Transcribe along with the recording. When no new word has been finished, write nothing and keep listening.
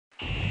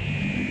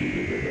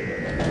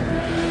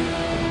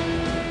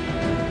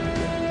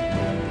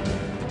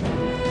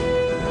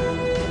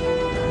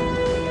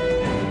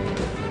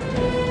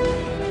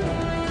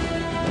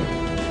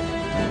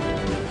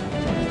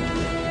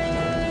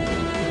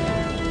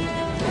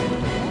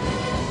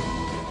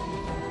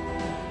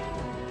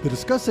The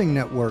Discussing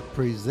Network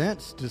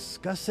presents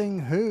Discussing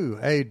Who,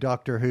 a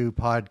Doctor Who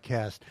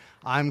podcast.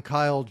 I'm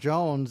Kyle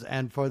Jones,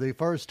 and for the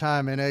first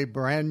time in a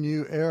brand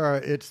new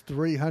era, it's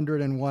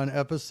 301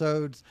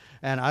 episodes,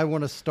 and I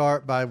want to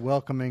start by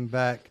welcoming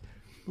back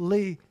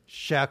Lee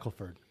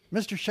Shackelford.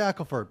 Mr.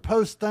 Shackelford,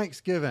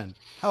 post-Thanksgiving,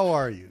 how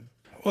are you?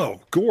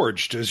 Well,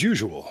 gorged as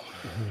usual.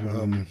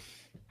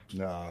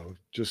 No,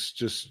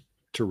 just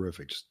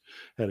terrific. Just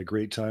had a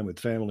great time with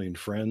family and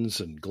friends,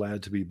 and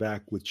glad to be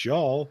back with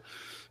y'all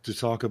to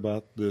talk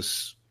about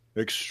this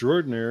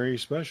extraordinary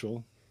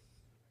special.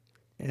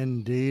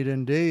 Indeed,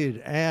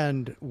 indeed.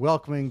 And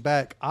welcoming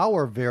back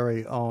our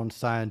very own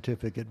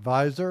scientific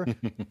advisor,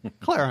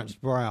 Clarence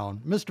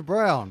Brown. Mr.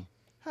 Brown,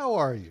 how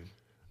are you?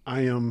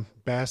 I am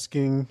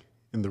basking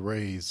in the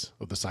rays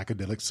of the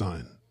psychedelic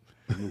sun.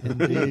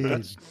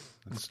 Indeed.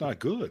 That's not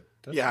good.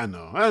 I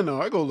know. I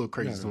go a little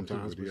crazy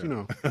sometimes, but you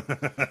know.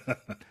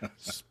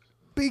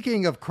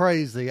 Speaking of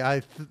crazy,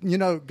 guys,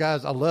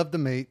 I love the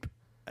meat.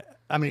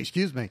 I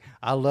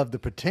love the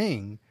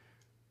poutine,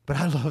 but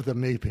I love the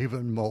meat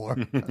even more.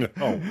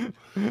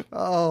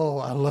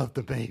 I love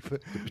the meat. The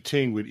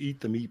poutine would eat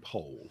the meat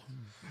whole.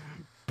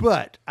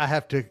 But I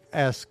have to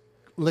ask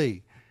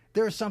Lee,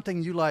 there's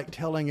something you like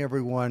telling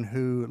everyone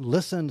who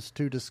listens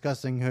to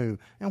Discussing Who,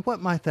 and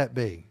what might that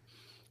be?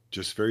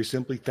 Just very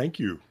simply, thank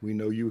you. We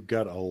know you've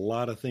got a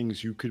lot of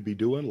things you could be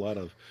doing, a lot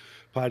of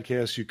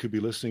podcasts you could be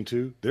listening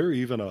to. There are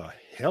even a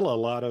hell of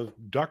a lot of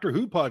Doctor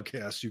Who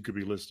podcasts you could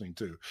be listening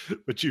to.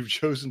 But you've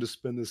chosen to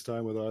spend this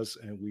time with us,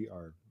 and we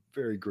are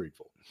very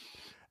grateful.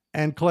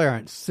 And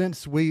Clarence,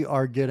 since we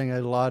are getting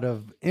a lot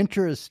of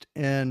interest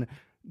in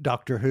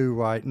Doctor Who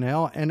right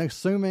now, and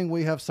assuming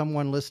we have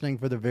someone listening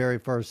for the very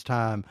first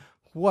time,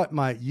 what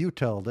might you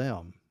tell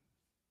them?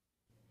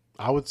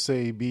 I would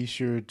say be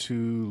sure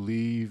to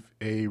leave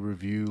a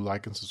review,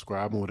 like, and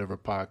subscribe on whatever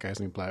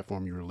podcasting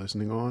platform you're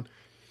listening on.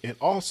 And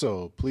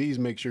also, please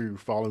make sure you're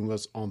following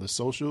us on the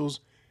socials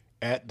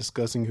at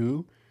Discussing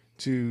Who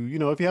to,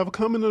 if you have a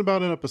comment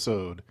about an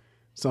episode,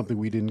 something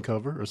we didn't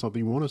cover or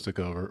something you want us to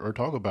cover or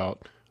talk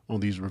about on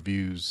these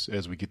reviews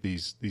as we get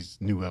these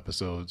new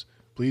episodes,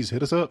 please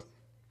hit us up.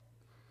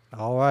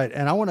 All right.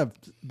 And I want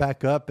to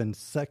back up and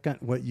second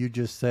what you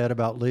just said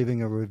about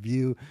leaving a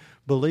review.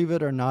 Believe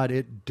it or not,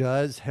 it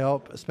does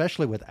help,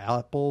 especially with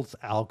Apple's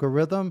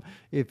algorithm,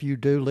 if you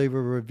do leave a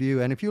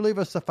review. And if you leave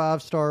us a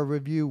 5-star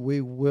review,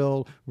 we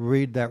will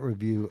read that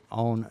review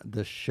on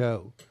the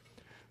show.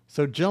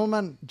 So,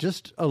 gentlemen,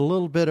 just a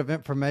little bit of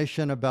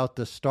information about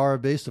the Star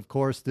Beast. Of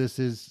course, this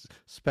is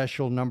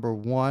special number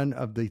 1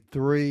 of the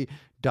 3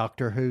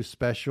 Doctor Who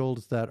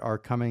specials that are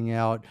coming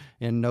out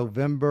in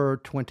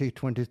November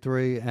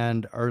 2023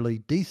 and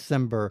early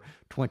December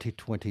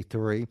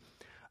 2023.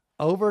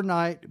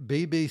 Overnight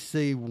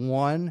BBC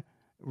One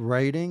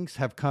ratings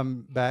have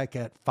come back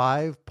at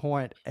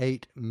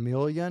 5.8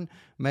 million,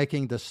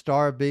 making the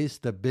Star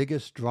Beast the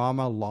biggest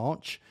drama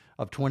launch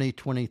of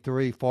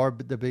 2023 for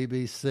the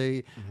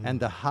BBC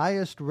and the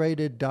highest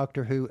rated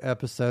Doctor Who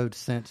episode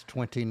since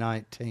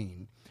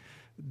 2019.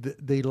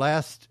 The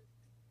last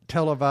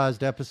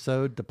televised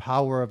episode, The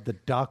Power of the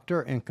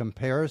Doctor, in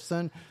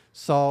comparison,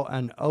 saw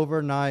an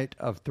overnight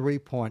of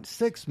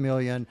 3.6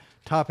 million,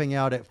 topping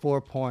out at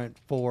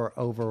 4.4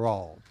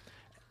 overall.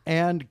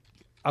 And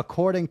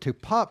according to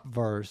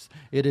Popverse,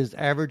 it is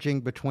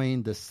averaging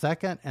between the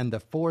 2nd and the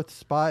 4th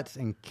spots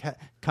in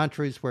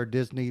countries where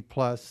Disney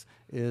Plus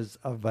is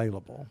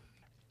available.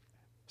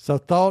 So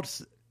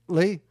thoughts,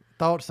 Lee?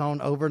 Thoughts on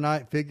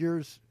overnight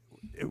figures?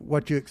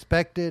 What you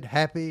expected?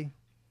 Happy?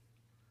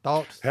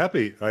 Thoughts?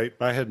 Happy.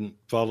 I hadn't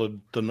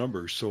followed the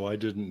numbers, so I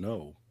didn't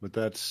know. But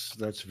that's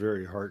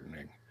very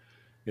heartening.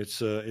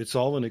 It's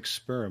all an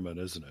experiment,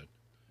 isn't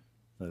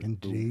it?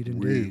 Indeed.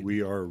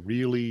 We are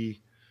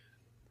really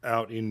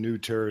out in new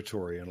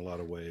territory in a lot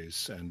of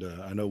ways, and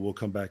I know we'll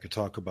come back and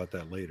talk about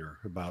that later,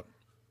 about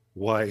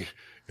why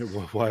when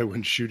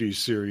Ncuti's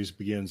series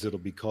begins, it'll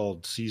be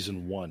called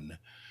Season 1.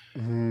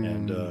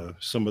 And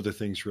some of the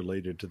things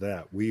related to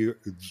that.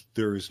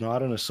 There is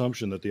not an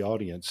assumption that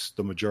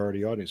the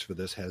majority audience for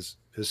this has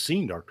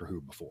seen Doctor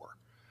Who before.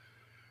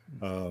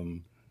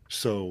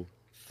 So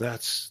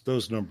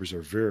those numbers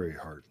are very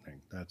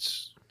heartening.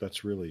 That's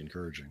really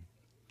encouraging.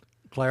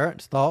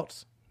 Clarence,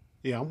 thoughts?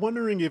 Yeah, I'm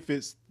wondering if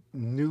it's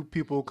new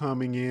people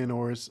coming in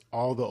or it's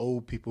all the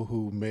old people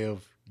who may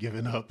have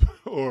given up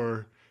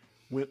or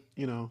went,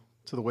 to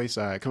the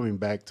wayside, coming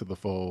back to the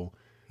fold.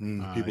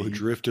 People who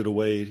drifted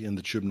away in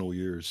the Chibnall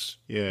years.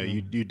 Yeah,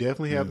 you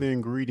definitely have the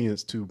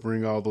ingredients to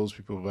bring all those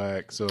people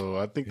back. So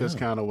I think that's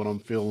kind of what I'm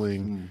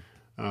feeling.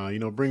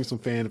 Bring some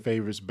fan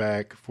favorites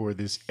back for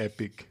this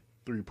epic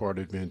 3-part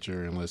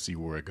adventure, and let's see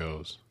where it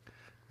goes.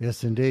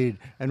 Yes, indeed.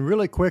 And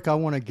really quick, I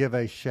want to give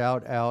a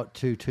shout out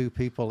to 2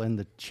 people in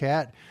the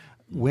chat.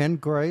 Win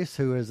Grace,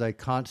 who is a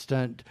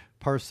constant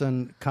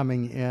person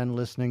coming in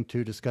listening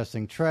to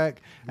Discussing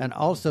Trek. And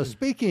also,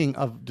 speaking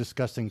of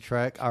Discussing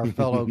Trek, our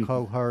fellow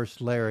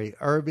co-host Larry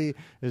Irby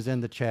is in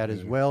the chat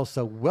as well.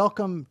 So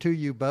welcome to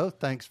you both.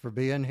 Thanks for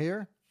being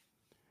here.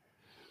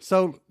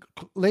 So,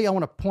 Lee, I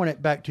want to point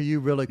it back to you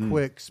really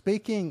quick.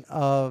 Speaking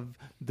of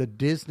the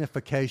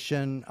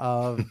Disneyfication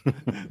of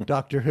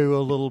Doctor Who a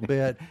little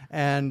bit,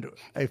 and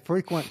a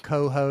frequent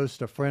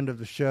co-host, a friend of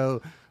the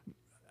show,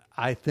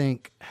 I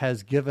think,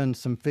 has given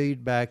some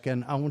feedback,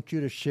 and I want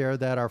you to share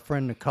that, our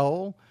friend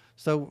Nicole.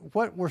 So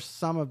what were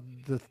some of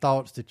the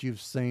thoughts that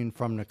you've seen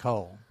from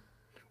Nicole?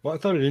 Well, I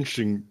thought it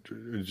interesting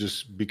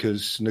just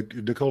because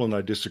Nicole and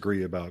I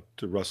disagree about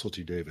Russell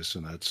T. Davies,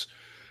 and that's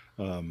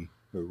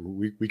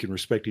we can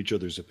respect each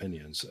other's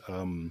opinions.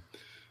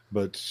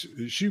 But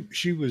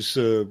she was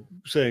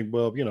saying,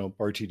 well,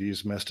 RTD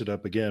has messed it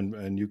up again,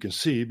 and you can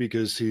see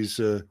because he's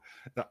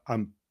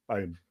I'm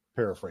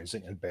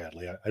paraphrasing and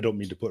badly. I don't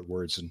mean to put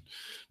words in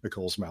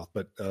Nicole's mouth,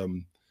 but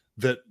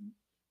that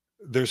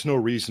there's no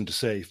reason to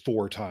say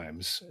 4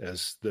 times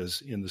as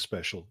in the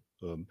special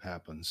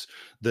happens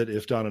that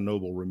if Donna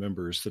Noble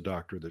remembers the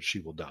Doctor that she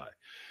will die.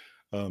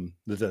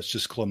 That's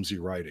just clumsy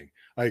writing.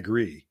 I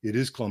agree, it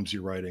is clumsy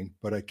writing,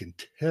 but I can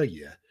tell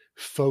you,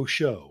 faux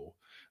show,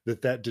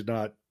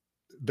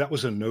 that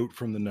was a note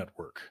from the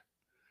network,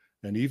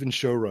 and even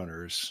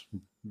showrunners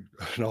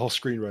and all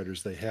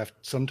screenwriters,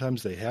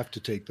 sometimes they have to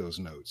take those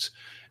notes,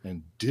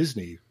 and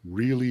Disney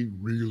really,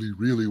 really,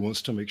 really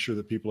wants to make sure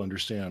that people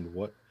understand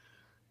what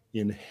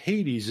in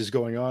Hades is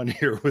going on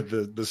here with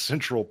the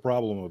central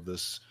problem of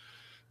this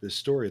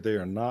story. They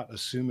are not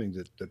assuming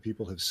that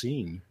people have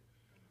seen,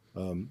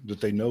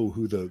 that they know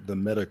who the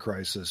meta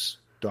crisis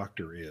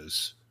Doctor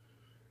is,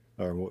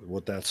 or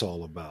what that's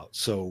all about.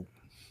 So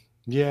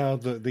yeah,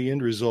 the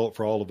end result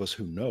for all of us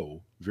who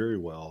know very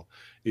well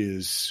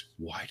is,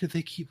 why do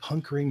they keep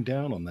hunkering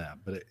down on that?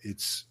 But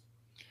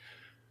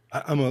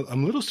I'm a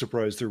little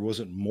surprised there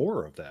wasn't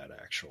more of that,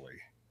 actually.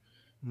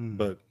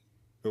 But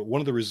one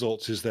of the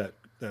results is that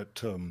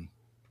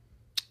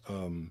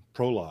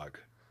prologue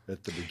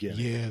at the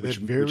beginning. Yeah, that's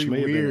which very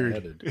may weird.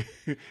 have been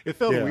edited. It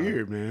felt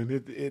weird,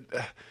 man.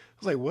 I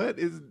was like, what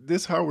is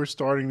this? How we're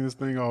starting this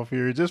thing off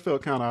here? It just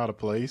felt kind of out of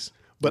place.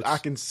 But I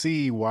can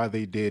see why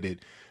they did it.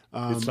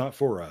 It's not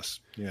for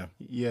us. Yeah.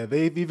 Yeah,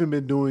 they've even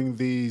been doing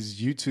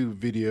these YouTube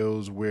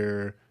videos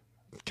where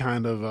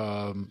kind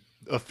of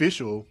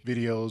official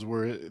videos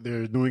where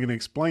they're doing an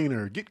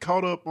explainer. Get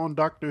caught up on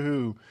Doctor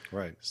Who.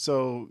 Right.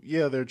 So,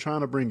 yeah, they're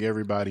trying to bring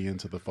everybody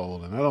into the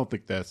fold, and I don't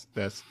think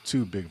that's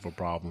too big of a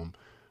problem.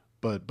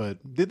 But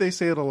did they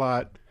say it a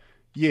lot?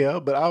 Yeah,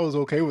 but I was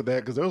okay with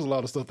that because there was a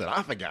lot of stuff that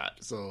I forgot.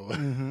 So,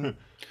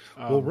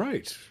 Well,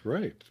 right.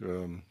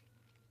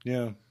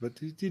 Yeah, but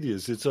it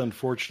is. It's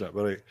unfortunate,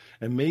 but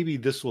and maybe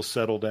this will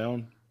settle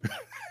down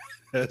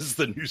as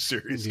the new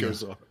series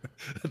goes on.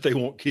 They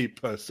won't keep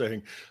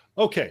saying,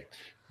 "Okay,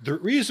 the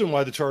reason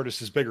why the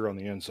TARDIS is bigger on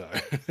the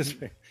inside."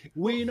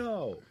 We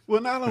know.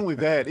 Well, not only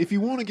that, if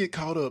you want to get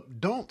caught up,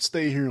 don't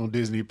stay here on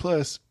Disney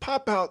Plus.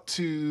 Pop out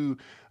to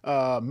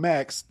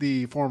Max,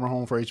 the former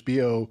home for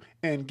HBO,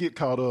 and get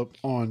caught up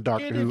on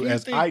Doctor Who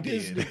as I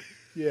did.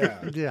 Yeah.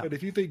 But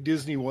if you think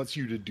Disney wants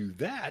you to do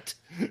that,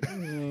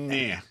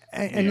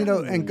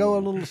 and go a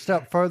little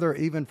step further,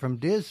 even from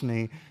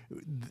Disney,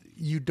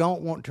 you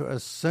don't want to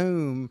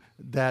assume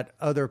that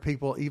other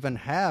people even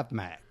have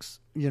Max.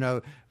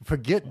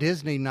 Forget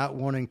Disney not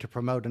wanting to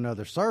promote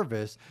another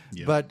service,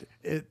 but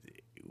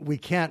we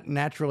can't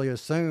naturally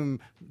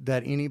assume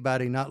that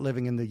anybody not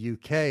living in the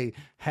UK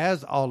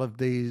has all of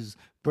these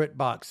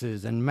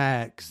BritBoxes and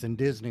Max and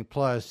Disney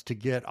Plus to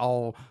get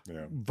all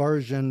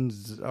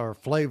versions or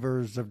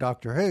flavors of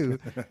Doctor Who,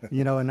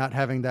 and not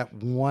having that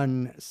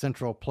one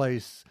central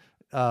place,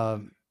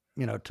 to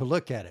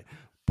look at it.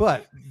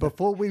 But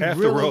before we half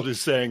the world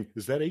is saying,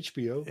 "Is that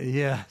HBO?"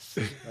 Yes.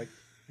 Like,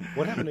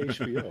 what happened to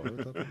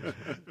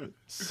HBO?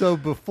 So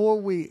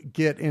before we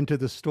get into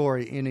the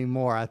story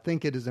anymore, I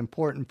think it is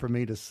important for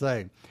me to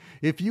say,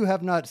 if you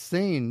have not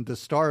seen The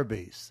Star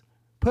Beast,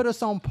 put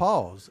us on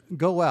pause,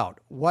 go out,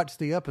 watch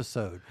the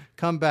episode,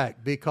 come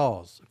back,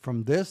 because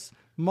from this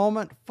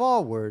moment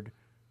forward,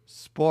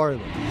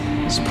 spoilers.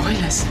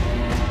 Spoilers.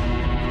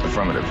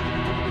 Affirmative.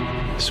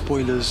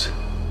 Spoilers.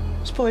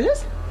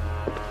 Spoilers?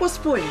 What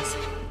spoilers?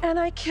 And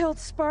I killed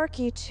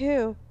Sparky,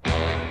 too.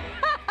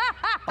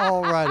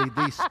 Alrighty,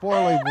 the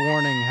spoiler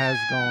warning has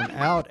gone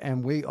out,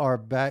 and we are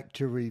back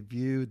to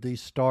review The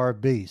Star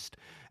Beast.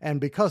 And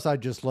because I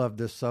just love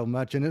this so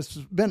much, and it's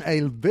been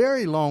a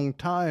very long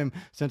time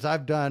since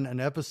I've done an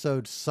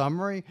episode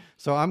summary,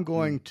 so I'm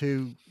going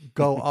to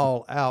go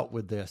all out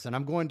with this. And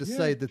I'm going to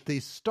say that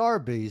The Star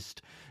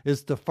Beast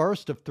is the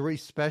first of 3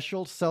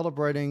 specials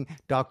celebrating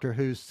Doctor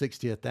Who's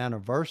 60th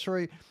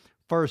anniversary,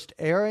 first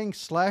airing /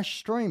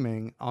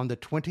 streaming on the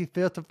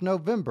 25th of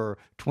November,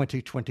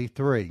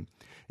 2023.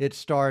 It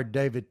starred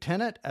David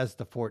Tennant as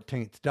the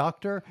 14th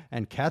Doctor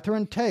and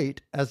Catherine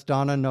Tate as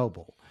Donna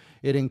Noble.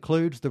 It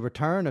includes the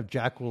return of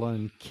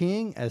Jacqueline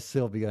King as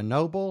Sylvia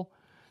Noble.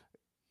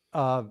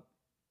 I'm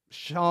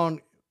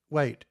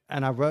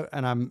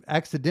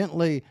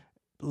accidentally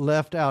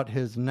left out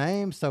his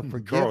name, so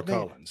forgive me.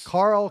 Collins.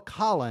 Carl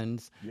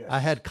Collins. Yes. I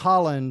had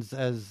Collins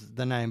as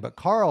the name, but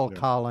Carl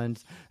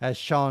Collins as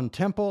Sean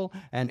Temple,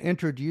 and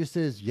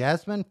introduces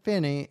Yasmin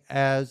Finney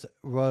as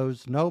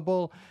Rose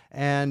Noble,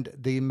 and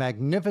the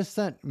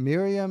magnificent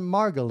Miriam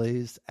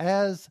Margolyes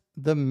as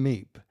the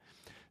Meep.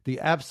 The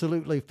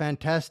absolutely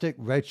fantastic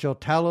Rachel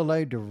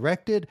Talalay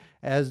directed,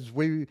 as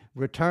we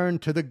return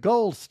to the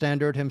gold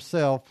standard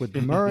himself, with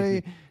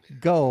Murray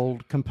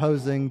Gold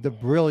composing the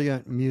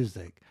brilliant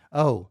music.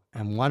 Oh,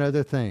 and one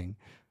other thing.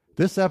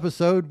 This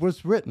episode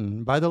was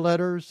written by the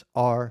letters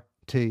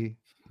RTD.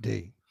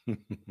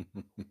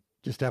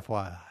 Just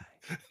FYI.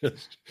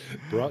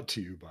 Brought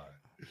to you by.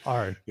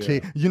 RT. Yeah.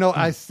 You know,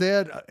 I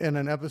said in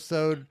an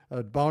episode,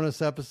 a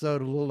bonus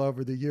episode a little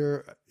over the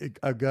year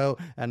ago,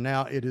 and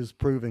now it is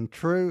proving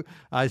true.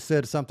 I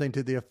said something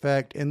to the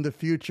effect, in the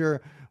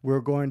future, we're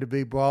going to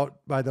be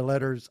brought by the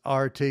letters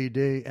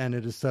RTD, and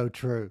it is so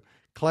true.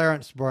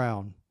 Clarence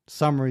Brown,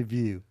 some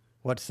review.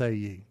 What say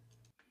ye?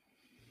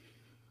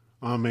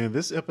 Oh man,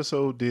 this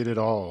episode did it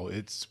all.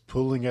 It's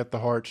pulling at the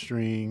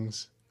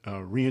heartstrings,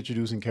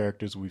 reintroducing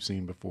characters we've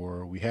seen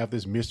before. We have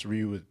this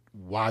mystery with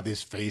why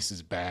this face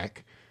is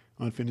back.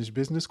 Unfinished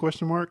business, ?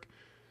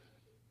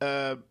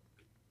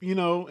 You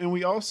know, and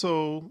we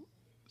also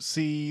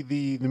see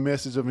the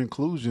message of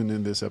inclusion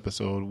in this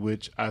episode,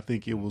 which I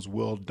think it was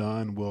well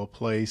done, well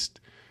placed.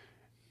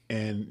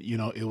 And, you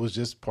know, it was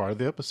just part of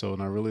the episode,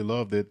 and I really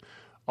loved it.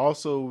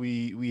 Also,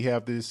 we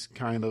have this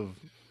kind of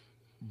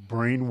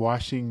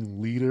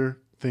brainwashing leader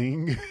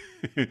thing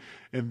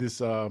in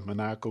this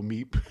maniacal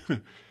Meep.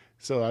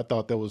 So I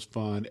thought that was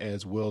fun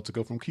as well, to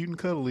go from cute and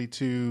cuddly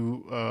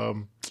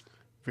to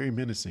very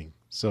menacing.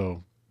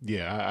 So,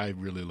 yeah, I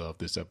really love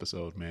this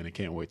episode, man. I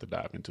can't wait to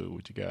dive into it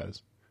with you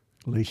guys.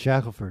 Lee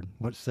Shackelford,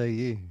 what say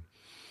ye?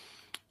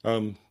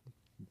 Can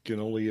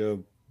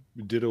only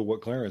ditto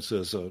what Clarence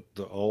says.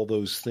 All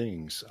those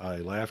things. I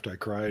laughed, I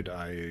cried,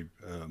 I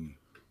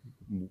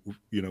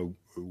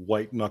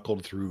white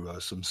knuckled through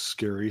some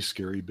scary,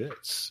 scary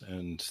bits,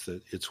 and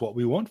that it's what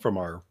we want from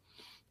our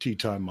tea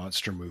time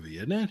monster movie,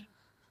 isn't it?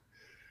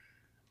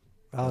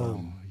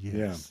 Oh, yes.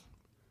 Yeah.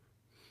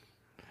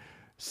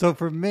 So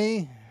for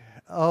me,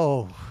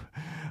 what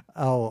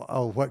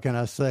can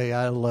I say?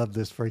 I love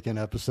this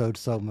freaking episode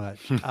so much.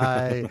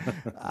 I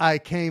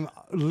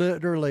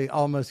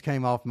almost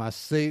came off my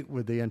seat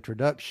with the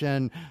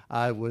introduction.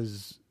 I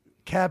was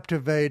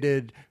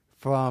captivated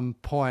from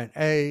point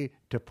A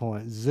to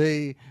point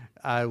Z.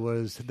 I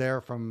was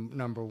there from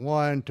number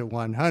 1 to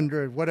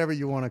 100, whatever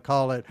you want to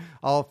call it,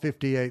 all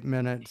 58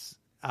 minutes.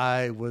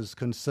 I was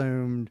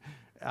consumed.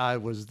 I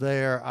was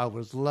there. I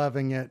was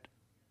loving it.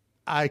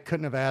 I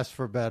couldn't have asked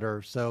for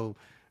better. So,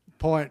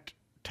 point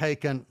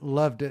taken.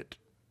 Loved it.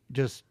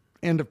 Just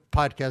end of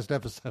podcast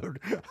episode.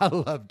 I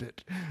loved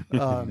it.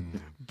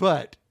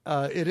 But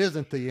it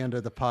isn't the end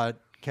of the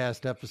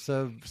podcast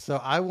episode. So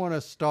I want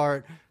to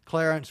start,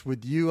 Clarence,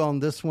 with you on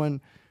this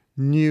one.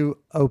 New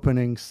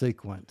opening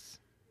sequence.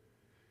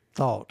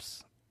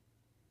 Thoughts?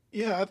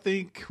 Yeah, I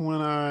think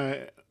when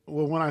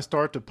I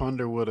start to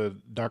ponder what a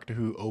Doctor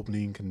Who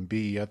opening can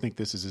be, I think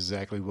this is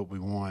exactly what we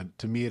want.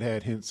 To me, it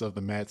had hints of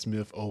the Matt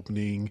Smith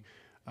opening,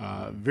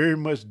 very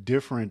much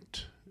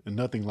different and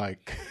nothing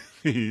like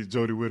the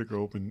Jodie Whittaker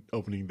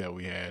opening that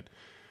we had.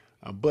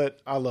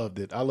 But I loved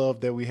it. I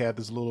loved that we had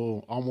this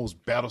little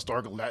almost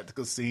Battlestar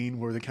Galactica scene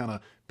where they're kind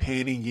of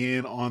panning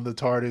in on the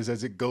TARDIS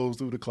as it goes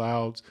through the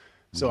clouds.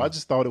 So I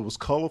just thought it was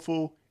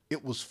colorful.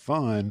 It was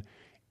fun.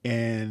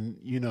 And,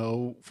 you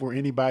know, for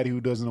anybody who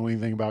doesn't know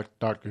anything about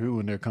Doctor Who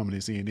and they're coming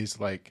and seeing this,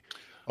 like,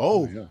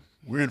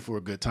 we're in for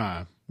a good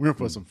time. We're in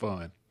for some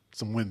fun,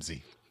 some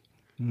whimsy.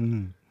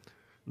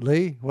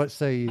 Lee, what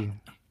say you?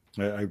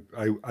 I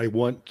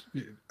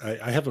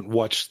haven't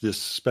watched this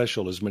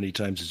special as many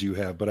times as you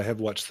have, but I have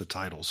watched the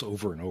titles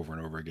over and over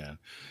and over again,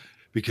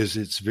 because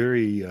it's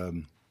very, I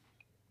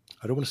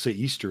don't want to say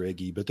Easter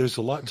eggy, but there's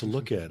a lot to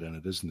look at in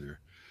it, isn't there?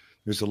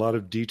 There's a lot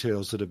of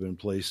details that have been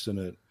placed in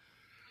it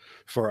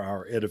for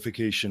our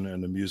edification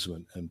and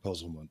amusement and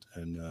puzzlement.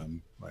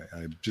 And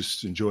I'm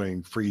just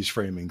enjoying freeze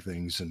framing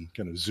things and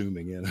kind of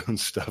zooming in on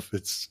stuff.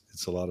 It's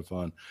a lot of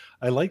fun.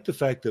 I like the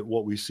fact that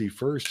what we see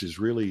first is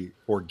really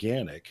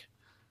organic.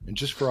 And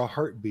just for a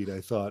heartbeat,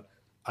 I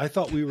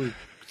thought we were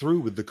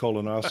through with the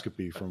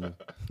colonoscopy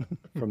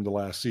from the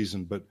last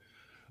season, but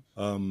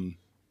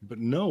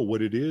no,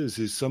 what it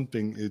is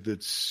something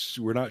that's,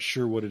 we're not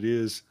sure what it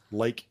is,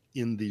 like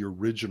in the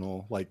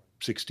original, like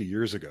 60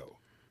 years ago.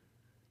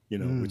 You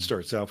know, it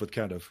starts out with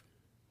kind of,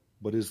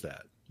 what is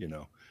that? You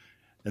know,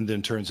 and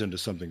then turns into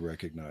something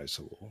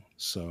recognizable.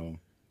 So,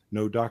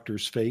 no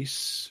Doctor's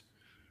face.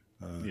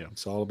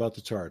 It's all about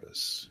the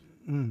TARDIS.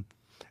 And,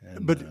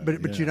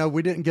 But you know,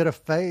 we didn't get a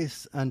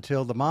face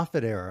until the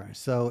Moffat era.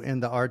 So in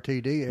the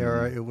RTD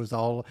era, it was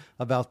all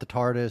about the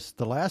TARDIS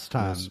the last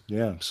time. Yes.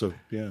 Yeah. So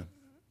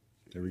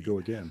there we go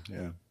again.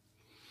 Yeah.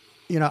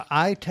 You know,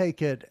 I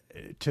take it,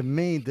 to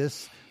me,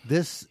 this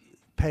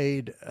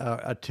paid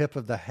a tip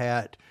of the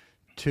hat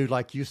to,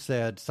 like you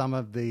said, some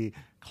of the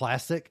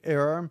classic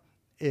era.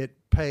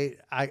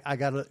 I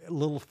got a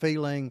little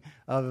feeling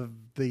of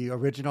the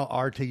original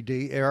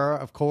RTD era,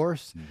 of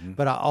course,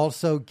 but I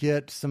also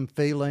get some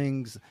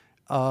feelings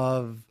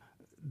of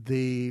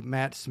the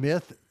Matt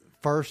Smith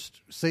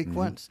first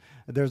sequence.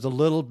 There's a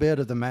little bit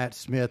of the Matt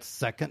Smith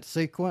second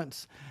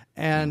sequence.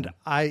 And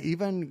I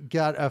even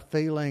got a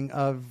feeling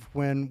of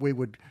when we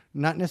would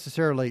not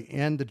necessarily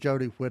end the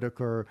Jodie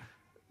Whittaker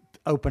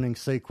opening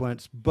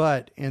sequence,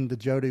 but in the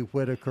Jodie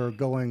Whittaker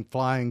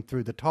flying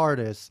through the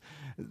TARDIS,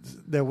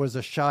 there was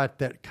a shot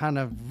that kind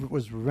of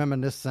was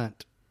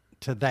reminiscent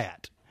to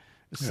that.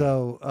 Yeah.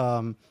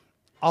 So,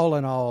 all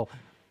in all,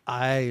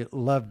 I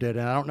loved it.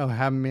 And I don't know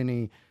how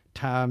many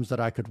times that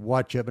I could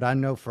watch it, but I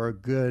know for a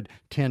good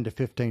 10 to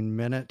 15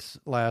 minutes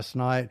last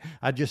night,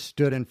 I just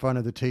stood in front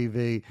of the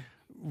TV,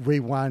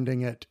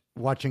 rewinding it,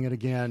 watching it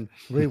again,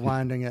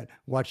 rewinding it,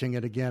 watching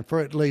it again for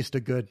at least a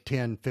good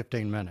 10,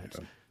 15 minutes.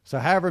 Yeah. So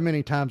however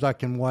many times I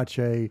can watch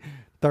a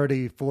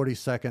 30,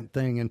 40-second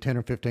thing in 10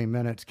 or 15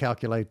 minutes,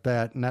 calculate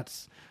that, and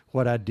that's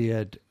what I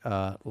did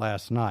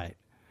last night.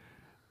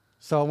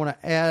 So I want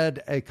to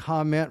add a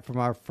comment from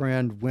our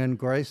friend Wynn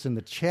Grace in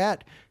the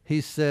chat. He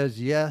says,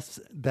 yes,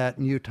 that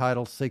new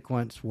title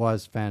sequence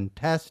was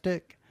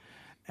fantastic.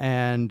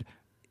 And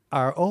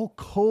our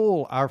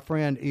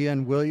friend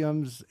Ian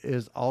Williams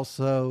is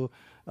also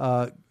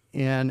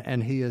in,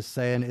 and he is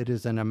saying it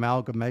is an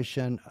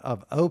amalgamation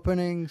of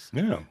openings.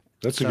 Yeah,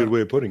 that's a good way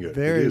of putting it.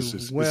 Very it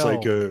is. well.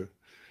 It's like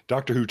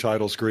Doctor Who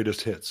titles,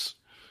 greatest hits.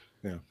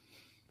 Yeah.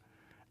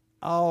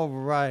 All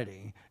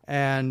righty.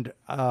 And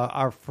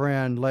our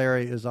friend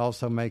Larry is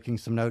also making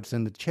some notes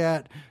in the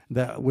chat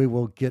that we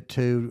will get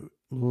to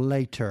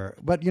later.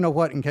 But you know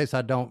what? In case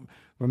I don't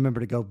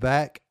remember to go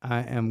back,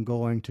 I am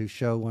going to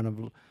show one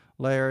of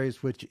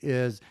Larry's, which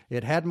is,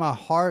 it had my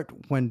heart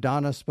when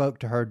Donna spoke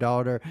to her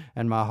daughter,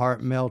 and my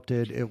heart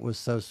melted. It was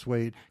so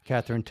sweet.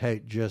 Catherine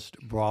Tate just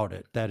brought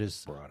it. That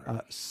is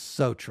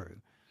so true.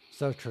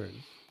 So true.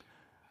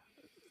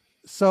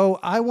 So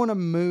I want to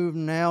move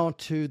now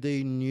to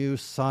the new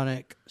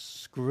sonic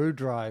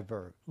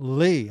screwdriver.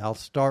 Lee, I'll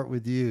start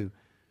with you.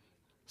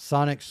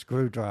 Sonic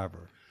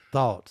screwdriver.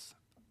 Thoughts?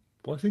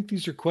 Well, I think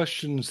these are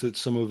questions that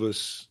some of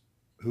us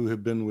who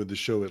have been with the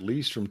show at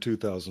least from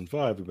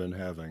 2005 have been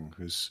having.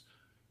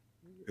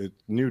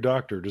 New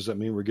Doctor, does that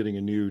mean we're getting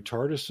a new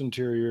TARDIS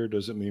interior?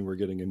 Does it mean we're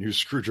getting a new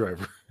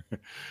screwdriver?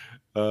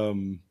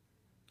 And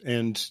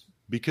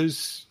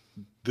because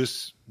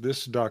this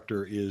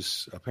Doctor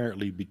is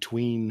apparently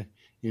between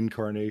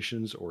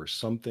incarnations or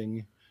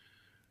something,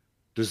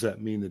 does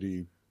that mean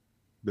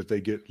that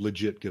they get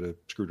a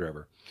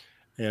screwdriver?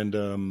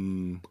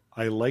 And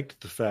I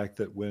liked the fact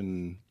that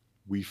when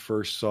we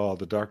first saw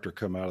the Doctor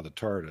come out of the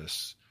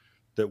TARDIS,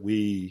 that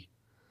we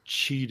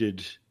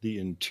cheated the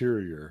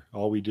interior.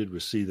 All we did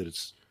was see that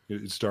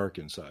it's dark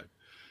inside,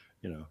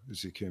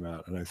 as he came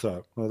out. And I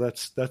thought, well,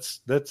 that's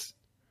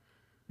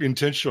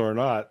intentional or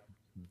not,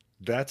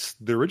 that's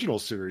the original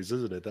series,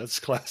 isn't it? That's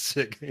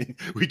classic.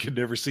 We could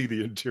never see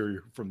the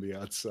interior from the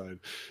outside.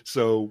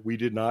 So we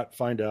did not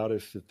find out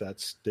if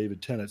that's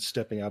David Tennant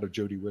stepping out of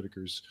Jodie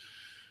Whittaker's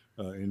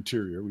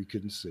interior. We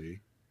couldn't see.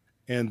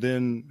 And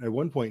then at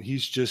one point,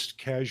 he's just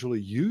casually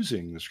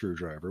using the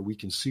screwdriver. We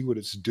can see what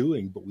it's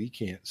doing, but we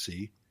can't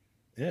see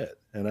it.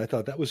 And I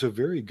thought that was a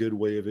very good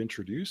way of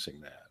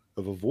introducing that,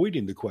 of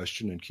avoiding the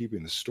question and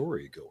keeping the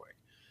story going.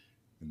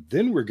 And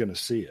then we're going to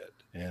see it.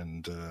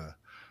 And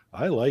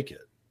I like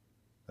it.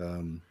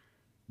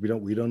 We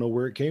don't know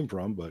where it came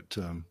from, but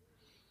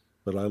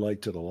I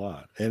liked it a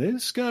lot. And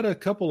it's got a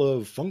couple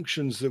of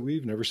functions that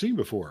we've never seen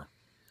before.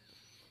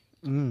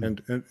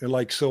 And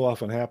like so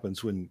often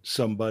happens when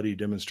somebody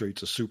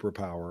demonstrates a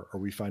superpower, or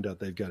we find out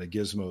they've got a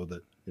gizmo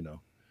that,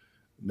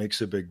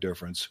 makes a big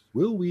difference.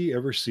 Will we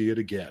ever see it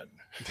again?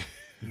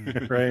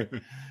 Right?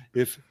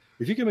 If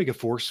you can make a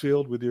force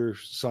field with your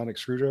sonic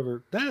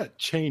screwdriver, that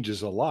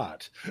changes a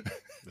lot.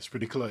 That's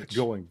pretty clutch.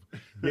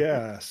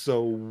 Yeah.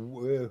 So,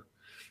 we're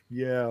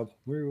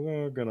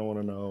going to want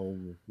to know.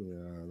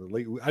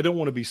 I don't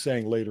want to be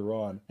saying later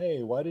on,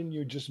 hey, why didn't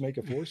you just make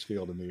a force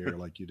field in the air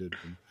like you did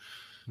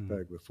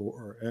back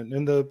before?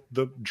 And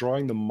the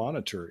drawing the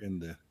monitor in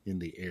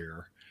the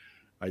air,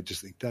 I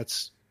just think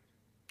that's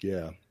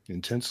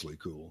intensely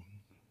cool.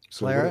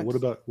 So what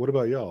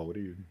about y'all? What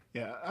do you?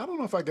 Yeah, I don't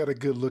know if I got a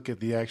good look at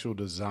the actual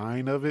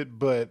design of it,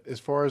 but as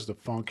far as the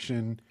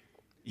function,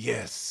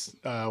 yes,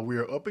 we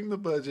are upping the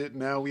budget.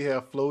 Now we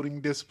have floating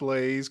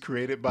displays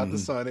created by the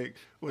Sonic,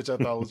 which I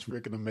thought was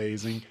freaking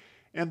amazing.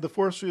 And the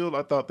force field,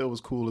 I thought that was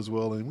cool as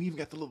well. And we even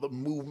got the little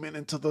movement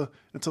into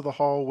the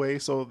hallway,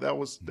 so that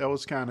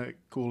was kind of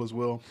cool as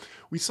well.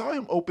 We saw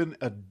him open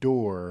a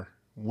door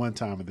one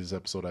time in this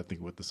episode, I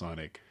think, with the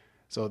Sonic.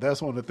 So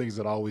that's one of the things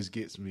that always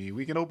gets me.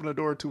 We can open a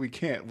door till we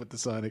can't with the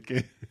Sonic.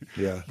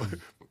 Yeah.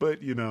 but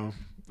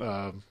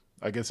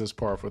I guess that's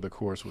par for the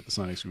course with the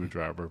Sonic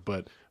screwdriver.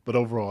 But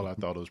overall, I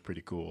thought it was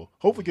pretty cool.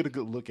 Hopefully get a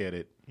good look at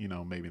it,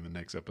 maybe in the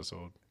next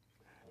episode.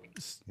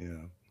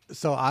 Yeah.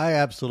 So I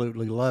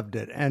absolutely loved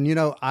it. And,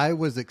 I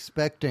was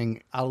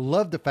expecting, I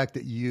love the fact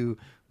that you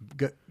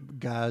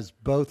guys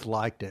both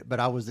liked it, but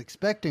I was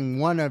expecting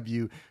one of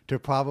you to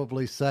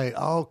probably say,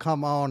 oh,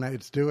 come on,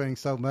 it's doing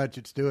so much.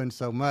 It's doing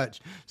so much.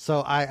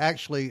 So I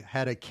actually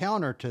had a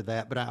counter to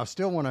that, but I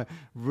still want to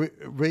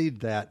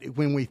read that.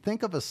 When we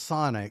think of a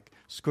sonic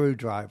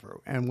screwdriver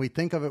and we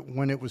think of it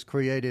when it was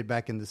created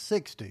back in the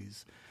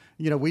 60s,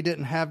 we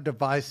didn't have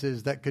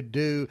devices that could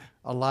do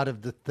a lot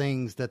of the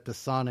things that the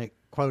sonic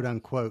quote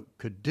unquote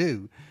could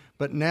do.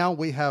 But now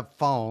we have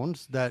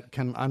phones that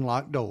can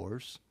unlock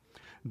doors.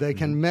 They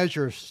can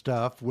measure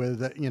stuff with,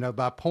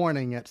 by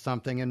pointing at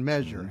something and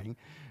measuring.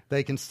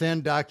 They can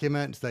send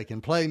documents. They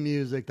can play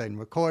music. They can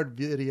record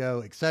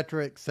video, et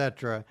cetera, et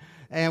cetera.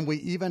 And we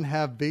even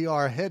have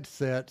VR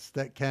headsets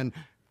that can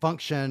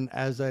function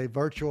as a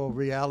virtual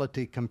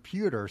reality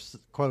computer,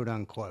 quote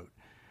unquote.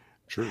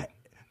 True.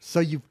 So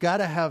you've got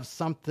to have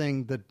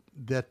something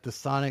that the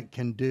Sonic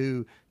can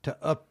do to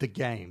up the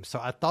game. So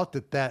I thought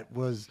that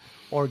was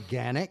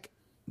organic,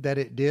 that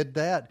it did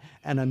that.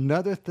 And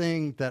another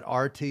thing that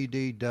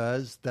RTD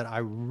does that I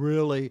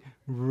really,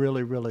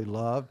 really, really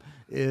love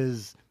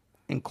is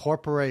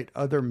incorporate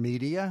other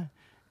media.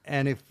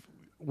 And if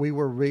we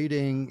were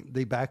reading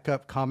the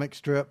backup comic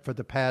strip for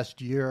the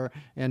past year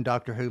in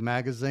Doctor Who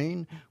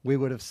magazine, we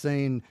would have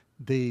seen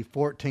the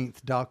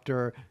 14th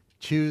Doctor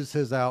choose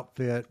his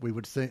outfit. We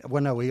would see,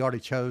 well, no, he already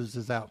chose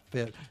his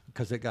outfit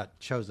because it got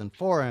chosen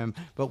for him,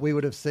 but we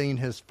would have seen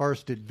his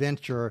first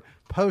adventure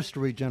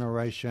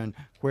post-regeneration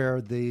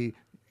where the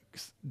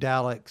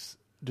Daleks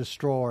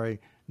destroy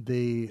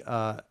the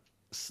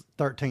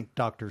 13th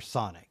Doctor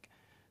Sonic.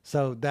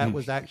 So that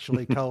was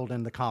actually told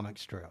in the comic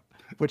strip,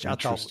 which I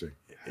thought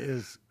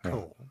is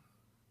cool.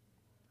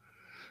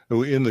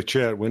 In the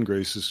chat,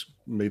 Wingrace has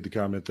made the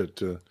comment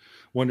that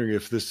wondering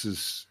if this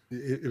is,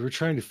 if we're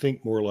trying to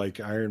think more like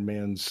Iron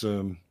Man's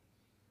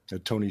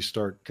Tony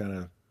Stark kind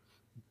of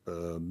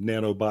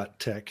nanobot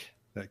tech,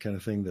 that kind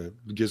of thing, the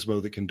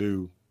gizmo that can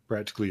do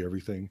practically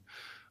everything.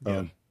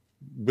 Yeah.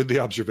 With the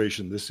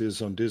observation, this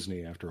is on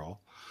Disney after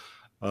all.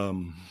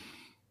 And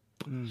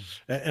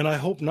I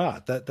hope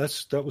not.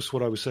 That was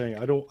what I was saying.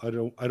 I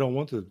don't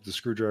want the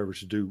screwdriver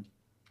to do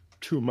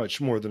too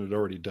much more than it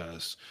already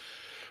does,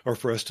 or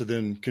for us to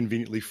then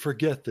conveniently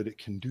forget that it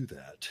can do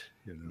that.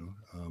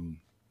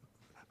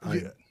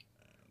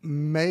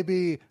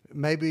 Maybe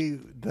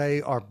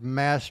they are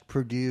mass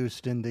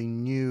produced in the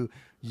new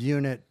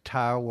unit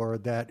tower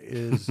that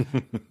is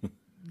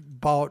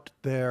bought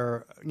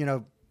there.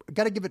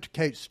 Got to give it to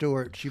Kate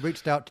Stewart. She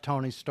reached out to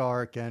Tony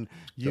Stark and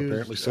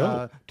used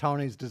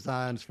Tony's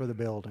designs for the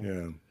building.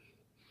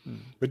 Yeah.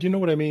 But you know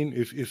what I mean?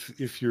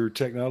 If your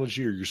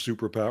technology or your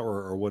superpower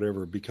or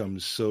whatever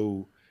becomes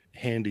so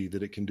handy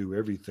that it can do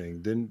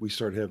everything, then we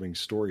start having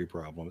story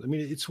problems. I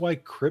mean, it's why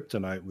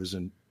kryptonite was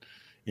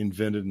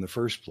invented in the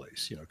first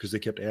place, because they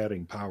kept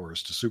adding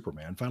powers to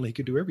Superman. Finally, he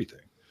could do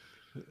everything.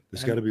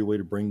 There's got to be a way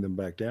to bring them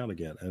back down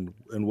again.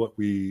 And what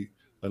we,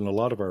 in a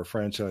lot of our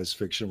franchise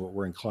fiction, what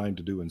we're inclined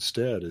to do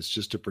instead is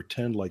just to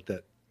pretend like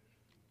that,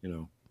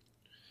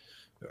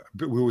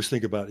 we always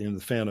think about in the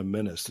Phantom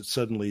Menace that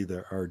suddenly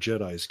our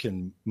Jedis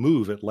can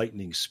move at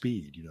lightning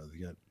speed.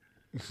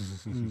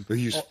 They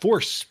use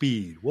force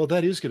speed. Well,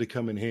 that is going to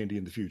come in handy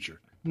in the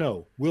future.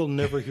 No, we'll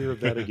never hear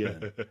of that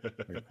again.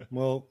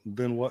 Well,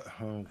 then what?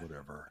 Oh,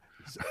 whatever.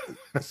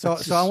 So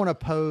I want to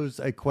pose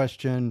a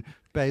question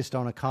based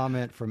on a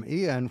comment from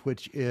Ian,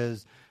 which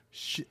is,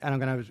 and I'm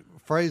going to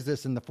phrase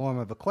this in the form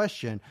of a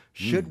question: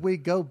 should we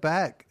go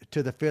back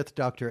to the 5th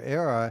Doctor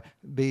era,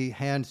 be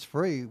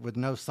hands-free with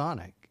no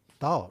Sonic?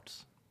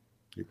 Thoughts?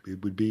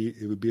 It would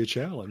be a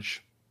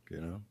challenge,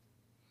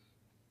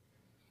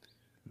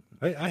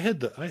 I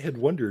had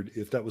wondered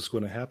if that was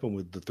going to happen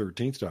with the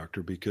 13th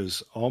Doctor,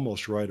 because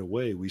almost right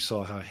away we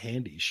saw how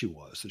handy she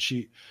was.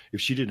 That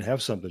if she didn't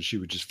have something, she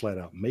would just flat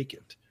out make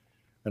it.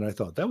 And I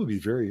thought that would be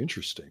very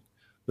interesting.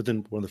 But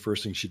then one of the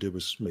first things she did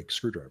was make a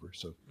screwdriver.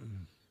 So,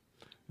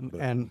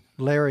 and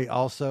Larry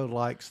also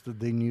likes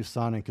the new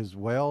Sonic as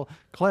well.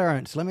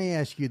 Clarence, let me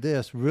ask you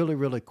this really,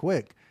 really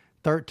quick.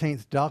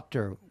 13th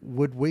Doctor,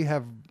 would we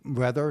have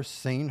rather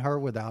seen her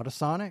without a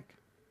Sonic?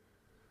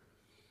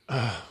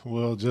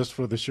 Well, just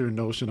for the sheer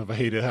notion of I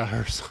hated how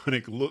her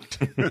Sonic looked.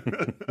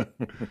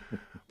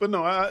 But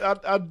no,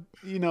 I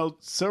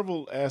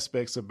several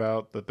aspects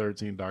about the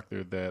 13th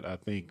Doctor that I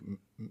think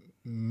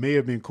may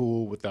have been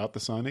cool without the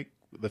Sonic.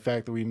 The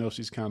fact that we know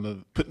she's kind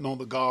of putting on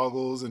the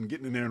goggles and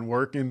getting in there and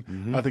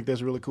working, I think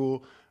that's really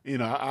cool.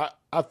 I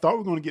thought we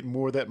were going to get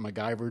more of that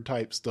MacGyver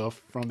type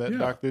stuff from that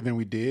Doctor than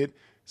we did.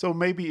 So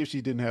maybe if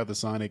she didn't have the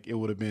Sonic, it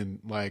would have been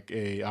like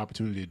a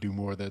opportunity to do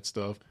more of that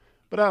stuff.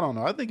 But I don't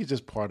know. I think it's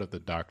just part of the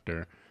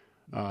Doctor.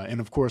 And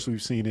of course,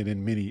 we've seen it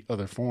in many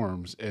other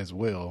forms as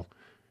well.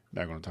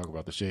 Not going to talk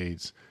about the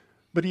shades.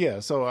 But yeah,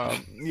 so I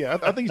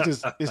think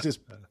it's just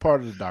part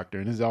of the Doctor,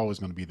 and it's always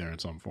going to be there in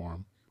some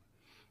form.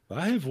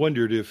 I have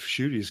wondered if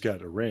Shudi's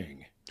got a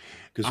ring,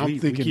 because we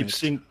keep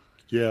seeing,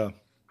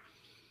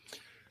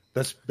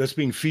 that's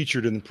being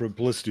featured in the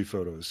publicity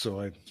photos.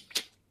 So I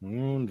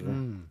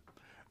wonder.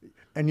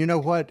 And you know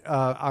what?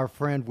 Our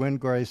friend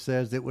Wingray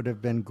says it would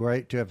have been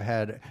great to have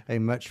had a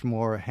much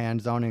more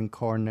hands-on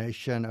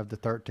incarnation of the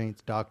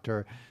 13th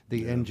Doctor,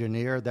 the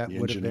engineer. That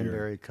would have been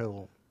very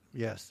cool.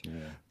 Yes. Yeah.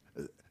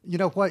 You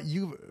know what?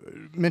 You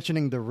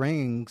mentioning the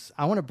rings,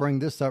 I want to bring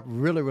this up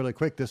really, really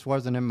quick. This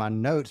wasn't in my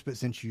notes, but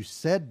since you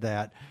said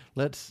that,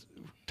 let's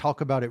talk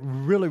about it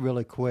really,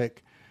 really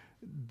quick.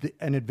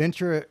 An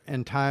Adventure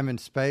in Time and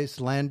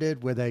Space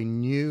landed with a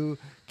new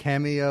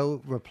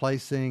cameo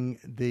replacing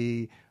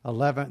the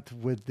 11th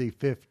with the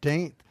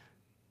 15th.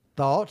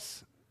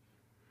 Thoughts?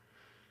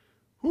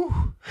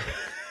 Whew.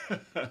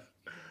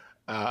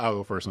 I'll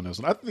go first on this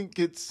one. I think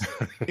it's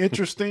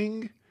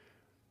interesting.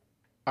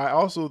 I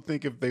also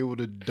think if they would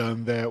have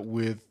done that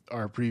with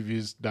our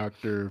previous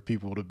Doctor,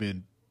 people would have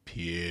been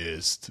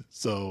pissed.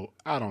 So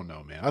I don't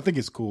know, man. I think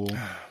it's cool.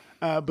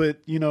 But,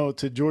 you know,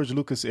 to George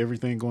Lucas,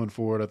 everything going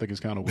forward, I think it's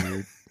kind of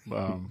weird.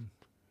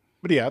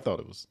 But yeah, I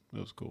thought it was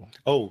cool.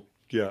 Oh,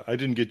 yeah. I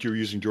didn't get you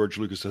using George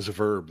Lucas as a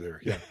verb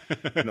there. Yeah.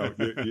 No,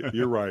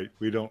 you're right.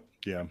 We don't.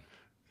 Yeah.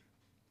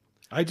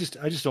 I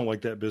just don't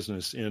like that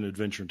business in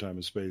Adventure in Time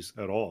and Space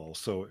at all.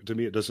 So to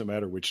me, it doesn't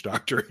matter which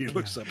Doctor he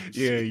looks up and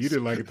Yeah, sees. you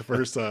didn't like it the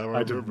first time.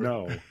 I didn't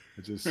know. It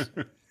just.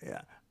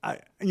 Yeah. I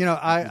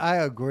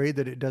agree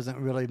that it doesn't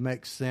really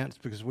make sense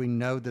because we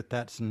know that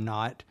that's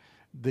not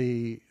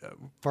the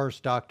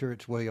first Doctor.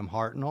 It's William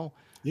Hartnell.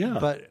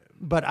 Yeah.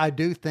 But I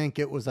do think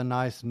it was a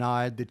nice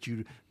nod that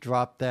you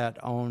dropped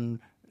that on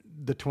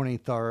the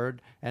 23rd,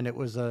 and it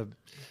was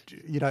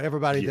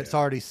everybody that's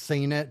already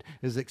seen it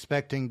is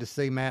expecting to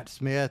see Matt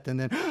Smith, and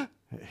then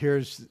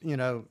here's,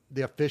 the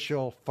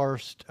official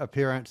first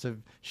appearance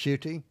of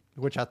Ncuti,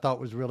 which I thought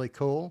was really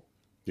cool.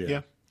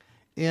 Yeah.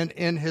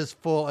 In his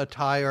full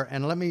attire.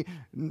 And let me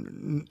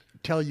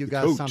tell you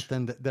guys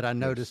something that I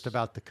noticed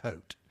about the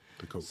coat.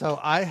 So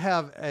I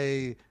have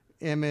a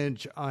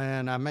image,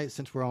 and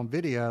since we're on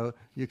video,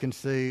 you can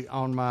see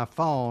on my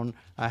phone,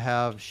 I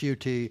have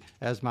Ncuti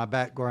as my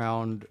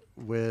background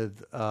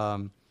with,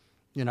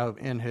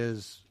 in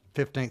his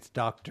 15th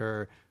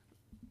Doctor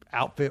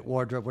outfit,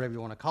 wardrobe, whatever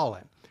you want to call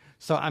it.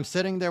 So I'm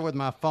sitting there with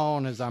my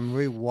phone as I'm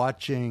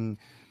rewatching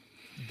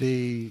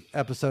the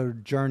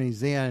episode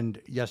Journey's End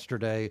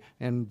yesterday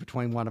in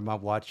between one of my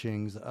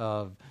watchings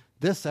of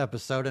this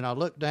episode. And I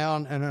looked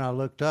down, and then I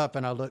looked up,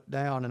 and I looked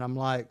down, and I'm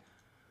like,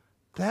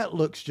 that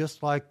looks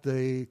just like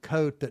the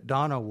coat that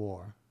Donna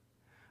wore.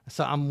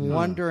 So I'm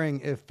wondering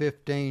if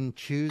 15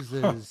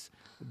 chooses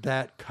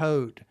that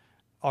coat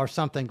or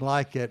something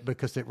like it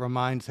because it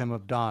reminds him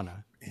of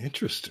Donna.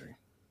 Interesting.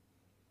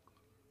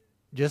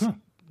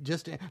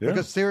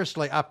 Because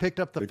seriously, I picked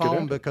up the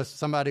phone because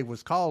somebody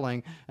was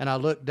calling, and I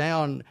looked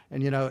down,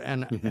 and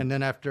and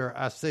then after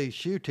I see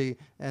Ncuti,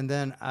 and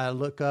then I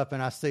look up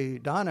and I see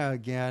Donna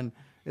again,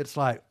 it's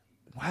like,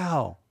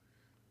 wow.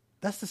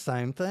 That's the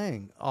same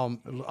thing,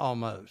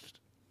 almost.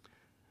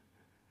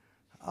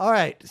 All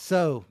right,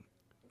 so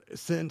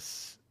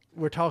since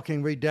we're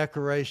talking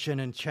redecoration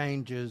and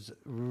changes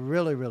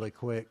really, really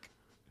quick,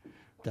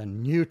 the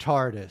new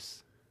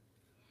TARDIS.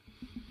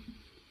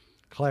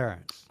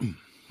 Clarence,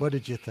 what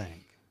did you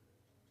think?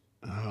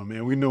 Oh,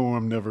 man, we know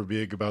I'm never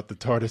big about the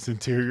TARDIS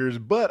interiors,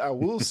 but I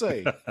will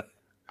say,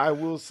 I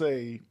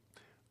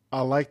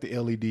like the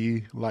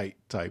LED light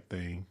type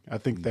thing. I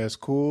think that's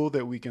cool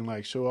that we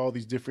can show all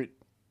these different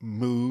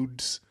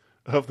moods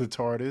of the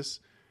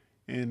TARDIS,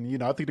 and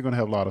I think they're going to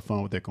have a lot of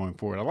fun with that going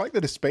forward. I like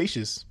that it's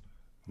spacious.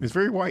 It's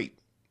very white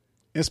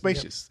and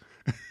spacious.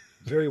 Yep.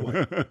 Very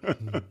white.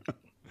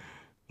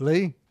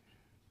 Lee?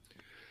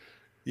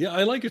 Yeah,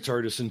 I like a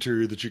TARDIS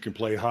interior that you can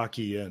play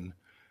hockey in.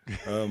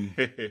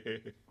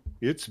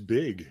 It's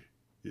big.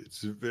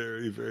 It's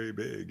very, very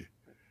big,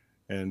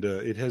 and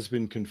it has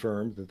been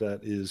confirmed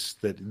that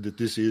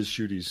this is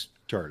Ncuti's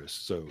TARDIS.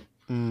 So.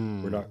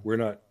 We're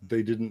not.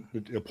 They didn't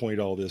appoint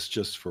all this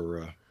just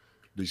for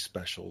these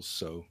specials.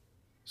 So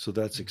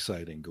that's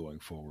exciting going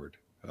forward.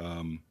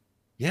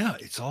 Yeah,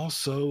 it's all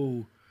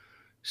so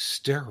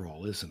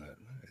sterile, isn't it?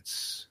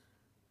 It's.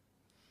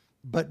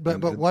 But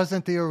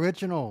wasn't the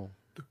original?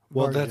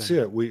 Well, version? That's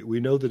it. We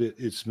know that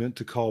it's meant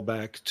to call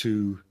back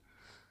to,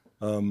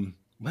 from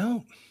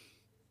the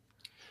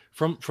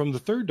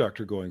third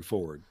Doctor going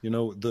forward.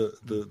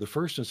 The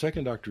first and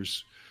second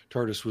Doctor's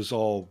TARDIS was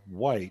all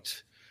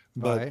white.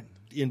 But right.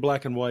 In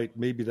black and white,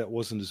 maybe that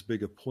wasn't as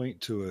big a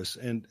point to us,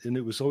 and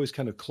it was always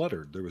kind of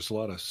cluttered. There was a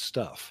lot of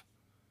stuff,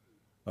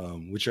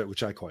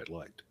 which I quite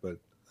liked. But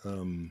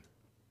now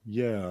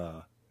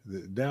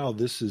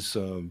this is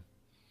I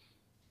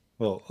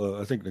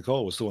think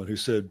Nicole was the one who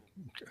said,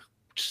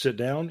 "Sit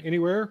down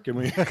anywhere? Can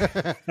we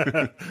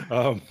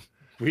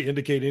we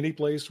indicate any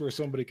place where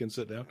somebody can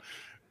sit down?"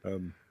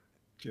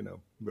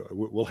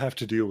 We'll have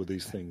to deal with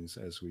these things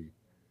as we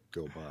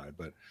go by,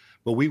 but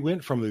we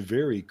went from a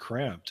very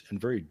cramped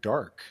and very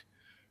dark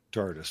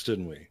TARDIS,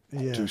 didn't we?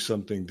 Yeah. To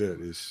something that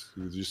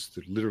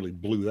that literally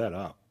blew that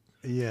up.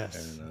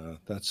 Yes. And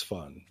that's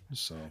fun.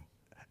 So.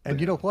 And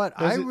you know what?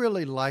 I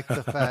really like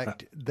the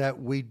fact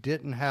that we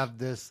didn't have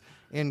this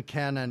in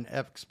canon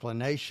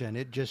explanation.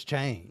 It just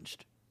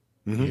changed.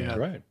 Mm-hmm. Yeah.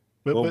 Right.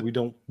 Well, we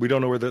don't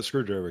know where that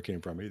screwdriver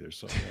came from either.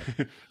 So,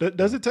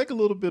 does it take a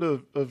little bit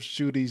of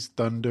Shudi's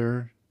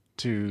thunder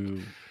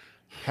to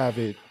have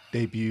it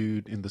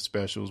debuted in the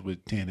specials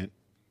with Tennant?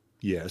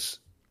 Yes,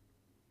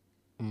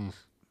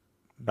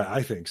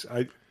 I think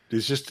so.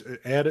 It's just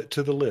add it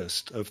to the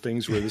list of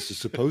things where this is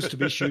supposed to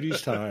be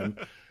Shudi's time,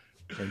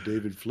 and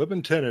David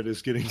Flippin' Tennant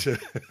is getting to.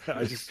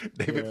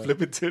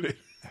 Flippin' Tennant.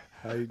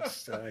 I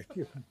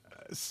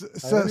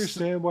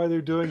understand why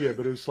they're doing it,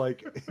 but it's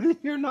like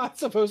you're not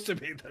supposed to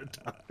be the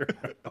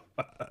doctor.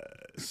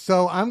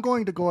 So I'm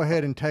going to go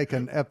ahead and take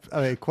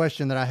a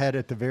question that I had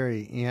at the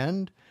very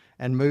end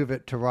and move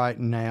it to right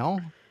now.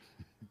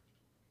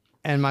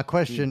 And my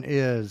question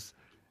is,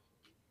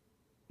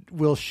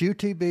 will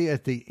Ncuti be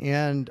at the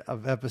end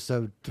of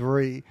episode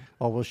 3,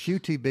 or will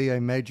Ncuti be a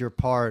major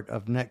part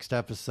of next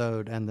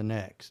episode and the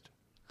next?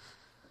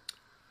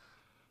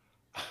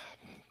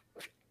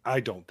 I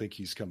don't think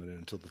he's coming in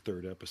until the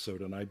third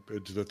episode, and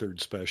to the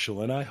third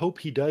special, and I hope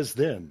he does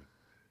then.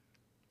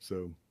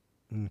 So,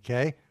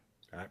 okay,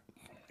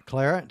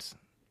 Clarence,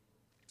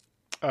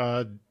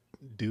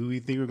 do we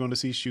think we're going to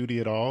see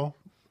Ncuti at all?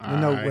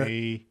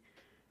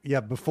 Yeah,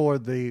 before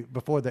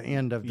the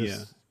end of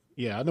this.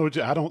 Yeah. I know.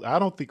 I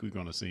don't think we're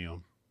going to see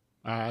him.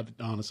 I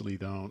honestly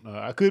don't.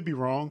 I could be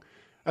wrong.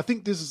 I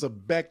think this is a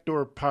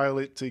backdoor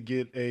pilot to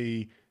get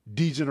a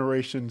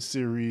degeneration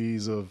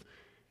series of.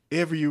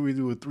 Every year we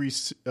do a 3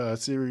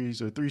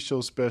 series or 3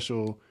 show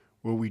special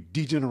where we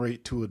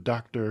degenerate to a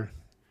doctor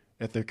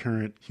at their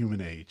current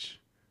human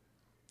age.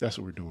 That's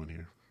what we're doing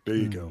here. There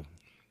you go.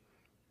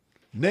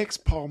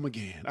 Next, Paul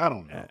McGann. I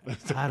don't know.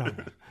 I don't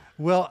know.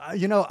 Well,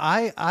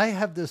 I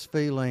have this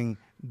feeling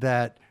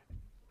that,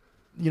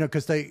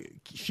 because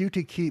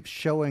Ncuti keeps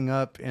showing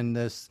up in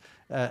this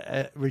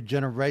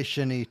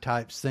regeneration-y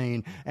type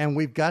scene, and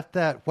we've got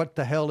that what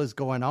the hell is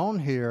going on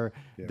here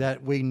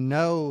that we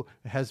know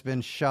has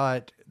been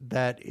shot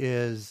that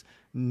is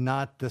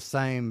not the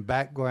same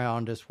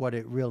background as what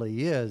it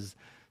really is.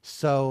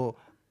 So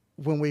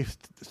when we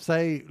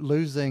say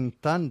losing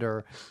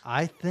Thunder,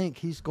 I think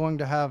he's going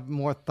to have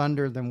more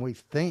Thunder than we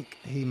think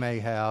he may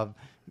have,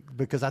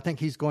 because I think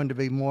he's going to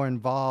be more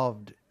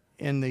involved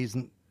in these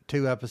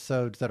 2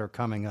 episodes that are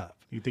coming up.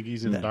 You think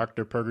he's in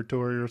Dr.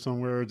 Purgatory or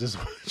somewhere, just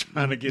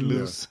trying to get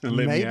loose and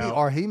let me out?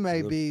 Or he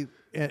may be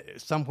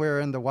somewhere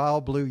in the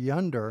wild blue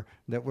yonder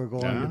that we're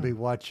going to be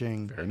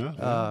watching Fair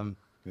enough.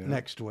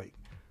 Next week.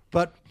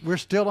 But we're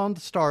still on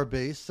the Star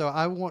Beast, so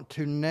I want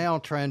to now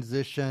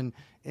transition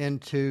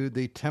into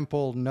the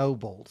Temple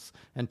Nobles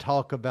and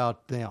talk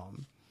about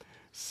them.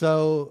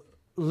 So,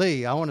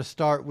 Lee, I want to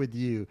start with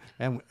you,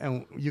 and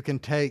you can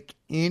take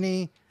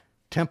any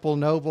Temple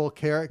Noble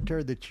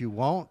character that you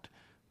want,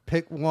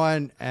 pick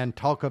one, and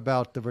talk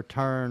about the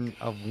return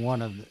of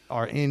one of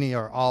or any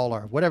or all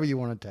or whatever you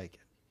want to take it.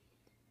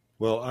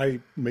 Well, I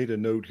made a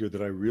note here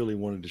that I really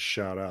wanted to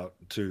shout out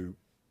to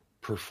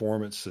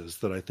performances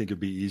that I think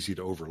would be easy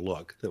to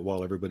overlook, that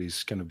while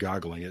everybody's kind of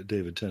goggling at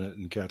David Tennant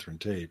and Catherine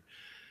Tate,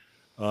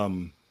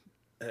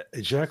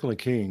 Jacqueline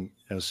King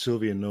as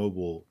Sylvia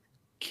Noble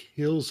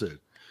kills it,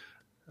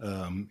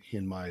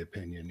 in my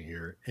opinion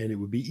here. And it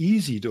would be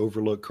easy to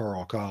overlook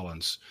Carl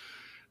Collins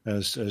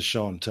as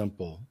Sean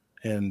Temple.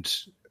 And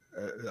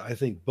I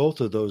think both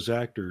of those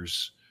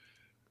actors,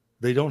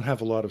 they don't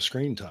have a lot of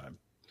screen time.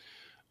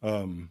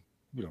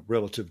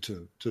 Relative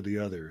to the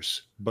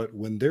others. But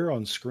when they're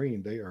on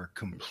screen, they are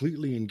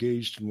completely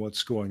engaged in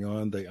what's going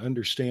on. They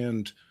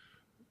understand,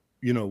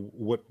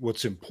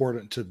 what's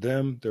important to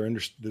them.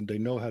 They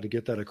know how to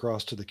get that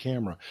across to the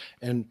camera.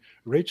 And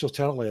Rachel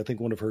Talalay, I think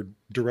one of her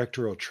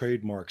directorial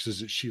trademarks is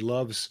that she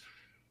loves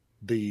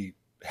the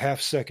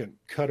half-second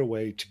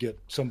cutaway to get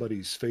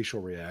somebody's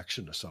facial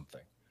reaction to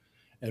something.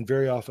 And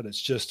very often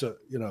it's just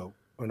an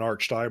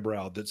arched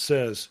eyebrow that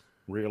says,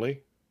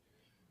 "Really?"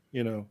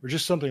 Or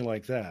just something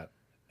like that.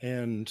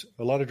 And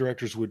a lot of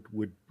directors would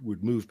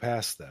move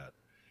past that.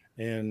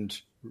 And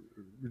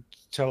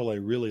Talalay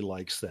really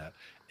likes that.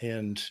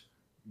 And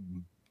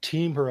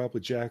team her up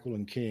with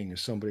Jacqueline King as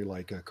somebody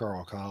like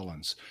Carl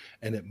Collins.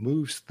 And it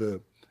moves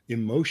the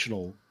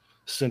emotional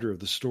center of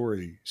the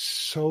story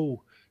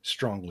so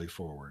strongly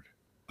forward.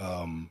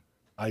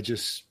 I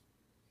just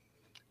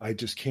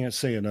can't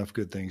say enough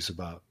good things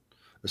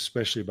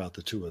especially about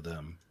the two of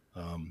them.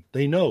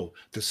 They know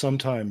that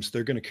sometimes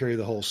they're going to carry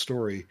the whole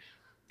story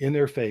in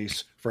their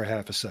face for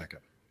half a second.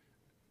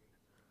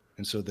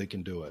 And so they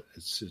can do it.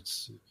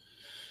 It's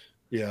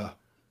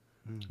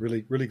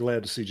really, really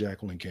glad to see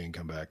Jacqueline King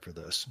come back for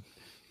this.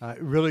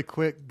 Really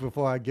quick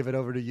before I give it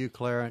over to you,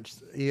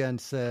 Clarence, Ian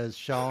says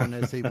Sean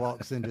as he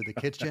walks into the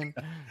kitchen.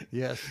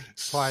 Yes.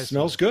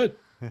 Smells good.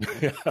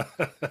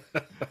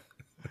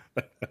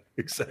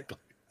 Exactly.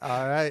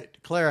 All right.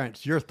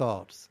 Clarence, your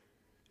thoughts.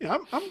 Yeah,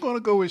 I'm going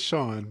to go with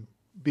Sean,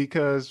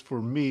 because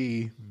for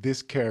me,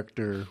 this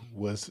character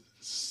was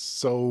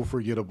so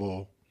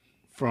forgettable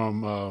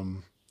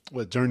from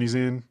Journey's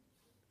End.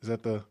 Is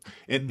that the?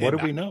 What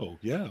do we know?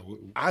 Yeah,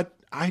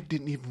 I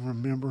didn't even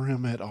remember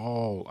him at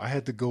all. I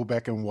had to go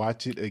back and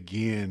watch it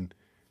again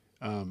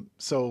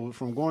So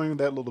from going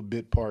that little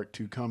bit part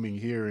to coming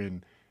here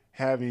and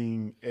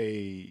having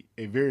a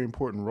very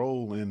important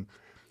role, and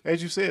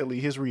as you said, Lee,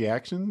 his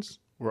reactions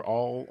were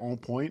all on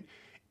point,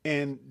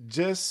 and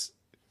just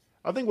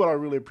I think what I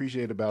really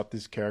appreciate about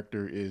this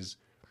character is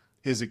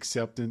his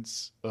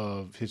acceptance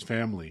of his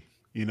family.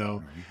 You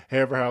know,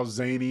 however how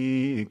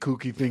zany and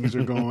kooky things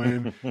are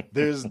going,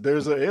 there's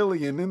an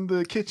alien in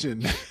the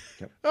kitchen.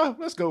 Oh,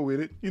 let's go with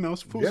it. You know,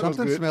 food smells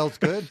Something good. smells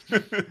good.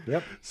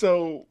 Yep.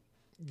 So,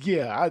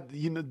 yeah,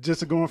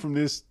 just going from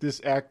this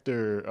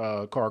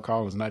actor, Carl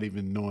Collins, not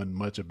even knowing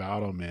much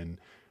about him, and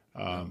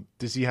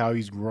to see how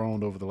he's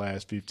grown over the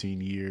last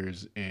 15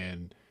 years,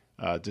 and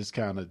just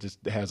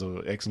has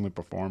an excellent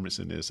performance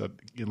in this. And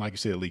like you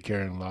said, Lee,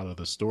 carrying a lot of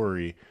the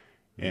story,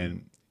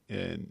 and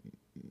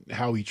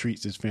how he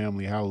treats his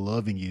family, how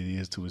loving he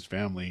is to his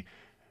family,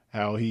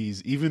 how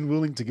he's even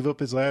willing to give up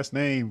his last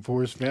name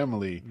for his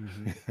family.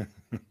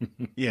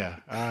 Yeah,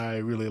 I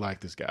really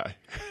like this guy.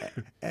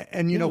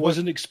 And I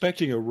wasn't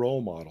expecting a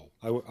role model.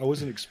 I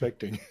wasn't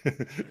expecting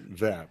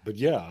that, but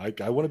yeah,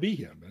 I want to be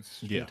him. That's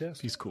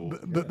fantastic. He's cool.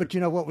 But you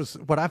know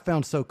what I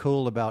found so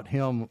cool about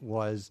him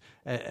was,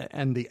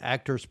 and the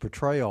actor's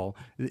portrayal,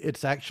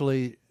 it's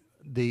actually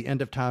the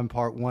End of Time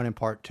Part 1 and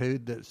Part 2.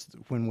 That's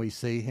when we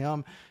see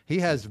him. He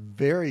has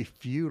very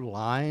few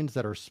lines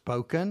that are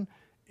spoken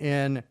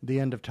in the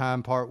End of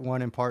Time Part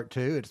 1 and Part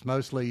 2. It's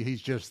mostly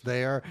he's just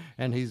there,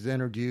 and he's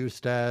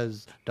introduced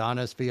as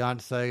Donna's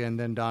fiance and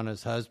then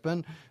Donna's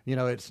husband. You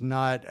know, it's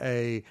not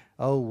here's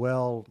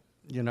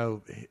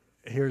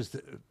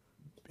the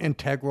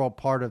integral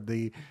part of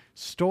the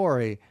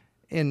story.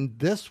 In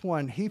this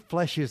one, he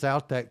fleshes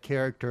out that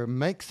character,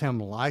 makes him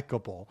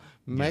likable,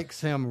 makes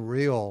him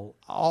real,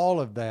 all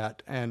of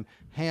that, and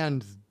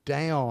hands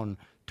down,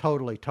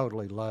 totally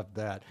loved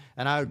that.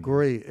 And I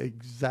agree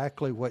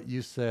exactly what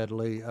you said,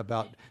 Lee,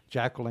 about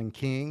Jacqueline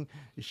King.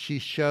 She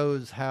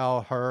shows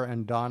how her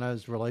and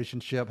Donna's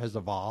relationship has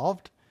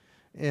evolved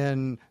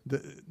in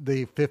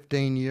the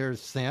 15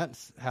 years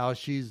since, how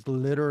she's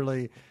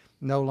literally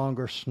no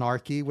longer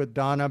snarky with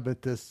Donna,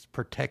 but this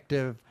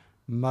protective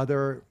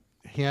mother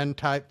hen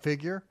type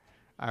figure.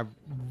 I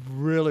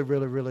really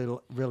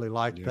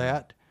like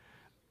that.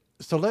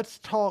 So let's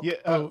talk.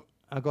 Go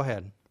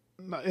ahead.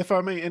 If I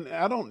may, and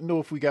I don't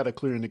know if we got a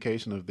clear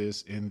indication of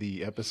this in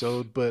the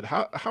episode, but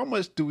how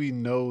much do we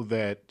know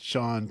that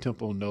Sean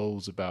Temple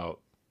knows about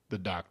the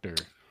Doctor?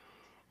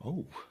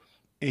 Oh,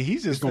 and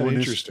he's just going going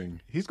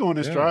interesting. He's going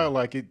his trial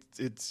like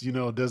it's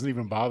doesn't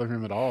even bother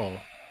him at all.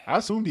 I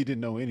assumed he didn't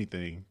know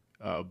anything,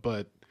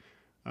 but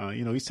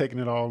he's taking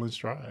it all in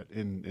stride,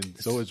 and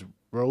so is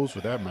Rose,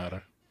 for that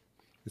matter.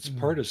 It's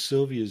part of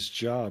Sylvia's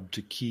job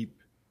to keep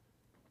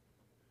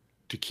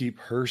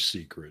her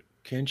secret.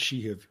 Can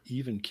she have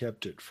even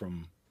kept it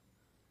from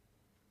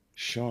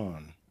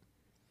Sean?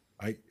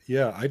 I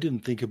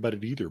didn't think about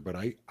it either, but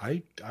I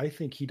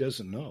think he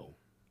doesn't know.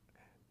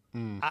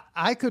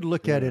 I could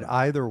look at it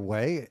either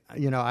way.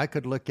 I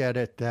could look at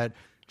it that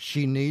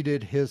she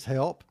needed his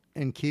help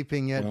in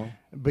keeping it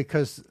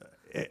because.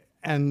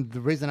 And the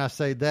reason I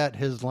say that,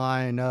 his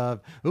line of,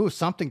 "Ooh,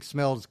 something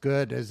smells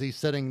good," as he's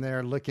sitting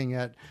there looking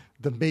at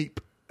the meat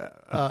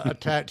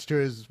attached to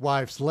his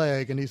wife's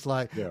leg, and he's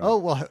like, "Oh,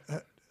 well,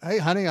 hey,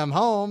 honey, I'm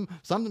home.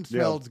 Something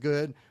smells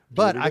good."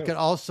 But I could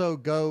also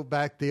go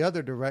back the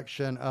other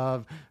direction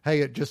of,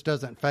 "Hey, it just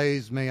doesn't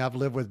faze me. I've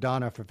lived with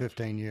Donna for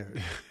 15 years."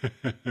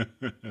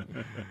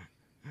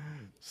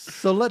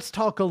 So let's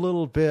talk a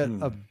little bit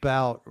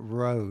about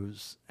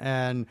Rose.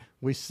 And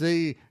we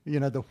see,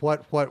 the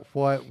what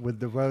with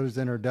the Rose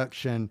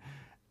introduction.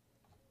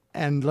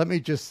 And let me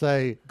just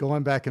say,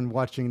 going back and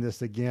watching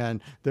this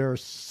again, there are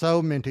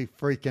so many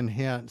freaking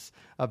hints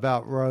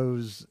about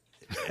Rose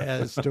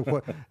as to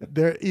what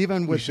there,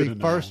 even with the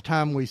first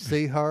time we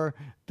see her,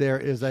 there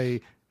is a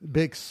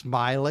big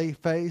smiley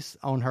face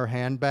on her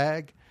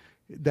handbag.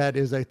 That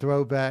is a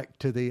throwback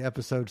to the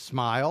episode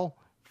Smile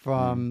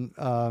from,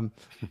 the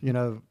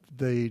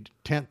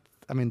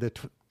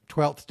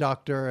 12th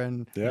Doctor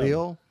and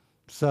Bill.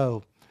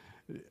 So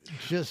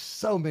just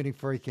so many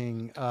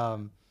freaking,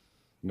 on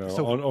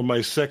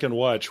my second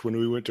watch, when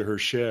we went to her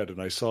shed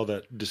and I saw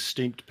that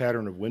distinct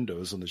pattern of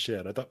windows on the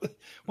shed, I thought,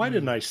 why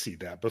didn't I see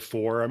that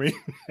before? I mean,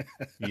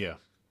 yeah.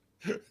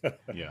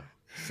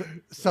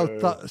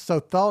 So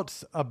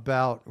thoughts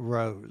about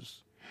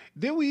Rose.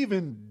 Did we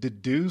even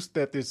deduce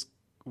that did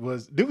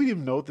we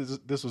even know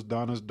this was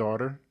Donna's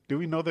daughter? Did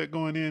we know that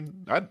going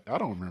in? I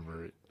don't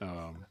remember it.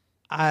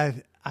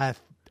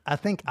 I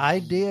think I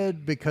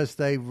did because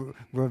they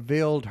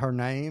revealed her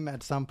name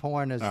at some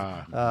point as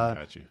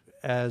got you.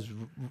 As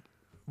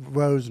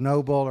Rose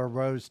Noble or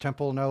Rose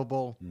Temple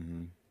Noble.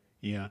 Mm-hmm.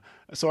 Yeah.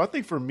 So I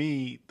think for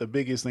me, the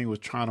biggest thing was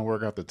trying to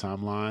work out the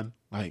timeline.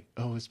 Like,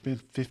 it's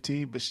been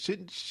 15, but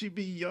shouldn't she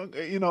be young?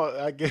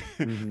 I guess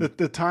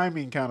the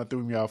timing kind of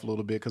threw me off a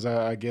little bit because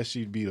I guess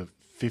she'd be a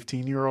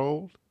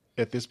 15-year-old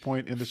at this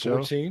point in the 14 show.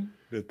 14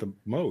 at the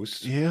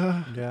most.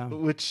 Yeah.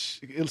 Which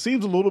it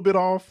seems a little bit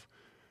off,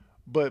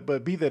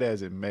 but be that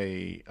as it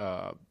may,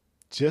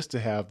 just to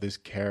have this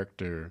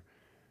character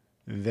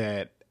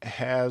that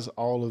has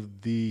all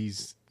of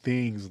these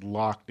things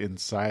locked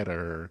inside of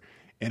her,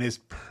 and it's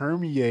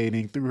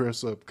permeating through her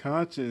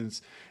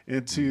subconscious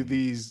into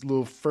these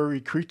little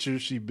furry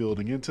creatures she's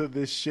building, into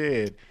this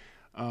shed,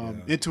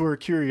 into her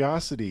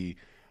curiosity.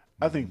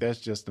 I think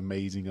that's just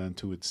amazing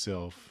unto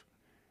itself.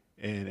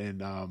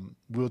 And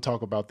we'll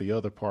talk about the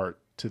other part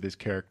to this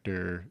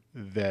character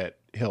that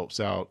helps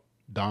out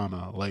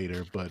Donna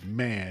later. But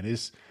man,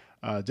 it's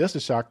just a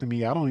shock to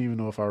me. I don't even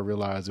know if I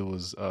realized it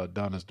was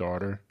Donna's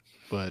daughter.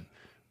 But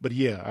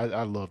yeah,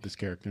 I love this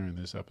character in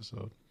this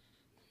episode.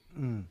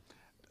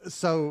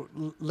 So,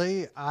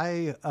 Lee,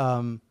 I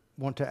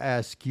want to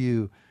ask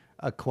you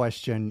a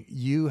question.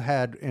 You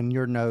had in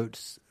your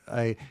notes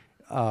a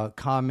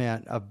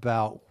comment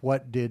about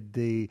what did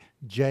the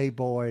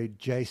J-Boy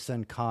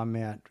Jason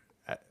comment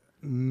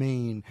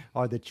mean,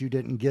 or that you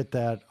didn't get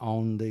that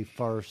on the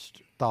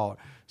first thought.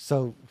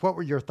 So what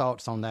were your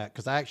thoughts on that?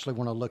 Because I actually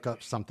want to look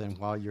up something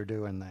while you're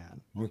doing that.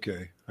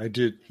 Okay. I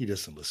did. He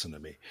doesn't listen to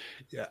me.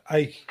 Yeah,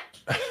 I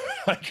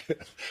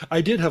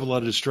did have a lot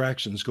of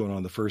distractions going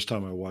on the first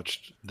time I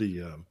watched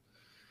the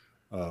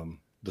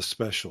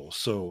special.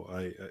 So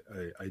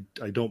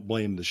I don't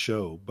blame the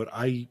show, but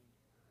I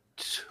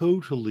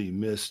totally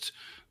missed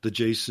the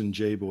Jason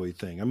J-Boy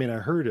thing. I mean, I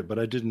heard it, but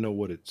I didn't know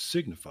what it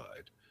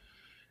signified.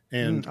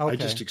 And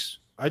okay.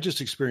 I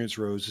just experienced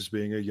Rose as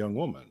being a young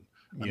woman.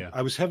 Yeah.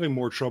 I was having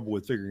more trouble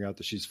with figuring out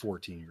that she's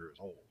 14 years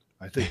old.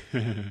 I think,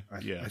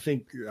 I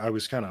think I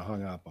was kind of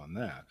hung up on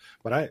that,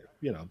 but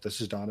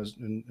this is Donna's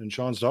and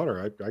Sean's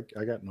daughter.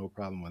 I got no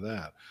problem with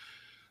that.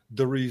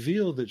 The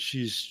reveal that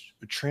she's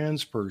a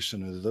trans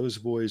person and those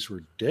boys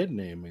were dead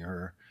naming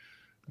her.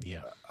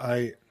 Yeah.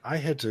 I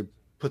had to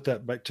put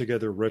that back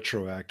together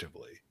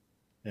retroactively.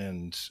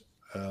 And,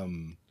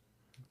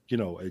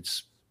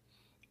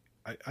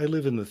 I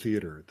live in the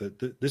theater.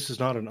 That this is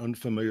not an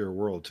unfamiliar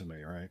world to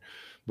me, right?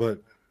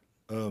 But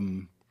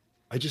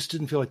I just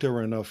didn't feel like there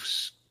were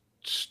enough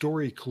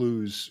story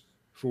clues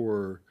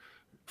for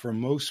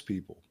most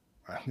people.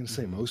 I'm going to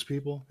say most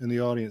people in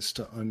the audience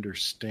to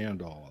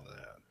understand all of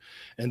that.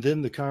 And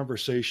then the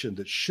conversation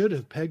that should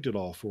have pegged it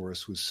all for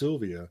us with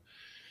Sylvia,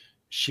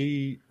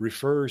 she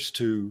refers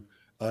to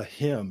a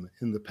him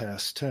in the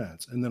past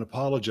tense and then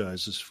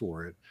apologizes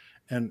for it.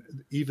 And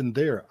even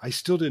there, I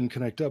still didn't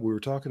connect up. We were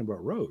talking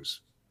about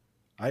Rose.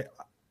 I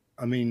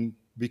mean,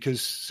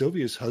 because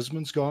Sylvia's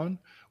husband's gone.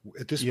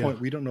 At this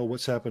point, we don't know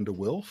what's happened to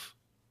Wilf.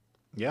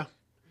 Yeah.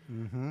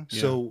 Mm-hmm.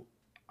 So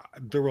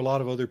there were a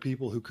lot of other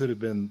people who could have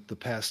been the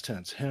past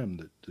tense him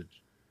that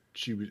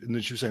she was, and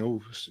then she was saying,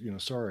 "Oh,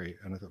 sorry."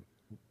 And I thought,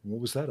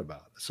 what was that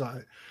about?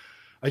 So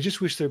I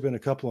just wish there had been a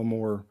couple of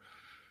more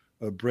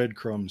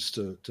breadcrumbs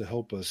to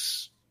help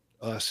us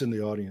in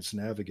the audience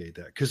navigate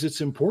that, because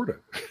it's important.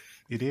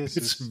 It is.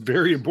 It's a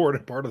very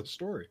important part of the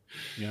story.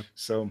 Yeah.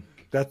 So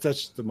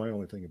that's my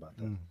only thing about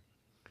that.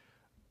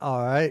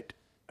 All right,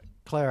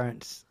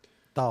 Clarence,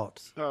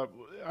 thoughts?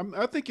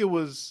 I think it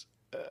was.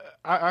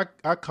 I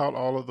caught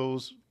all of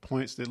those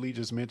points that Lee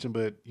just mentioned,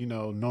 but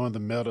knowing the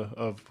meta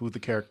of who the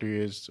character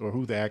is or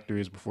who the actor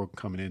is before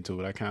coming into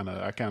it, I kind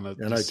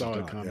of saw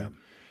it coming.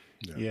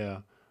 Yeah.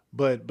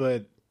 But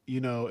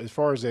as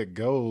far as that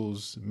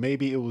goes,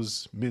 maybe it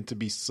was meant to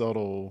be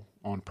subtle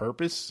on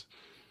purpose.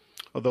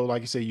 Although,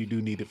 like you say, you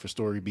do need it for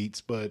story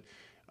beats, but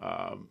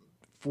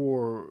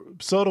for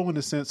subtle in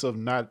the sense of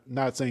not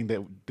saying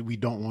that we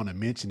don't want to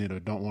mention it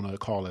or don't want to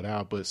call it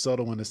out, but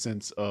subtle in the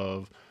sense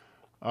of,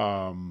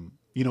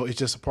 it's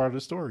just a part of the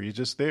story. It's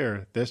just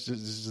there. This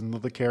is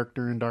another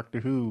character in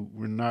Doctor Who.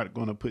 We're not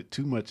going to put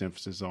too much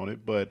emphasis on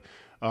it, but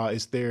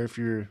it's there if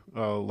you're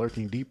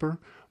lurking deeper.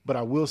 But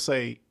I will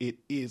say it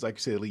is, like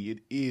you said, Lee, it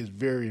is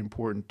very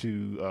important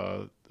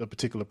to a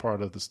particular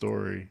part of the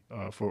story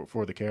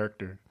for the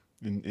character.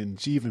 And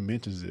she even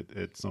mentions it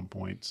at some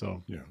point.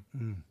 So,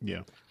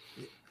 yeah.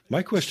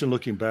 My question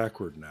looking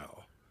backward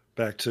now,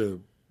 back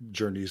to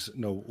Journeys.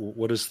 No,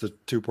 what is the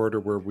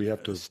two-parter where we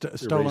have to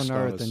Stolen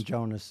Earth and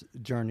Journey's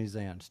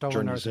End.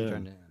 Stolen Earth and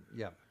Journey's End.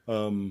 Yeah.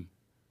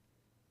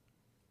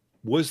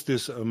 Was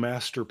this a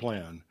master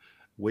plan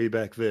way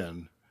back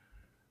then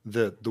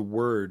that the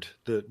word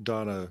that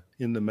Donna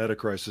in the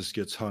Metacrisis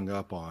gets hung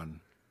up on,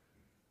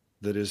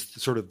 that is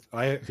sort of,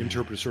 I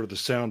interpret sort of the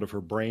sound of her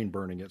brain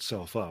burning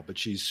itself up, but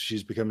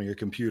she's becoming a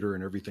computer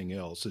and everything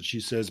else. And she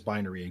says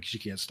binary and she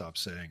can't stop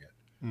saying it.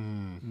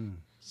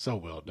 So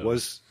well done.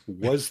 Was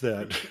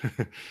that,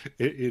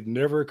 it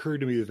never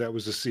occurred to me that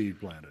was a seed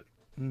planted.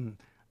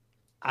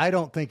 I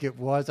don't think it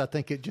was. I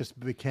think it just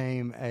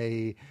became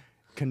a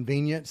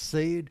convenient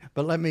seed.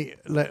 But let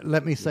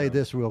me say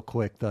this real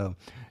quick though.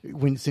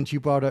 Since you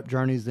brought up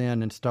Journey's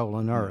End and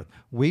Stolen Earth,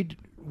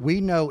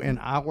 we know in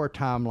our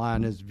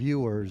timeline as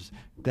viewers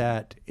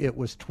that it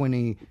was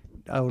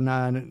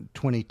 2009 and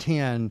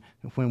 2010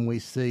 when we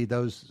see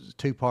those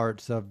two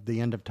parts of the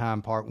End of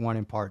Time Part 1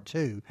 and Part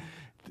 2.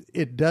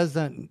 It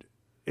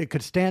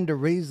could stand to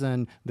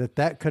reason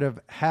that could have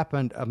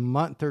happened a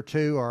month or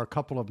two or a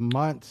couple of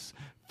months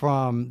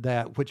from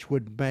that, which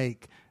would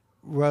make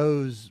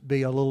Rose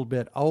be a little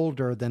bit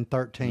older than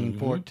 13,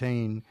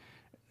 14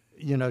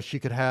 she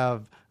could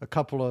have a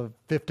couple of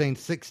 15,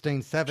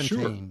 16, 17.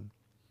 Sure.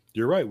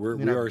 You're right.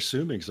 We are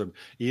assuming some.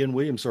 Ian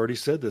Williams already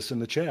said this in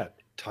the chat.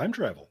 Time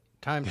travel.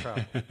 Time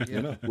travel.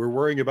 Yeah. We're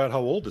worrying about how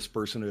old this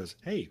person is.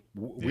 Hey,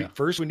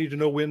 first we need to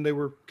know when they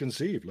were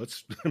conceived.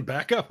 Let's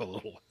back up a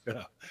little.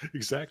 Yeah,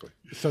 exactly.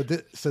 So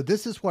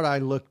this is what I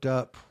looked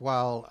up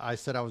while I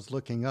said I was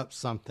looking up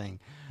something.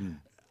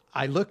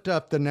 I looked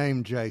up the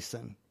name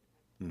Jason,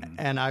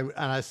 and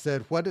I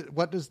said,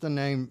 what does the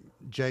name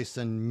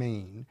Jason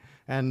mean?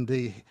 And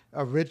the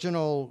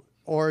original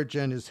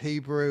origin is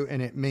Hebrew,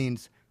 and it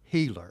means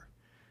healer.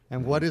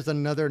 And what is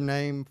another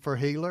name for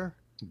healer?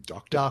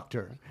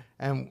 Doctor.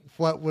 And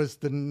what was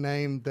the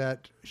name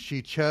that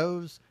she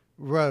chose?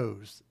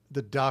 Rose.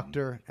 The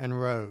Doctor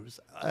and Rose.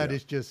 That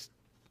is just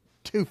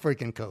too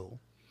freaking cool.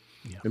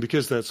 Yeah. And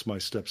because that's my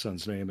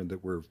stepson's name and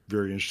that we're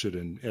very interested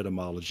in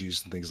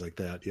etymologies and things like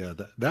that. Yeah,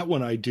 that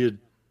one I did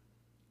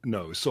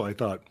know. So I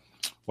thought,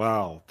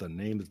 wow, the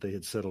name that they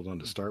had settled on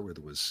to start with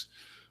was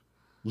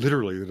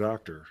literally the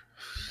Doctor.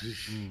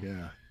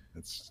 Yeah,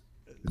 it's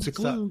a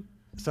clue.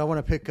 So I want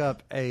to pick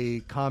up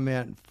a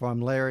comment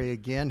from Larry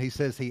again. He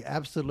says he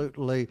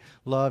absolutely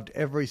loved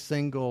every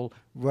single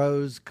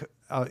Rose,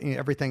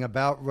 everything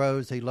about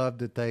Rose. He loved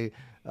that they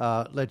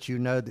let you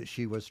know that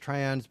she was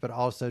trans, but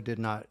also did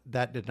not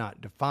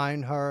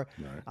define her.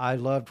 Right. I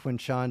loved when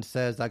Sean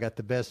says, "I got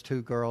the best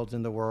two girls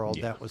in the world."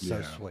 Yeah. That was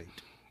so sweet.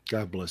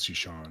 God bless you,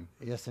 Sean.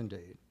 Yes,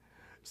 indeed.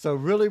 So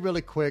really,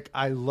 really quick,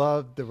 I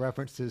love the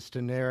references to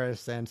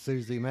Neris and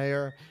Susie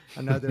Mayer.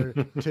 Another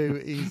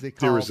two easy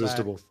callbacks.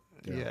 Irresistible.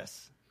 Yeah.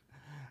 Yes.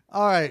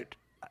 All right.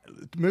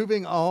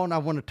 Moving on, I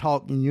want to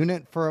talk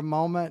unit for a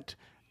moment.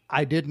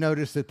 I did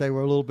notice that they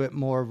were a little bit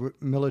more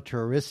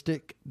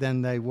militaristic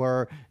than they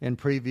were in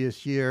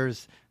previous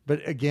years.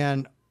 But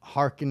again,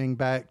 hearkening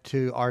back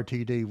to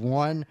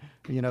RTD1,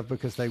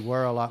 because they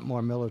were a lot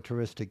more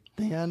militaristic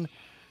then.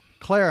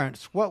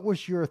 Clarence, what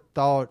was your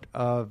thought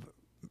of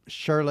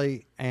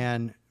Shirley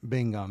Ann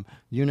Bingham,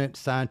 Unit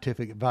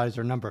Scientific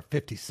Advisor number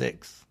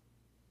 56?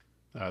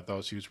 I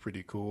thought she was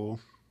pretty cool.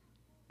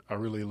 I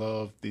really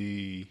love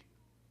the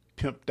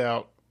pimped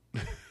out.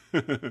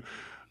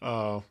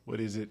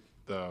 What is it?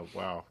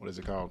 What is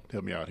it called?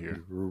 Help me out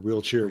here. Her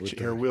wheelchair.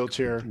 Her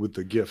wheelchair with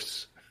the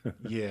gifts.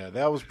 Yeah,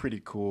 that was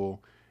pretty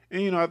cool.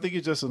 And I think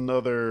it's just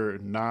another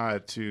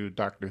nod to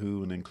Doctor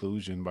Who and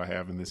inclusion by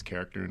having this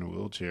character in a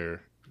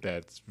wheelchair.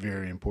 That's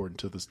very important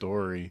to the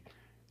story,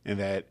 and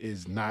that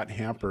is not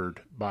hampered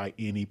by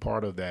any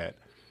part of that.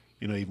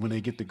 When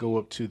they get to go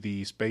up to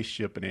the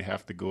spaceship and they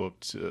have to go up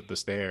to the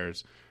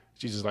stairs.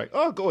 She's just like,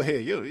 oh, go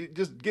ahead.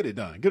 Just get it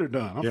done. Get her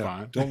done. I'm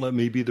fine. Don't let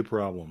me be the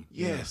problem.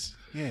 Yes.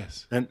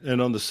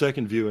 And on the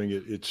second viewing,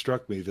 it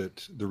struck me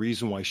that the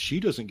reason why she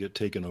doesn't get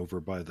taken over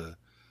by the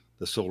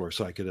solar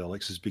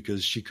psychedelics is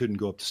because she couldn't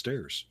go up the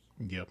stairs.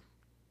 Yep.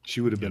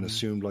 She would have been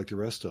assumed like the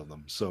rest of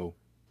them. So,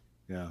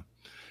 yeah.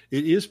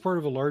 It is part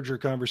of a larger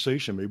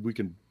conversation. Maybe we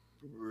can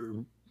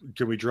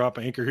we drop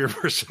anchor here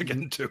for a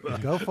second?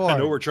 Go for it. I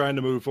know we're trying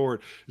to move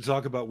forward to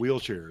talk about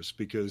wheelchairs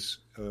because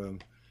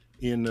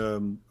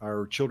in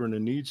our Children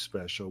in Need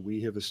special,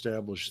 we have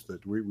established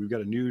that we've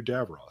got a new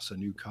Davros, a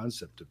new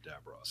concept of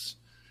Davros.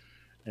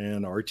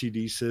 And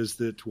RTD says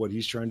that what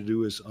he's trying to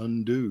do is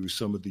undo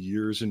some of the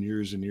years and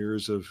years and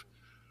years of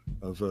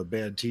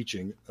bad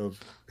teaching of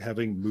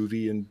having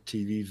movie and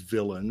TV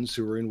villains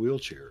who are in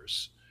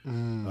wheelchairs.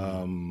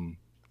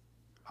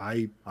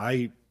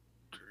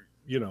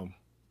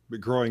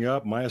 Growing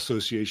up, my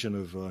association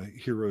of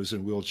heroes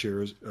in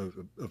wheelchairs,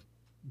 of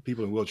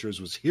people in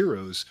wheelchairs was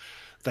Heroes,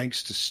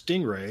 thanks to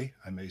Stingray,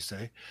 I may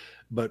say,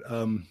 but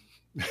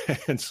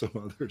and some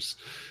others.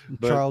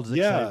 But, Charles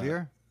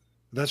Xavier.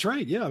 That's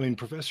right. Yeah, I mean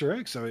Professor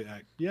X.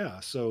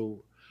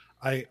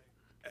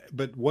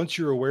 But once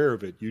you're aware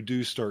of it, you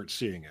do start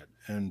seeing it,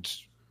 and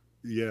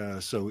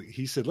so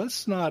he said,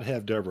 let's not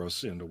have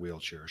Davros in a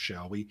wheelchair,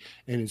 shall we?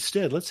 And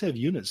instead, let's have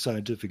Unit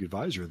Scientific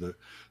Advisor, the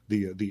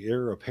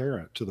heir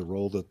apparent to the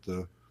role that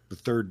the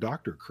third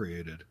Doctor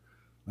created.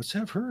 Let's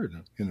have her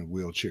in a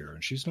wheelchair,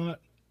 and she's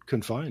not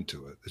confined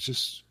to it. It's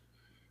just,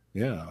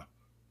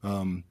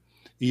 Ian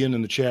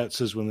in the chat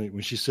says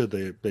when she said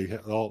they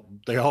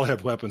all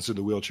have weapons in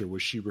the wheelchair,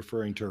 was she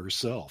referring to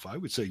herself? I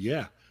would say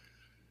yeah,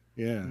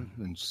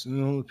 and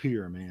still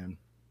appear, man.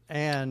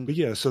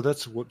 But so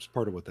that's what's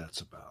part of what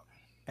that's about.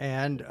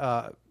 And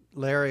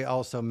Larry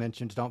also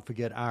mentions, don't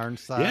forget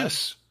Ironside.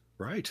 Yes,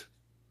 right.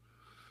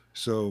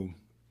 So,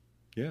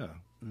 yeah.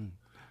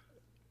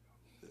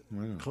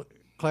 Wow.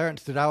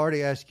 Clarence, did I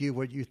already ask you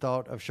what you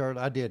thought of Shirley?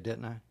 I did,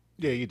 didn't I?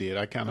 Yeah, you did.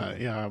 I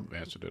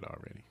answered it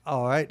already.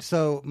 All right.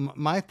 So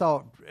my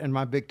thought and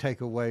my big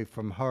takeaway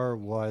from her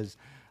was,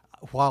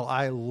 while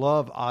I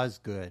love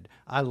Osgood,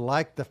 I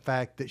like the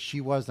fact that she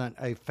wasn't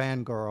a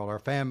fangirl or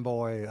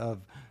fanboy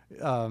of,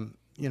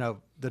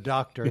 the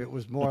Doctor. It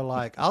was more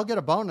like, I'll get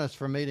a bonus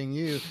for meeting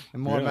you,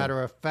 and more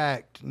matter of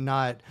fact,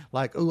 not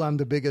like, ooh, I'm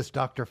the biggest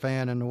Doctor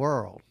fan in the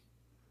world.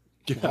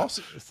 Yeah.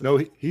 No,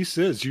 he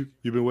says, you've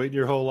been waiting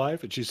your whole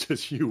life, and she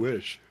says, you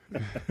wish.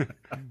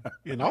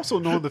 And also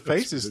knowing the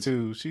faces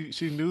too.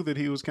 She knew that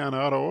he was kind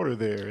of out of order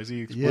there as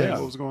he explained Yes.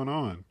 what was going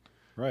on.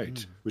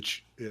 Right.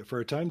 Which for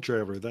a time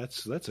traveler,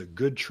 that's a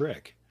good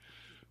trick.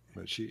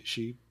 But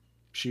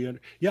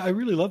I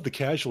really love the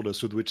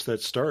casualness with which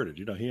that started.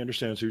 You know, he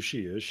understands who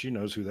she is. She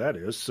knows who that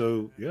is.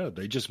 So yeah,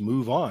 they just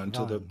move on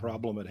to the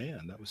problem at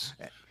hand. That was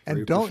very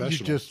And don't you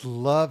professional. just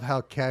love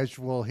how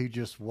casual he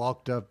just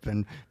walked up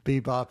and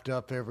bebopped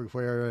up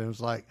everywhere and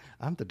was like,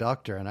 I'm the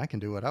doctor and I can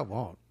do what I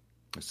want.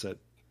 It's that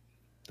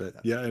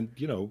yeah, and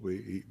you know,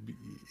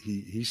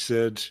 he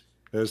said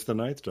as the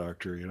Ninth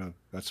Doctor, you know,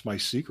 that's my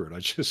secret. I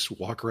just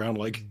walk around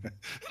like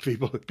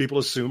people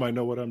assume I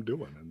know what I'm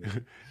doing.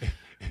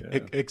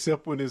 And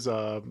Except when his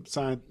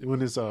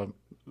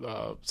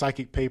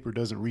psychic paper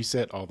doesn't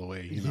reset all the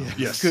way, you know.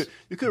 Yes.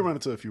 You could run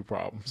into a few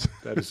problems.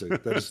 that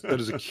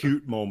is a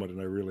cute moment, and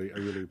I really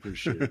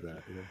appreciate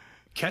that. Yeah.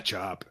 Catch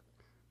up.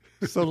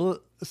 So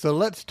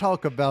let's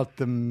talk about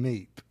the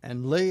Meep.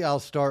 And Lee, I'll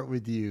start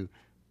with you.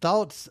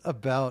 Thoughts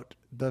about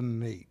the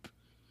Meep?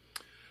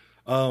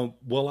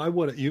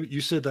 Well,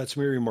 you said that's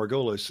Miriam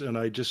Margolis, and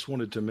I just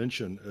wanted to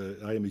mention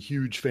I am a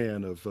huge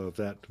fan of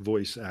that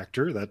voice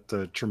actor,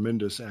 that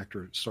tremendous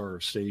actor, star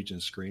of stage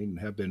and screen, and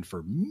have been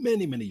for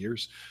many, many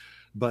years.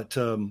 But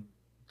the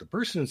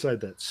person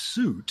inside that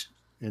suit,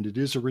 and it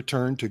is a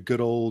return to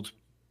good old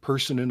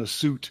person in a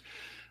suit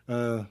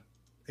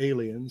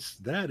aliens,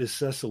 that is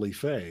Cecily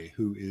Fay,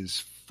 who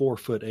is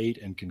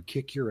 4'8" and can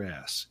kick your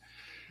ass.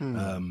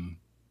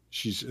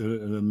 She's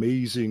an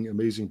amazing,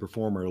 amazing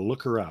performer.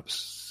 Look her up,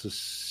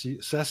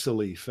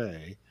 Cecily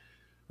Fay.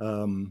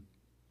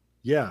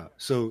 Yeah.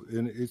 So,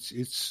 and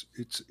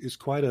it's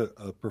quite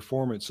a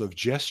performance of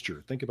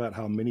gesture. Think about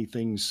how many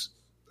things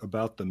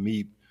about the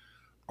Meep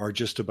are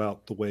just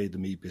about the way the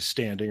Meep is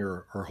standing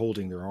or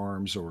holding their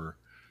arms, or,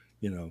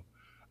 you know,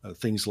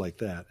 things like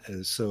that.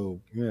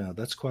 So, yeah,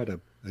 that's quite a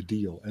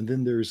deal. And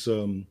then there's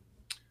the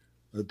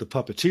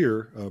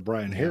puppeteer,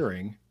 Brian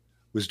Herring,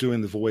 was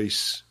doing the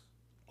voice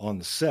on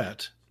the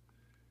set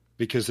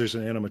because there's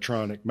an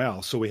animatronic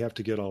mouth. So we have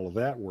to get all of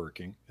that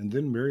working. And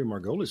then Mary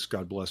Margolis,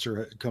 God bless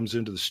her, comes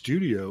into the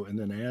studio and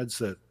then adds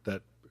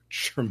that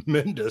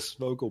tremendous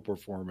vocal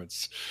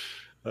performance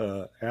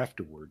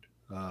afterward.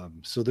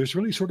 So there's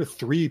really sort of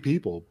three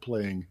people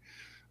playing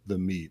the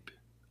Meep.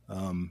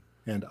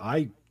 And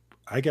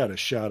I got a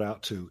shout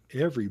out to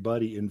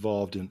everybody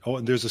involved in,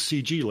 and there's a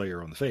CG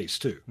layer on the face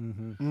too.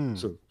 Mm-hmm.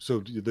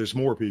 So there's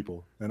more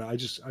people. And I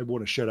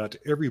want to shout out to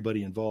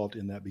everybody involved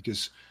in that,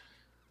 because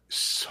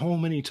so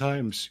many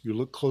times you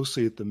look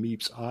closely at the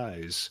Meep's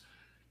eyes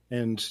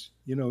and,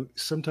 you know,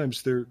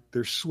 sometimes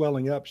they're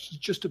swelling up. She's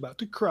just about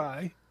to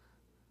cry.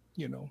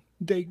 You know,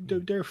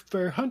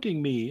 they're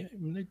hunting me.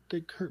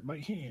 They hurt my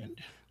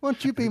hand.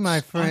 Won't you be my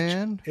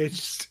friend?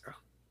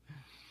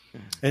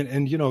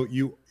 And you know,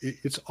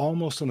 it's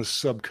almost on a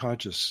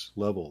subconscious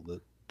level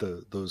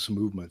that those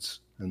movements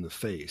in the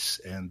face,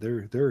 and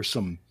there are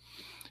some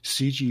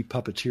CG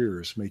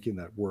puppeteers making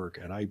that work.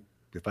 And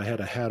if I had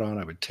a hat on,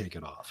 I would take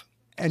it off.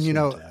 And you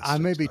know, I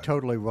may be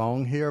totally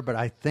wrong here, but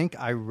I think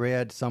I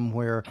read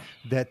somewhere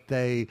that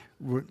they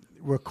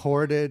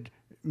recorded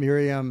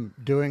Miriam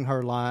doing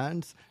her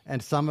lines,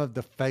 and some of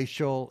the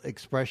facial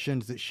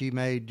expressions that she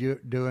made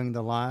doing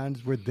the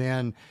lines were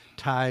then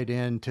tied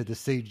into the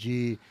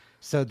CG,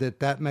 so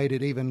that made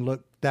it even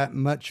look that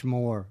much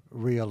more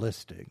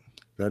realistic.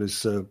 That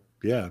is,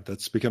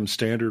 that's become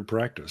standard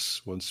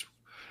practice once,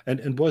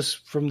 and was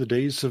from the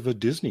days of a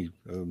Disney,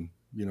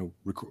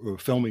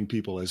 filming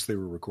people as they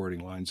were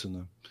recording lines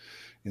in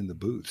the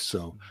booth.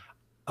 So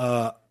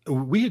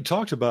we had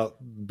talked about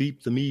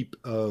Beep the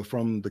Meep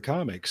from the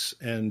comics,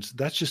 and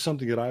that's just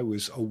something that I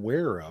was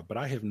aware of, but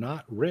I have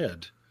not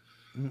read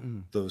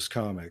those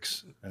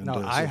comics. And,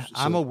 no,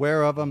 I'm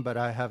aware of them, but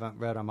I haven't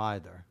read them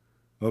either.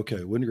 Okay,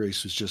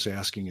 Wingrace was just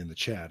asking in the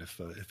chat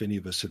if any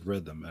of us had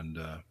read them, and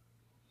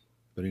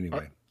but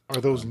anyway, are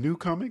those new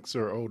comics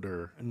or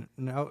older?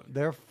 No,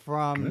 they're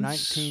from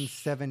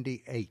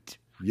 1978.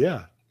 Yeah,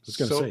 I was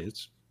going to say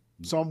it's.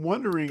 So I'm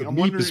wondering.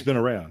 Meep has been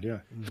around, yeah.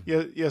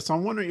 Yeah. So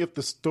I'm wondering if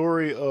the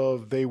story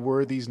of they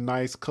were these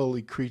nice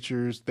cuddly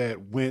creatures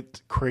that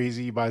went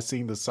crazy by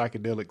seeing the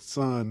psychedelic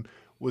sun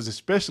was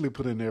especially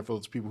put in there for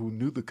those people who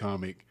knew the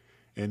comic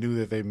and knew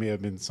that they may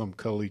have been some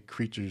cuddly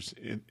creatures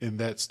in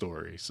that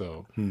story.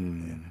 So,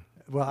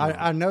 well,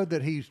 I know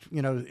that he's,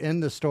 in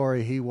the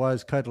story, he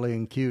was cuddly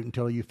and cute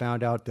until you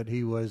found out that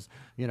he was,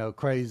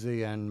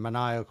 crazy and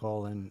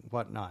maniacal and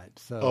whatnot.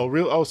 So, oh,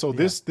 really? Oh, so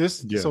this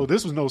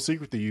was no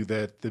secret to you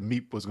that the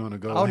Meep was going to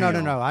go. Oh,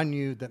 no. I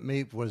knew that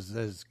Meep was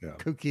as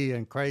kooky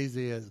and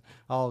crazy as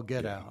all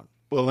get out.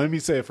 Well, let me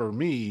say for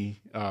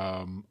me,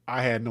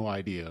 I had no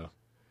idea.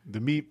 The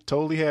Meep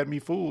totally had me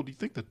fooled. You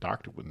think the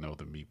doctor would know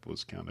the Meep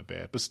was kind of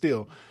bad, but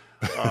still,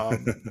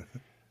 the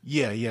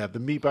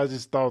Meep. I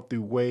just thought the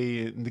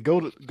way and to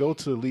go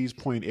to Lee's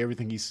point,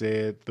 everything he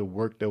said, the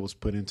work that was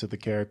put into the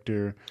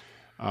character.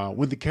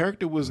 When the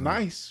character was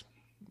nice,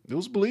 it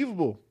was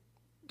believable.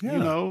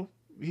 Yeah.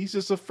 He's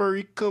just a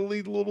furry,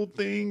 cuddly little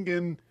thing,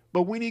 and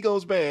But when he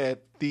goes bad,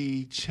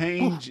 the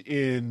change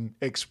in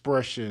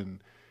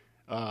expression,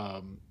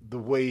 the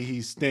way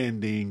he's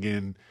standing,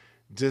 and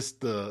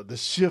just the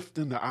shift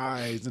in the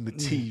eyes and the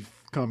teeth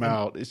come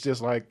out, it's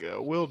just like,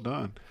 well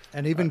done.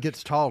 And even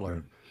gets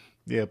taller.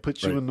 Yeah,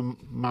 puts you in the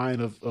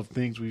mind of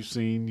things we've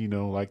seen,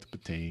 like the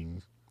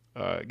Pating.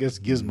 I guess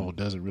Gizmo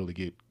doesn't really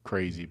get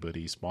crazy, but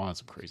he spawns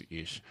some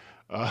crazy-ish.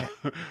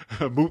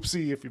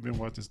 Moopsie, if you've been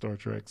watching Star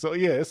Trek. So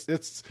yeah,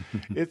 it's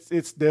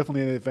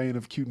definitely in the vein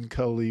of Cute and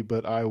Cully,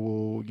 but I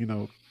will,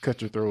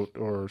 cut your throat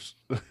or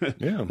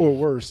or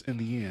worse in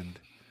the end.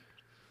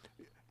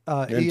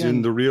 And Ian,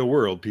 in the real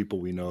world, people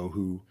we know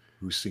who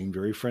seem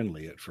very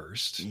friendly at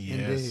first.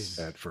 Yes.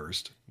 At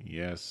first.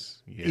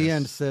 Yes.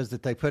 Ian says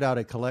that they put out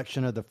a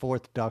collection of the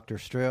Fourth Doctor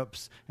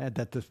strips and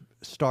that the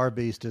Star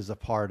Beast is a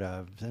part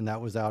of, and that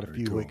was out a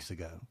few weeks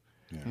ago.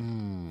 Yeah.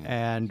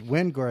 And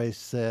Wingrace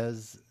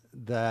says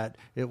that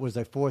it was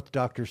a Fourth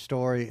Doctor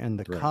story in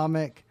the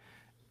comic.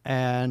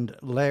 And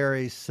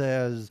Larry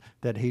says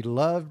that he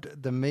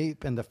loved the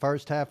Meep in the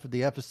first half of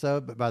the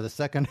episode, but by the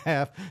second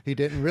half, he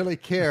didn't really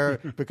care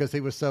because he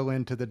was so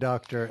into the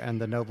Doctor and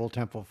the Noble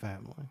Temple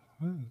family.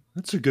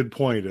 That's a good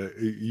point.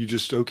 You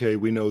just,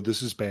 we know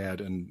this is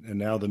bad, and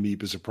now the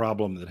Meep is a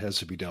problem that has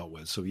to be dealt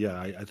with. So, yeah,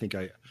 I think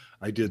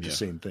I did the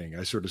same thing.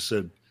 I sort of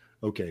said,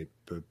 okay,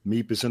 the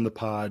Meep is in the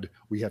pod.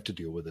 We have to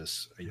deal with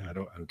this. I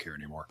don't care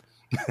anymore.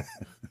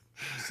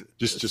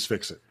 just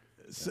fix it.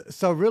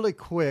 So really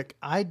quick,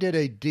 I did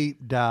a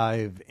deep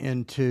dive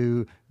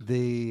into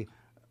the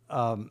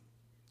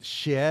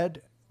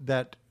shed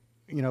that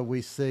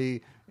we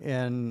see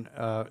in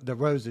the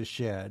Roses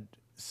shed.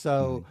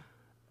 So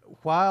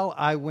while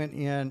I went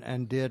in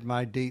and did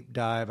my deep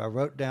dive, I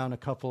wrote down a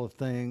couple of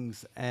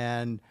things,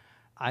 and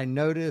I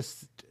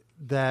noticed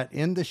that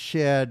in the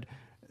shed,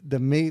 the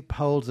Meep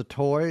holds a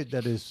toy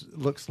that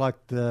looks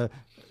like the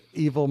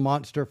evil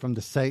monster from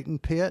the Satan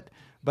pit.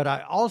 But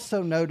I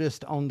also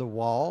noticed on the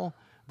wall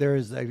there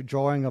is a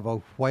drawing of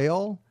a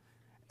whale,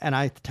 and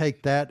I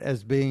take that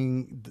as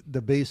being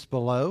the beast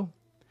below.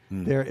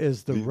 There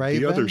is the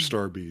raven. The other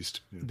star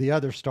beast. Yeah. The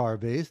other star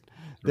beast.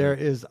 There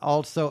is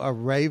also a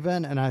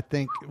raven, and I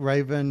think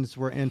ravens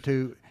were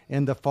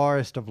In the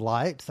Forest of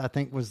Lights, I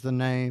think was the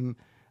name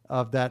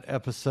of that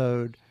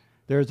episode.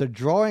 There's a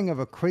drawing of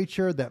a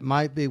creature that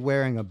might be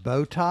wearing a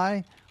bow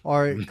tie,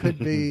 or it could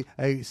be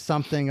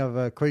something of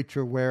a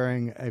creature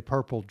wearing a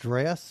purple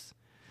dress.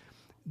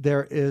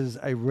 There is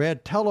a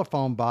red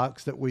telephone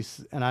box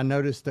and I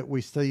noticed that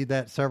we see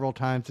that several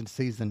times in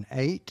season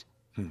 8.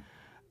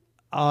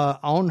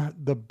 On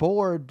the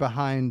board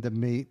behind the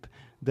Meep,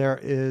 there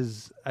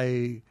is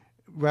a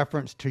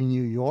reference to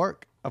New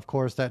York. Of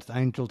course, that's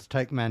Angels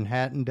Take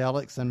Manhattan,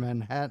 Daleks in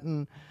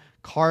Manhattan.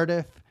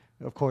 Cardiff,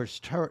 of course,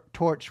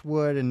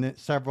 Torchwood, and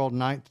several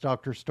Ninth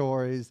Doctor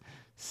stories.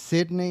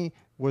 Sydney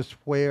was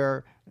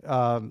where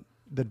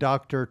the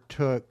Doctor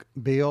took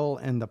Bill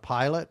in the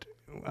pilot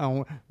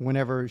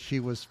whenever she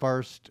was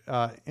first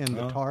in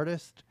the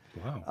TARDIS.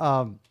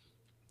 Wow.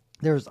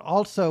 There's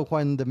also,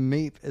 when the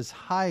Meep is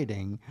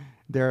hiding,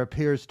 there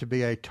appears to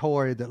be a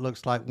toy that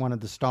looks like one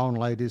of the stone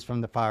ladies from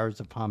the fires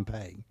of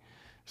Pompeii.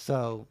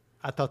 So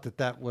I thought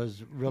that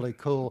was really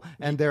cool.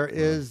 And there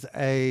is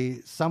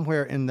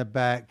somewhere in the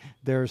back,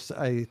 there's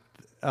a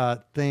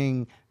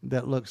thing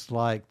that looks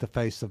like the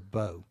face of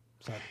Bo.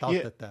 So I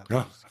thought that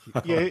was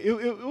cute. Yeah,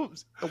 it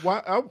was.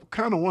 I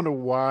kind of wonder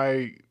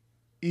why,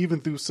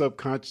 even through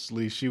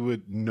subconsciously, she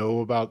would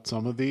know about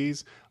some of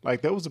these.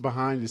 Like, there was a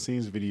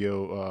behind-the-scenes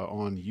video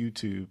on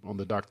YouTube, on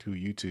the Doctor Who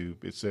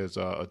YouTube. It says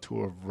a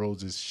tour of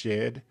Rose's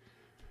shed,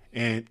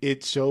 and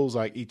it shows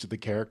like each of the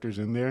characters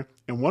in there.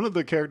 And one of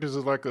the characters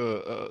is like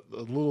a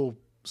little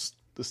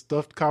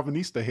stuffed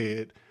Calvinista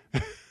head.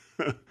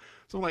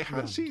 So I'm like,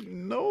 how does she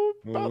know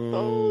about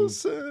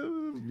those?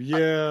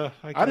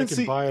 I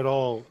can buy it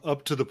all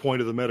up to the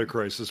point of the meta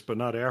crisis, but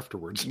not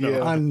afterwards. No.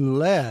 Yeah.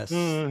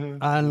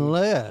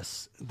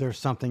 Unless there's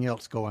something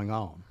else going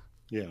on.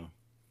 Yeah.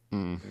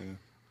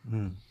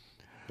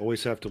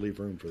 Always have to leave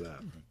room for that.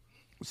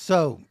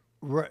 So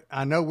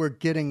I know we're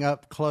getting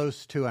up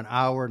close to an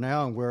hour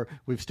now, and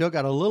we've still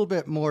got a little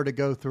bit more to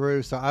go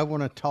through. So I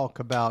want to talk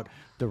about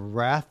the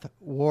Wrath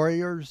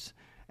Warriors.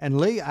 And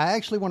Lee, I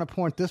actually want to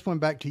point this one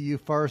back to you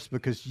first,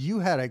 because you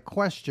had a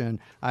question,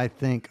 I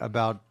think,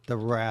 about the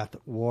Wrath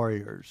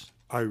Warriors.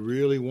 I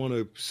really want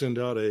to send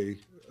out a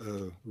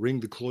ring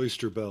the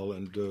cloister bell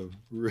and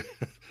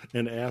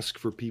and ask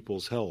for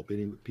people's help.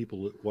 Any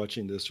people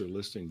watching this or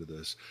listening to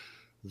this,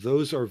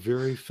 those are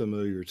very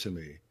familiar to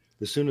me.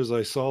 As soon as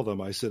I saw them,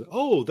 I said,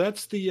 "Oh,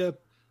 that's what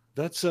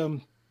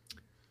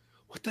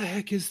the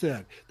heck is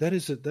that? That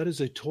is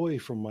a toy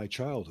from my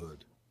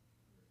childhood."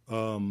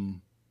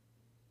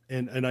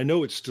 And I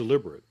know it's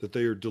deliberate, that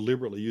they are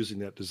deliberately using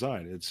that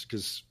design. It's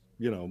because,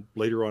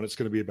 later on it's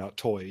going to be about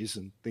toys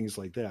and things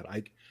like that.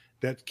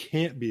 That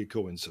can't be a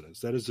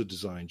coincidence. That is a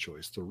design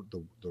choice.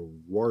 The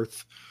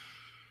Wrath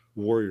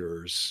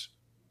Warriors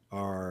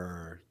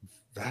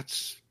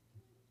that's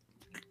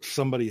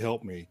somebody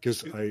help me,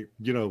 because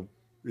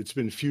it's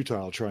been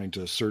futile trying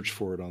to search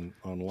for it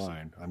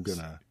online. I'm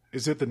gonna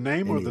Is it the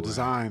name or the Anyway.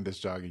 design that's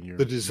jogging your?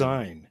 The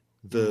design,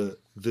 the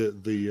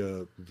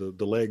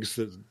legs,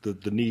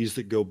 the knees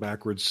that go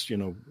backwards,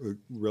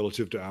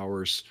 relative to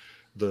ours,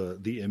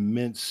 the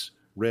immense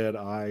red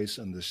eyes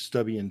and the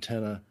stubby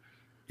antenna.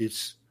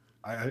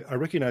 I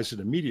recognize it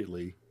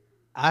immediately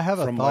I have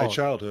a from my thought.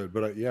 childhood.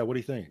 But what do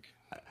you think?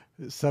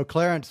 So,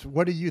 Clarence,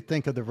 what do you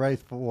think of the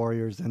Wraith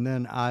Warriors? And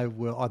then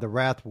or the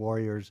Wrath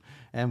Warriors,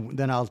 and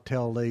then I'll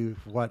tell Lee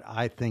what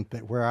I think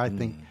where I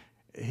think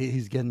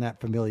he's getting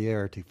that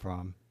familiarity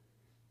from.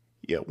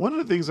 Yeah, one of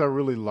the things I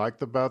really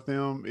liked about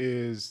them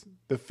is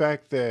the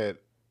fact that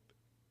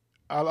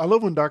I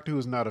love when Doctor Who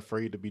is not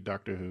afraid to be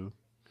Doctor Who,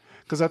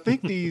 because I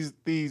think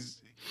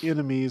these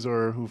enemies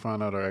or who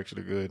found out are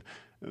actually good.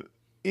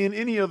 In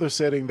any other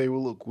setting, they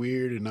will look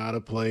weird and out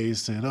of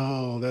place, and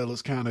that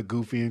looks kind of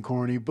goofy and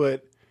corny,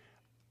 but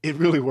it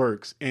really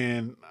works.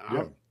 And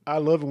I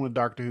love it when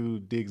Doctor Who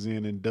digs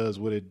in and does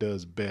what it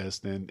does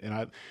best, and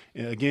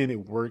again,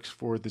 it works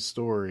for the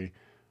story.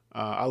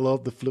 I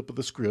love the flip of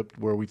the script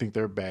where we think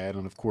they're bad,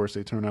 and of course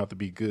they turn out to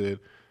be good.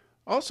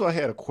 Also, I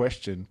had a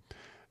question.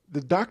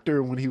 The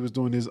Doctor, when he was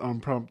doing his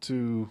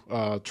impromptu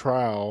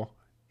trial,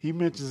 he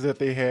mentions that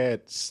they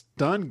had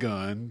stun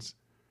guns,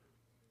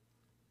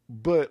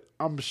 but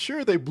I'm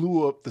sure they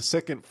blew up the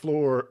second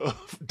floor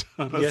of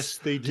Donna's. Yes,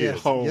 they did.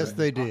 home. Yes,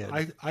 they did.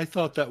 I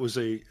thought that was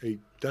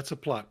that's a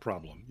plot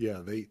problem.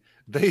 Yeah, they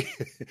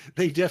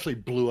definitely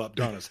blew up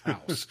Donna's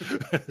house.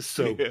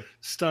 So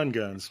stun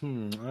guns.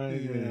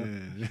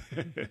 They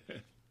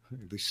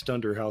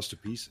stunned her house to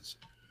pieces.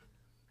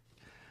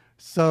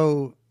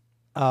 So,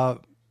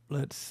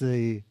 let's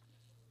see.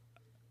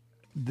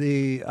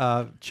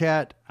 The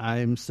chat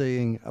I'm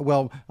seeing.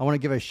 Well, I want to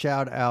give a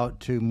shout out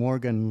to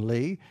Morgan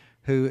Lee,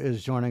 who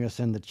is joining us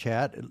in the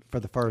chat for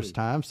the first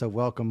time. So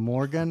welcome,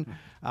 Morgan.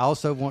 I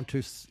also want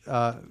to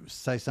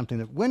say something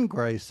that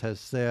Wingrace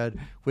has said,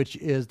 which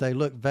is they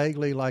look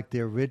vaguely like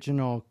the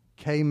original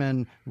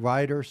Kamen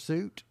Rider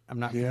suit. I'm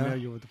not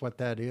familiar with what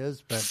that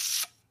is, but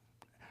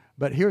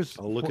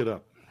I'll look it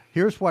up.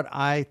 Here's what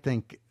I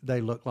think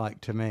they look like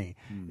to me,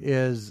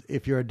 is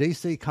if you're a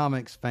DC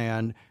Comics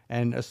fan,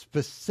 and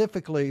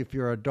specifically if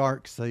you're a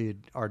Darkseid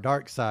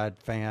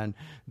fan,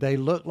 they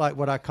look like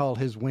what I call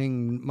his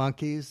winged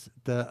monkeys,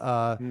 the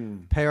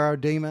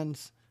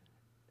parademons.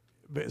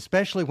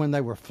 Especially when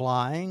they were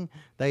flying,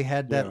 they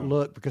had that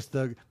look, because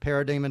the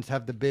parademons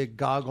have the big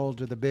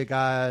goggles or the big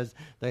eyes.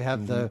 They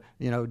have the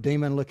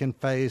demon-looking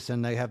face,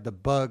 and they have the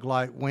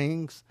bug-like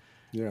wings.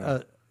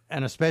 Yeah.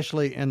 And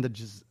especially in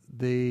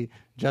the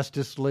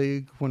Justice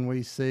League, when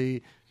we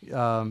see,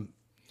 the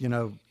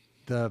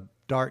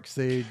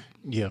Darkseid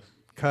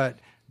cut,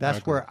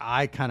 that's where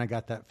I kind of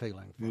got that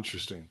feeling from.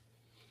 Interesting.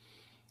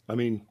 I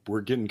mean,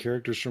 we're getting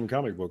characters from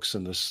comic books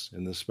in this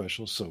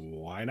special, so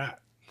why not?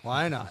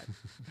 Why not?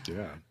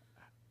 Yeah.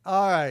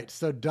 All right,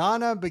 so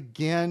Donna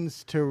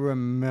begins to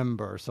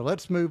remember. So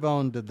let's move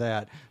on to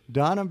that.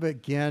 Donna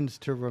begins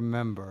to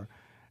remember.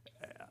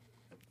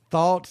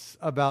 Thoughts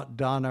about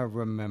Donna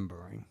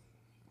remembering?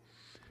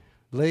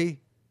 Lee?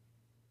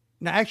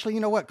 Now, actually, you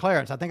know what,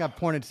 Clarence? I think I've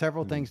pointed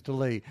several things to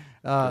Lee.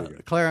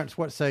 Clarence,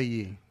 what say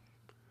ye?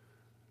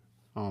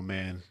 Oh,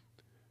 man.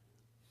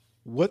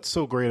 What's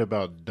so great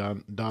about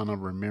Donna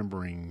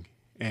remembering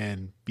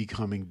and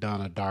becoming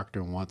Donna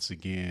Doctor once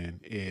again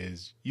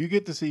is you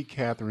get to see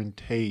Catherine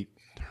Tate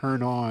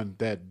turn on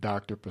that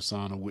Doctor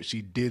persona, which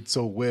she did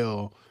so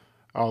well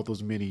all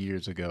those many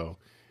years ago.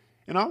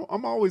 And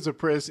I'm always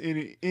impressed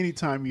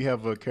anytime you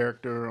have a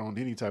character on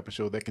any type of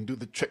show that can do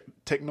the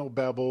techno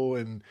babble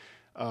and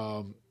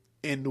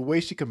the way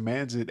she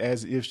commands it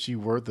as if she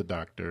were the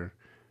Doctor.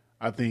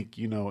 I think,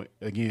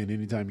 again,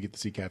 anytime you get to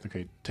see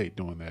Catherine Tate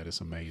doing that,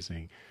 it's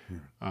amazing.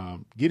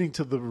 Getting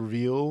to the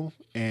reveal,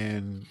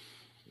 and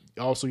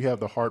also you have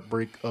the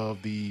heartbreak of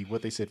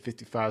what they said,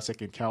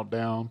 55-second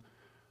countdown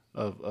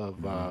of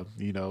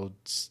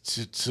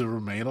to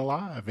remain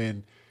alive.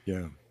 And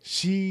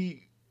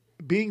she,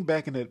 being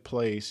back in that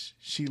place,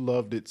 she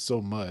loved it so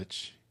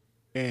much,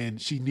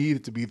 and she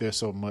needed to be there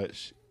so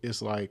much.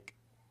 It's like,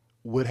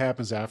 what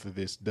happens after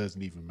this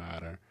doesn't even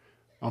matter.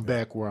 I'm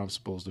back where I'm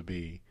supposed to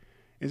be.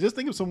 And just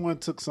think if someone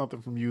took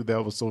something from you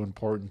that was so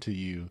important to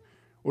you,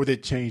 or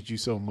that changed you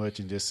so much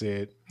and just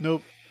said,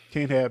 nope,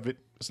 can't have it.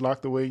 It's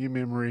locked away in your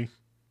memory.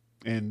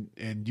 And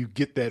you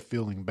get that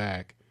feeling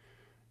back.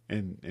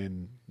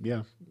 And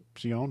yeah,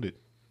 she owned it.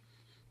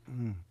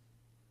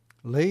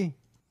 Lee?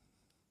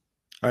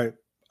 I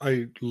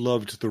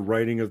loved the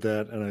writing of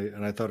that,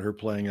 and I thought her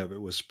playing of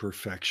it was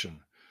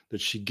perfection.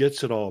 That she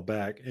gets it all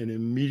back and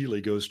immediately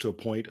goes to a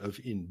point of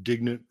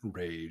indignant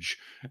rage,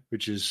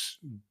 which is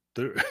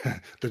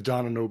the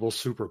Donna Noble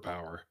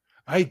superpower.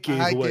 I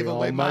gave away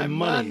all my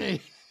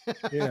money.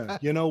 Yeah.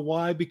 You know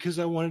why? Because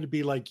I wanted to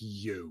be like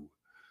you.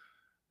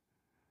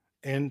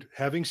 And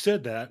having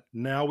said that,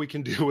 now we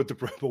can deal with the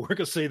problem. But we're going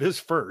to say this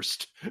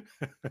first.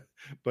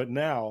 But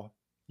now,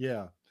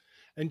 yeah.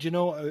 And,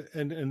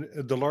 and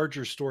the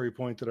larger story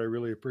point that I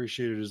really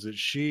appreciated is that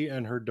she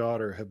and her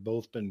daughter have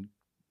both been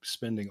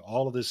spending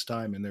all of this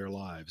time in their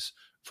lives,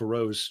 for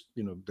Rose,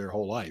 their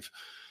whole life,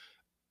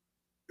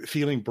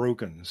 feeling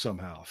broken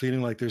somehow,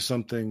 feeling like there's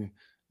something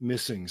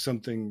missing,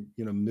 something,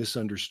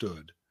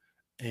 misunderstood.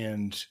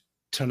 And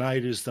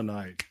tonight is the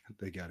night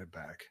they got it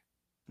back.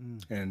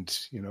 And,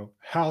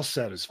 how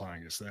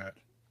satisfying is that?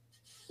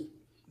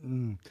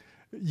 I'm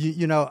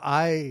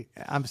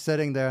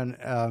sitting there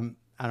and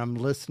I'm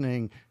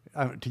listening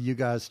to you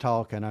guys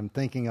talk, and I'm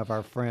thinking of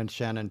our friend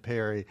Shannon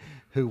Perry,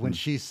 who, when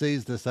she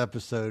sees this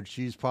episode,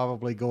 she's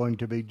probably going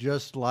to be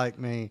just like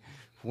me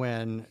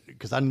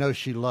because I know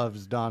she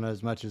loves Donna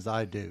as much as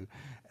I do.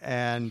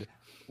 And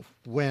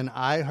when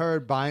I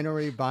heard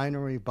binary,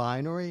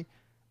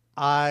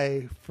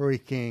 I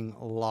freaking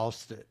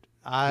lost it.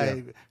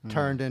 I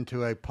turned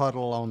into a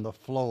puddle on the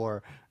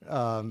floor,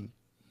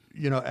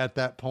 at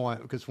that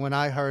point, because when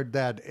I heard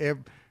that,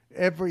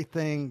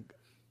 everything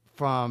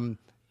from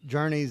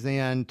Journey's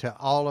End to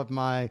all of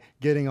my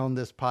getting on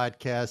this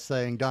podcast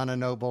saying Donna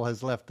Noble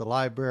has left the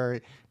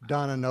library,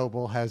 Donna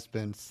Noble has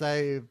been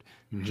saved.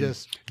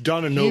 Just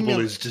Donna Noble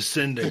is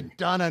descending.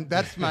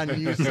 That's my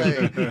new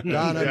saying.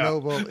 Donna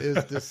Noble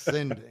is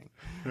descending.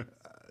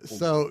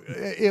 So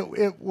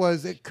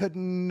it could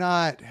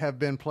not have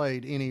been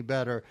played any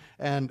better.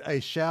 And a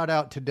shout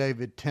out to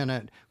David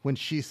Tennant when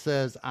she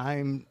says,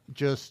 "I'm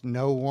just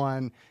no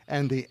one,"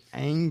 and the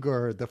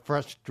anger, the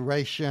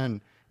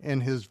frustration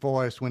in his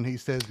voice when he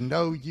says,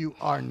 "No, you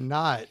are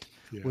not,"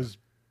 was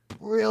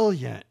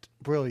brilliantly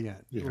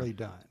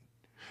done.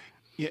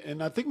 Yeah,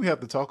 and I think we have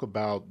to talk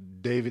about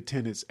David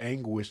Tennant's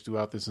anguish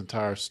throughout this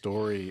entire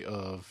story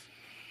of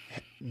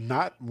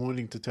not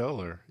wanting to tell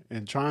her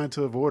and trying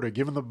to avoid her,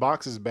 giving the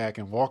boxes back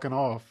and walking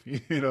off.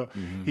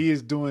 He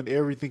is doing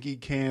everything he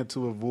can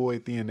to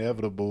avoid the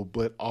inevitable,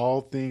 but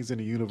all things in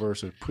the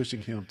universe are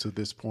pushing him to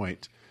this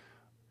point.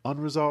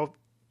 Unresolved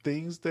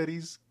things that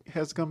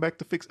has to come back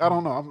to fix. I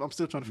don't know. I'm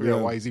still trying to figure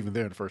out why he's even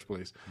there in the first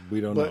place.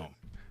 We don't know.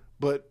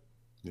 But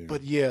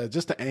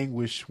just the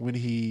anguish when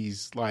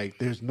he's like,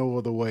 there's no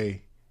other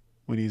way,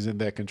 when he's in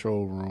that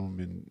control room.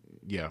 And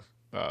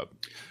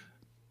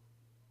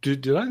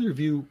Did either of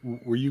you,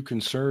 were you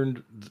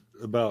concerned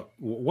about,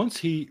 once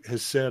he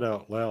has said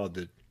out loud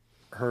that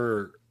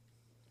her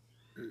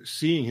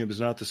seeing him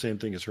is not the same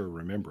thing as her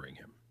remembering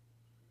him?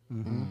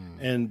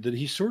 And that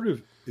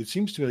it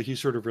seems to me like he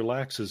sort of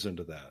relaxes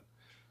into that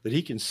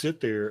he can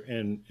sit there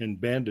and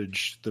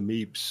bandage the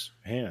Meep's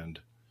hand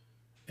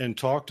and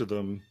talk to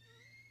them.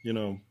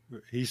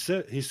 He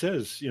says,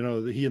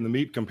 that he and the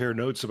Meep compare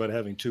notes about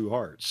having two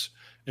hearts.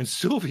 And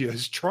Sylvia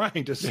is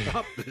trying to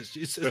stop this.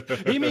 She says,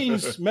 he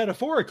means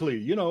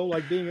metaphorically,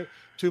 like being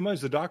two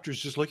minds. The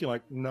doctor's just looking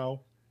like,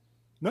 no,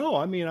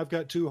 I mean, I've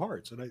got two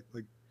hearts. And I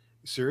like,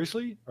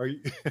 seriously? Are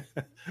you,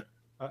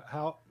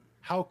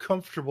 how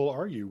comfortable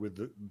are you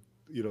with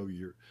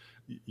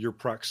your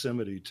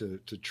proximity to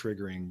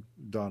triggering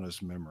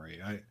Donna's memory?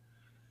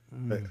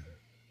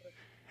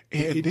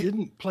 It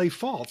didn't play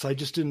false. I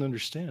just didn't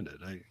understand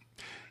it.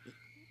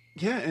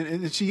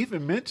 And she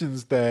even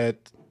mentions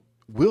that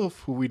Wilf,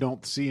 who we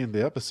don't see in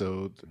the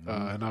episode,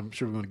 and I'm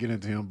sure we're going to get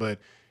into him, but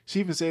she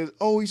even says,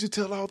 "Oh, you should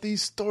tell all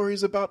these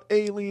stories about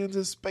aliens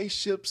and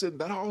spaceships, and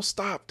that all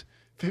stopped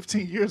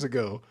 15 years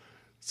ago."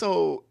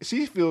 So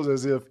she feels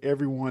as if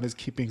everyone is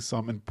keeping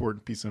some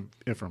important piece of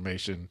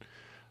information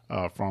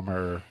from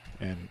her,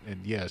 and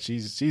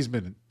she's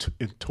been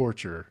in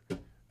torture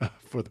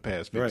for the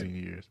past 15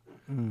 years.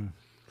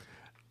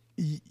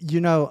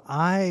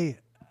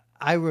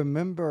 I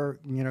remember,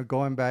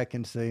 going back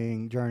and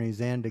seeing Journey's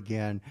End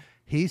again.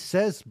 He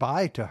says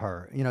bye to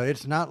her.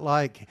 It's not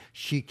like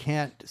she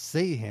can't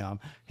see him.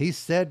 He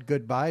said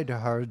goodbye to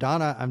her.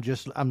 Donna,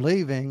 I'm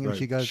leaving. And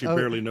she goes, she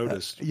barely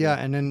noticed.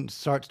 And then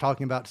starts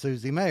talking about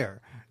Susie Mayer.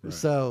 Right.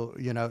 So,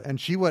 and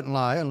she wouldn't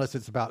lie unless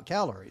it's about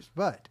calories.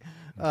 But,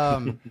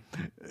 I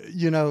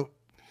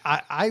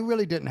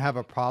really didn't have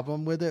a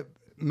problem with it.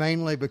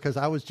 Mainly because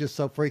I was just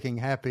so freaking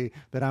happy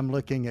that I'm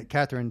looking at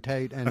Catherine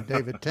Tate and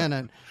David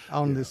Tennant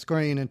on the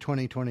screen in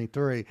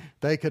 2023.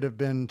 They could have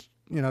been,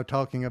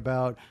 talking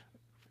about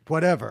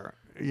whatever,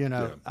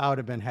 I would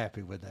have been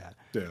happy with that.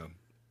 Yeah.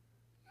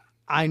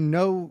 I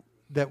know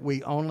that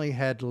we only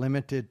had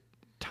limited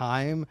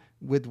time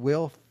with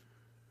Wilf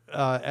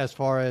as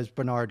far as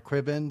Bernard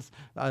Cribbins.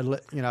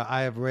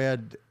 I have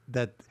read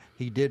that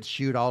he did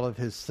shoot all of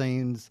his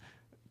scenes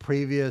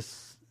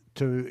previous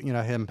to,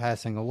 him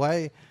passing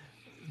away.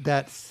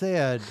 That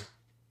said,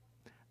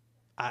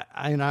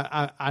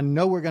 I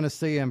know we're going to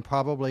see him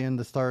probably in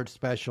the third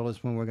special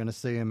is when we're going to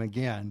see him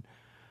again.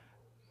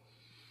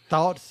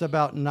 Thoughts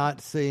about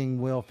not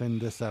seeing Wilf in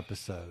this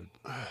episode?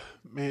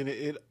 Man,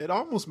 it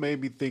almost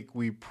made me think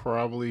we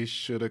probably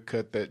should have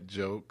cut that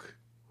joke.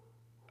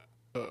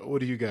 What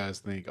do you guys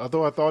think?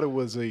 Although I thought it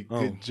was a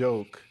good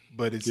joke,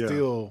 but it's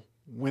still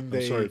when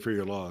I'm sorry for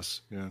your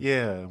loss.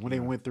 When they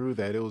went through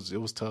that, it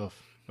was tough.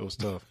 It was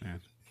tough, man.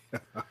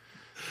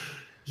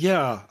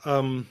 Yeah.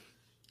 And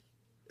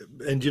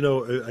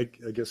I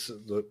guess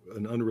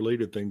an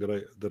unrelated thing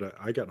that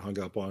I got hung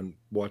up on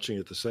watching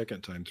it the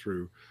second time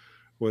through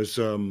was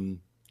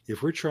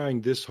if we're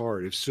trying this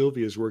hard, if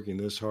Sylvia is working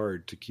this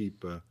hard to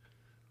keep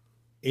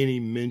any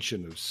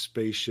mention of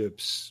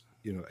spaceships,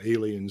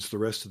 aliens, the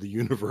rest of the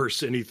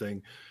universe,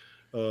 anything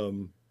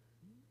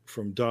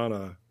from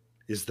Donna.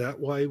 Is that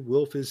why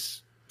Wilf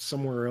is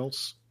somewhere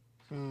else?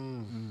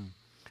 Mm-hmm.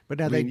 But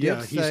now they did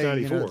he's say,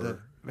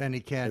 94. And he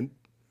can't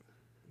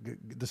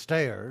the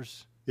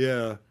stairs.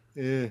 Yeah,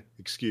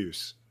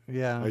 excuse.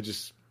 Yeah, I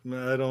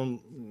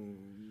don't.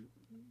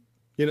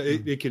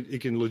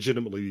 It can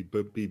legitimately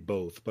be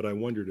both. But I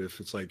wondered if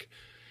it's like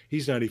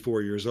he's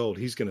 94 years old.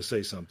 He's going to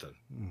say something.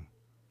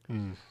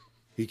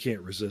 He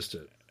can't resist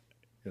it.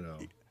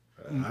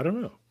 I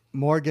don't know.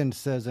 Morgan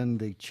says in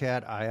the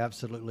chat, I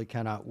absolutely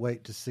cannot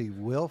wait to see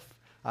Wilf.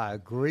 I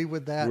agree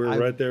with that. We're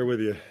right there with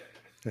you.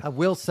 I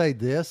will say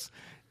this,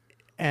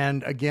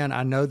 and again,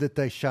 I know that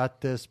they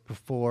shot this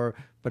before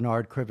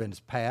Bernard Cribbins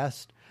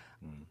passed.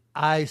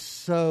 I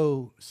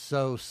so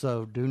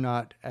do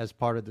not, as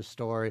part of the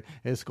story,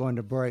 it's going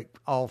to break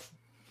off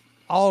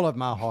all of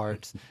my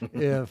hearts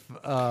if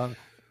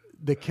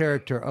the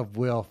character of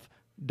Wilf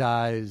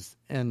dies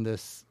in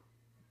this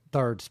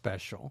third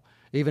special.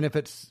 Even if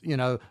it's,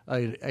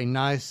 a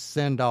nice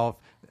send-off,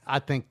 I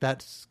think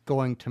that's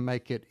going to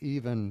make it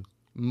even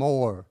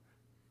more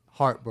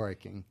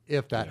heartbreaking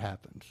if that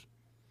happens.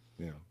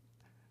 Yeah.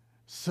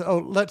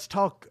 So let's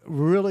talk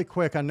really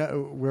quick. I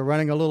know we're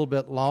running a little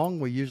bit long.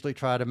 We usually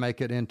try to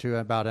make it into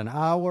about an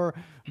hour,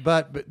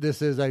 but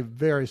this is a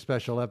very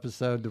special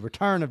episode, the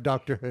return of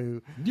Doctor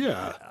Who.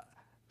 Yeah.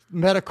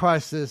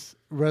 Metacrisis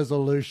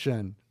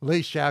resolution.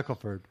 Lee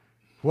Shackelford,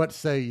 what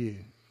say you?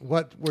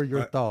 What were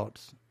your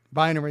thoughts?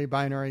 Binary,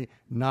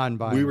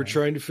 non-binary. We were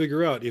trying to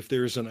figure out if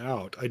there's an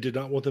out. I did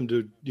not want them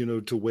to,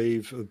 to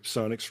wave a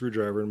sonic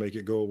screwdriver and make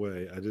it go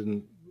away. I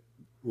didn't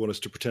want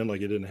us to pretend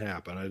like it didn't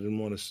happen. I didn't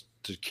want us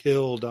to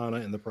kill Donna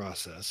in the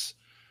process,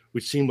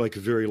 which seemed like a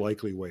very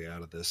likely way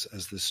out of this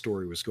as this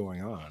story was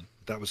going on.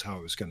 That was how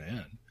it was going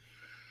to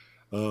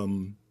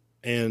end.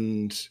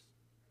 And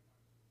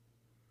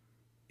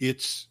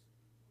it's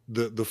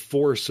the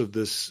force of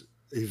this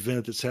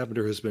event that's happened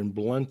to her has been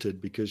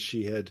blunted because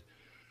she had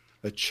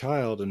a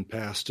child and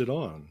passed it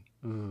on.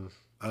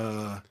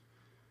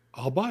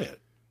 I'll buy it.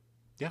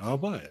 Yeah. I'll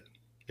buy it.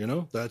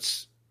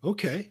 That's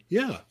okay.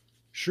 Yeah,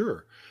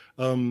 sure.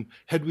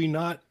 Had we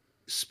not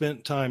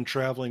spent time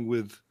traveling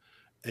with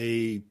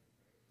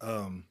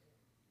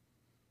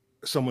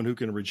someone who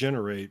can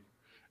regenerate,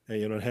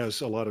 and has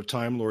a lot of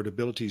Time Lord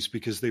abilities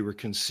because they were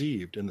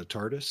conceived in the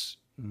TARDIS.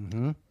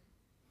 Mm-hmm.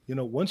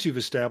 Once you've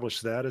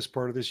established that as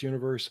part of this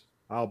universe,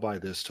 I'll buy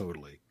this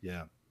totally.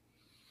 Yeah.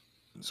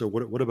 So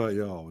what about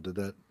y'all?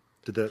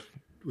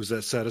 Was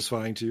that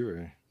satisfying to you?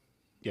 Or?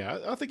 Yeah,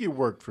 I think it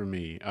worked for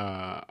me.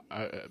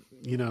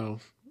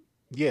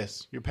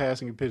 Yes, you're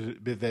passing a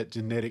bit of that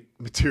genetic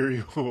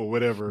material or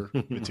whatever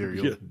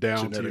material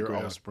down to your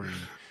offspring.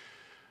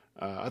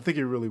 I think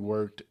it really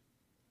worked.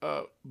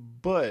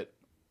 But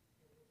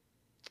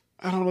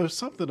I don't know, there's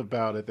something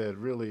about it that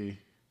really,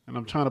 and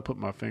I'm trying to put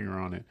my finger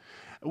on it.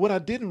 What I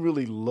didn't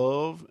really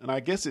love, and I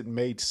guess it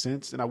made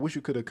sense, and I wish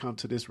we could have come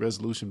to this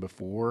resolution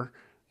before,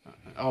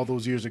 all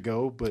those years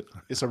ago, but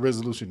it's a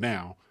resolution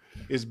now,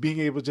 is being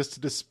able just to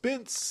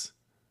dispense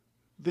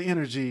the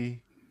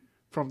energy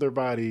from their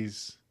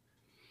bodies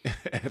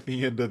at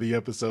the end of the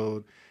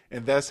episode.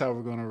 And that's how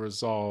we're going to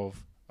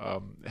resolve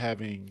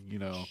having,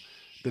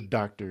 the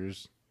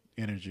Doctor's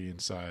energy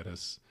inside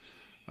us,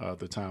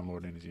 the Time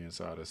Lord energy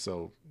inside us.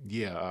 So,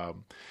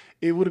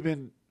 it would have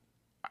been,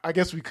 I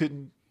guess we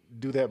couldn't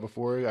do that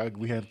before.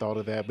 We hadn't thought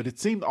of that, but it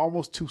seemed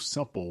almost too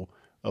simple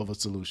of a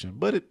solution,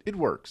 but it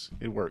works.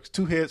 It works.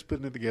 Two heads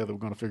putting it together. We're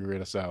going to figure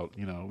it out.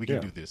 We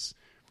can do this.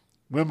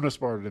 Women are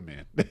smarter than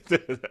men.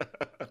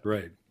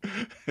 Right.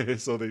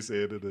 So they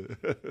said.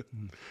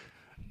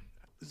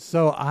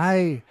 So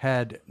I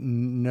had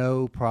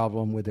no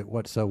problem with it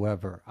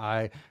whatsoever.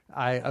 I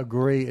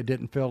agree. It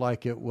didn't feel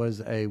like it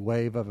was a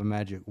wave of a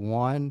magic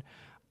wand.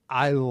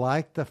 I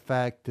like the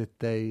fact that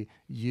they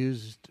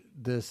used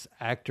this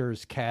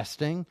actor's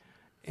casting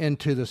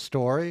into the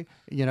story,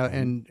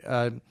 and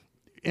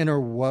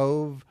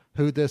interwove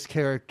who this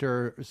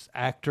character's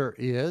actor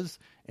is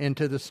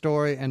into the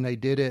story, and they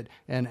did it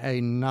in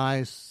a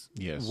nice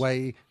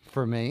way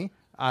for me.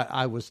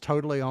 I was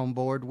totally on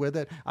board with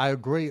it. I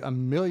agree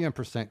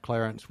 1,000,000%,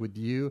 Clarence, with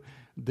you.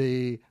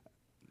 The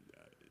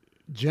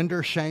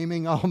gender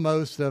shaming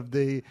almost of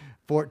the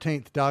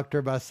 14th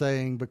Doctor by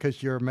saying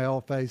because you're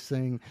male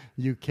facing,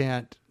 you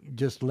can't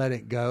just let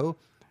it go.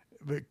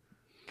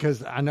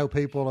 Because I know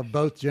people of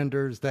both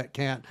genders that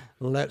can't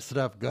let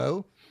stuff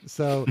go.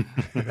 So,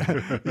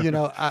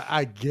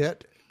 I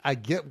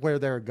get where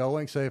they're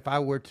going. So if I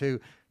were to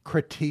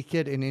critique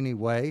it in any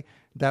way,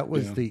 that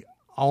was the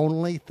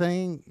only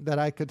thing that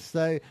I could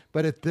say.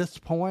 But at this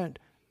point,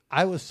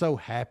 I was so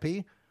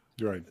happy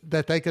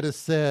that they could have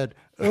said,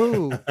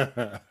 "Ooh,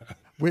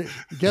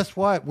 guess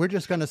what? We're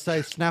just going to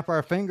say snap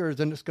our fingers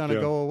and it's going to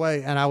go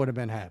away," and I would have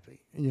been happy.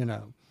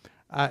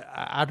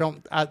 I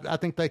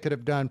think they could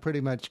have done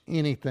pretty much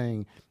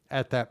anything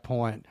at that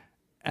point,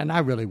 and I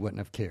really wouldn't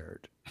have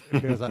cared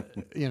because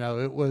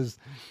it was,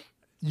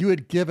 you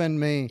had given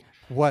me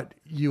what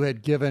you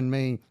had given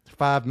me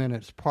 5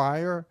 minutes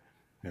prior.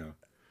 Yeah.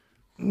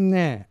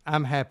 Nah,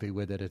 I'm happy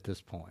with it at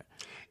this point.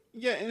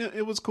 Yeah, and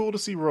it was cool to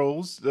see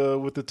Rose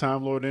with the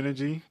Time Lord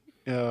energy.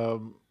 I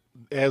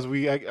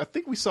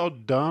think we saw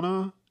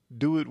Donna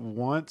do it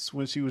once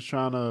when she was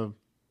trying to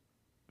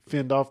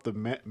fend off the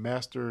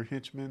master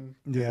henchman.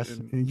 Yes,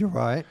 you're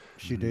right.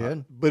 She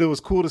did. But it was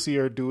cool to see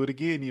her do it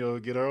again.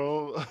 Get her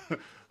old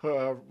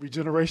her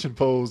regeneration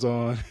pose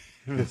on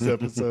in this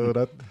episode.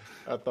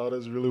 I thought it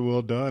was really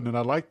well done, and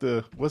I like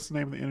what's the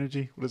name of the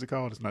energy? What is it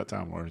called? It's not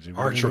Time Lord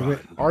energy.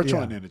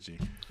 Archon energy.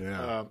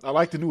 Yeah, I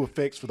like the new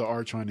effects for the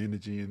Archon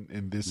energy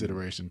in this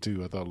iteration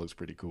too. I thought it looks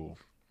pretty cool.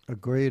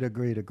 Agreed.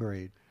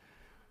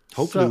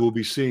 hopefully we'll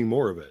be seeing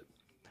more of it.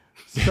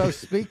 So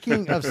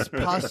speaking of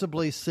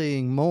possibly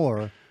seeing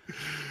more,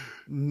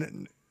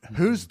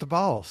 who's the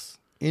boss?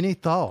 Any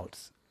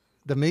thoughts?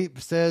 The meat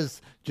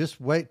says, just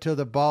wait till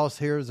the boss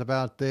hears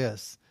about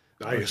this.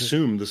 I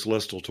assume the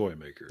Celestial Toy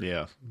Maker.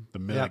 Yeah, the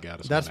meta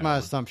got us. That's my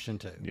assumption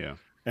too. Yeah.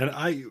 And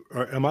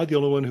am I the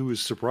only one who was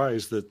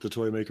surprised that the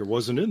Toy Maker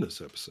wasn't in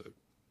this episode?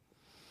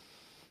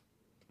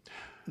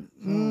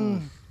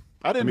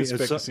 I didn't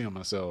expect to see him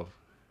myself.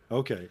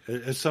 Okay.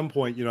 At some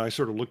point, I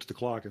sort of looked at the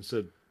clock and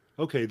said,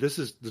 okay,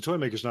 the Toy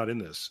Maker's not in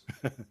this.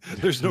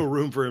 There's no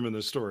room for him in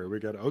this story.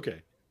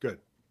 Okay, good.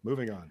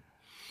 Moving on.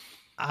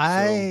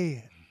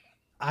 I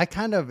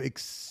kind of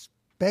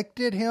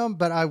expected him,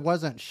 but I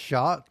wasn't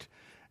shocked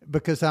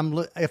because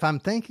if I'm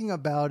thinking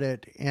about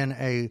it in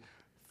a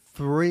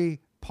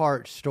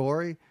 3-part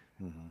story,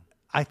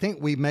 I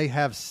think we may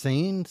have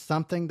seen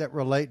something that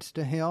relates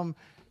to him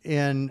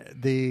in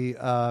the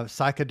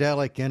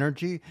psychedelic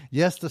energy.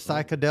 Yes, the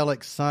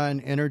psychedelic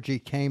sun energy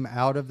came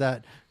out of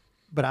that,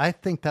 but I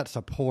think that's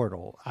a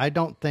portal. I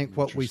don't think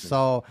what we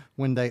saw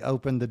when they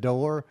opened the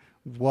door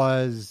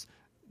was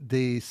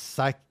the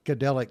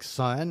psychedelic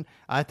sun.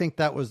 I think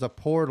that was a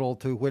portal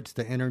through which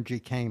the energy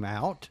came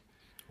out.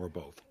 Or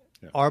both.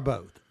 Yeah. Or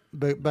both.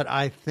 But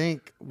I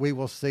think we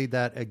will see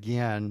that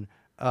again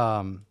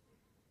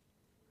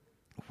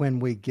when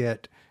we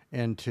get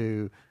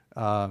into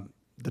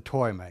the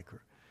Toy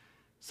Maker.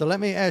 So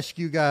let me ask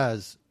you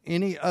guys,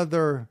 any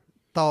other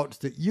thoughts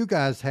that you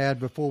guys had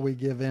before we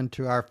give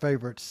into our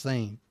favorite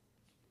scene?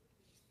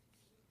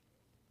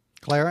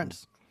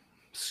 Clarence?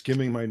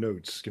 Skimming my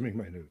notes.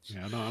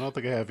 Yeah, no, I don't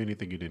think I have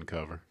anything you didn't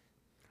cover.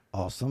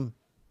 Awesome.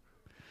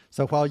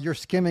 So while you're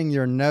skimming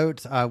your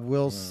notes, I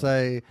will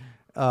say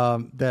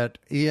that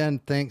Ian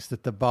thinks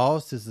that the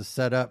boss is the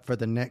setup for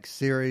the next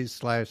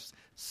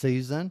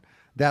series/season.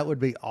 That would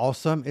be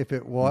awesome if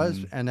it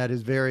was, and that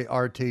is very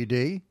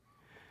RTD.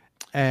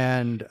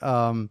 And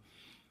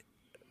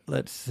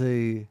let's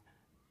see.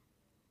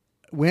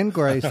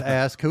 Grace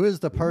asked, who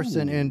is the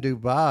person in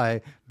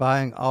Dubai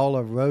buying all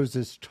of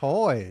Rose's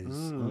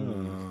toys?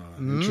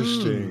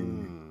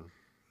 Interesting.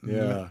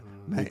 Yeah.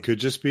 It could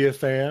just be a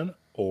fan,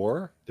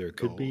 or there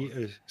could be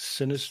a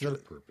sinister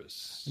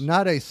purpose.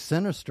 Not a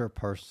sinister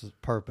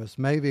purpose,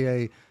 maybe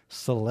a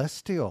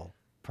celestial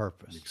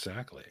purpose.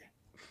 Exactly.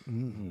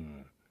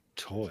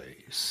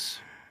 Toys.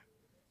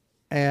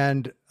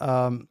 And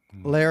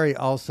Larry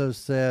also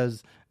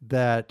says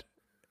that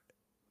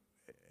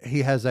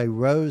he has a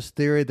Rose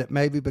theory that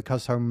maybe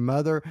because her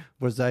mother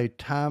was a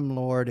Time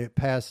Lord, it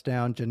passed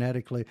down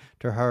genetically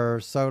to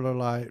her, Solar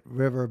Light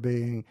River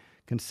being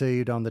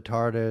conceived on the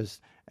TARDIS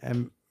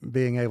and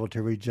being able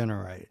to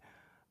regenerate.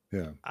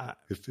 Yeah.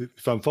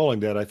 If I'm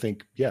following that, I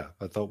think,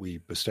 I thought we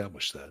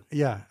established that.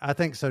 Yeah, I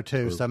think so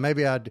too. So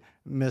maybe I'd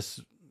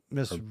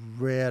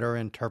misread or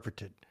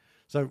interpreted.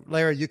 So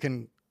Larry, you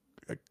can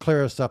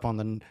clear us up on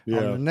the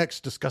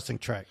next discussing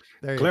track.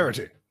 There you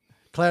Clarity. Go.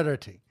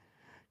 Clarity.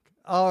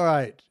 All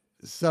right.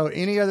 So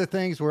any other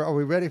things? Are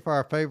we ready for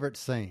our favorite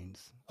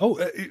scenes? Oh,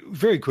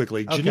 very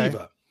quickly. Okay.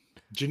 Geneva.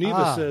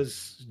 Geneva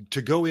says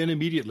to go in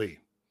immediately.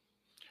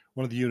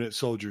 One of the unit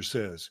soldiers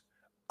says,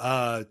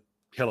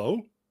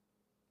 hello?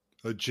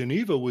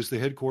 Geneva was the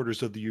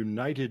headquarters of the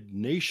United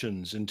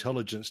Nations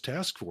Intelligence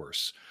Task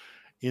Force.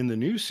 In the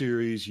new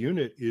series,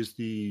 UNIT is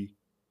the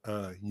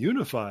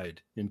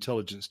Unified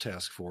Intelligence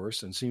Task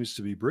Force and seems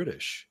to be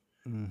British.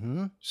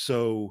 Mm-hmm.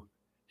 So,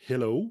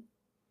 hello?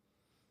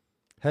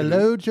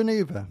 Hello,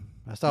 Geneva.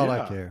 That's all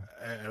I care.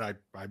 And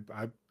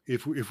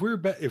if we're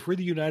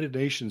the United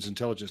Nations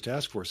Intelligence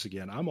Task Force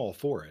again, I'm all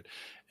for it.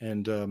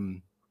 And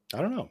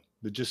I don't know,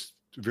 but just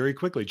very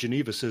quickly,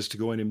 Geneva says to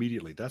go in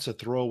immediately. That's a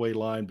throwaway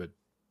line, but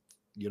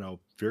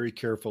very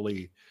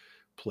carefully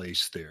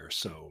placed there.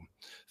 So,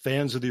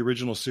 fans of the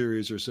original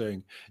series are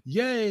saying,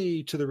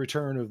 "Yay to the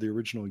return of the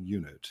original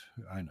unit."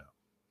 I know.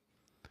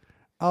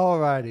 All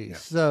righty.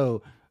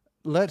 So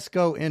let's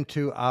go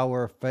into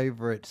our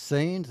favorite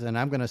scenes, and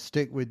I'm going to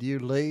stick with you,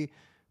 Lee.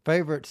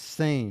 Favorite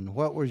scene?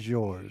 What was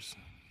yours?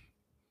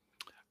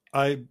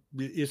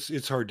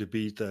 It's hard to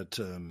beat that.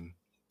 The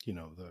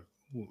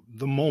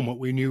moment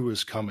we knew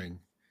was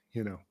coming.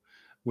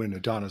 When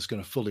Adana's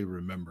going to fully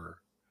remember,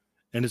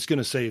 and it's going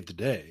to save the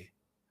day,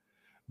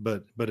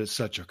 but it's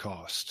such a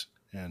cost.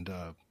 And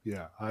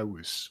I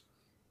was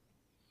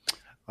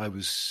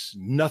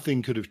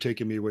nothing could have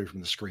taken me away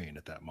from the screen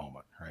at that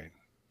moment. Right.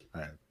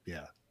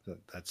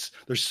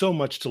 There's so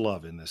much to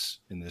love in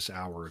this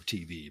hour of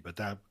TV, but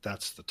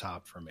that's the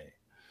top for me.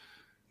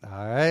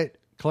 All right,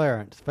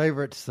 Clarence,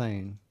 favorite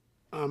scene.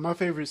 My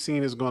favorite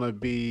scene is going to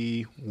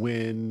be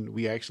when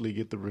we actually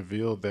get the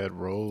reveal that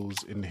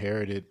Rose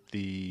inherited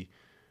the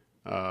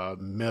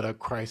meta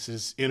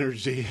crisis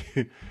energy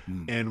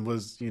and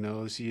was,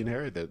 she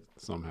inherited that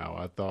somehow.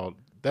 I thought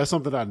that's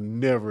something I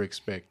never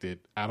expected.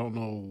 I don't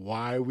know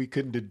why we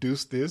couldn't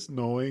deduce this,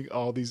 knowing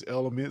all these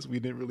elements. We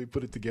didn't really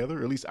put it together.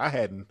 Or at least I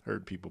hadn't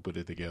heard people put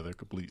it together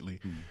completely.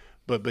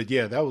 But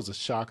yeah, that was a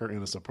shocker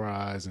and a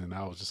surprise. And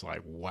I was just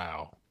like,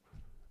 wow.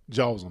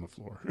 Jaws on the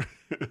floor.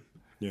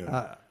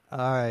 Yeah.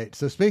 All right.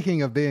 So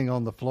speaking of being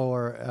on the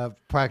floor,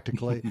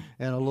 practically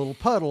in a little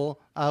puddle,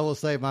 I will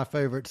say my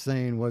favorite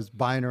scene was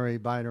binary.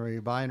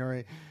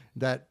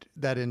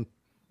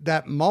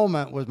 That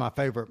moment was my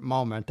favorite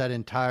moment. That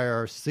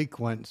entire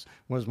sequence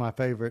was my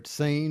favorite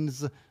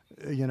scenes,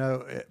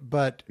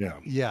 but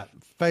yeah,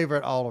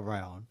 favorite all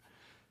around.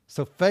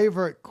 So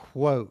favorite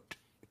quote,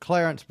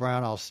 Clarence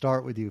Brown, I'll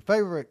start with you.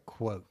 Favorite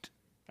quote.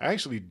 I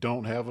actually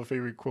don't have a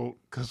favorite quote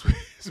because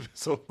it's been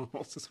so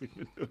long since we've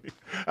been doing it.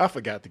 I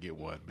forgot to get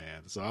one,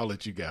 man. So I'll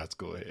let you guys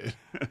go ahead.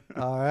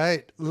 All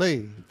right.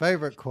 Lee,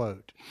 favorite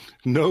quote.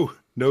 No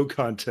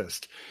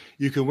contest.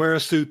 You can wear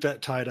a suit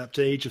that tied up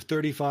to age of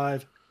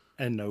 35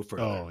 and no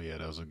further. Oh, yeah,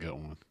 that was a good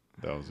one.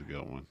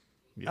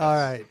 Yes. All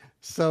right.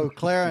 So,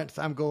 Clarence,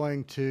 I'm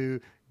going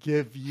to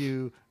give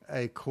you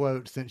a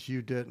quote since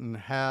you didn't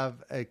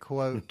have a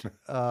quote.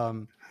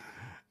 How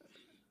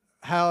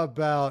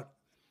about,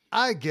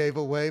 I gave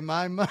away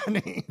my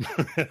money?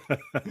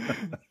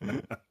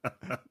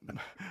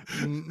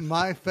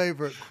 My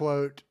favorite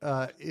quote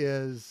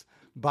is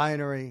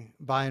binary.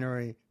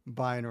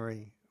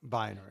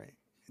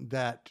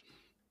 That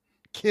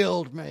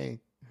killed me.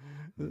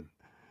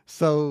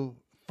 So,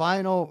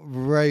 final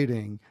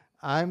rating.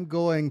 I'm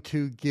going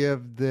to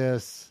give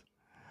this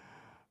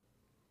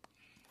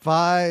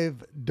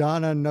 5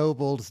 Donna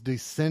Nobles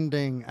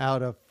descending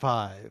out of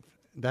 5.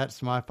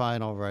 That's my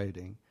final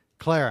rating.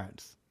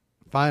 Clarence,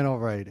 final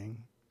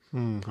rating.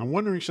 I'm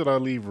wondering, should I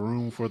leave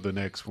room for the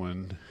next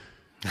one?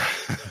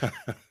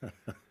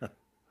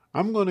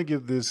 I'm going to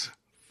give this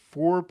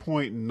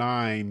 4.9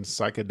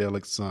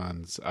 psychedelic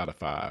suns out of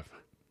 5.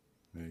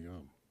 There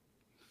you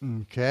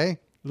go. Okay.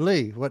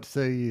 Lee, what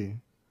say you?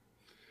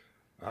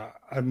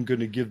 I'm going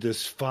to give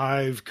this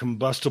 5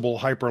 combustible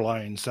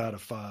hyperlines out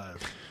of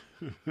 5.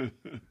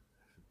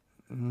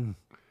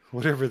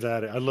 Whatever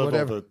that is. I love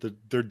all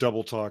their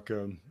double talk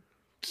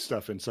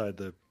stuff inside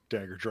the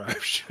Dagger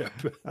Drive ship.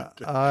 All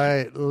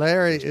right.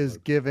 Larry is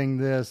giving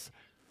this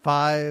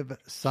 5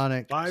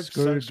 sonic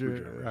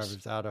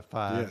screwdrivers out of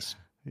 5. Yes.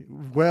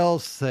 Well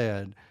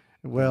said.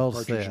 Well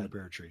Partridge said. in the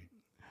Pear Tree.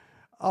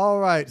 All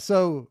right.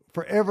 So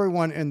for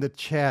everyone in the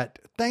chat,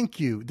 thank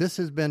you. This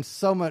has been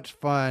so much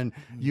fun.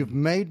 You've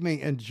made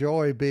me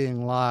enjoy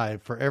being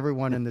live. For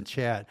everyone in the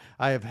chat,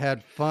 I have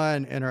had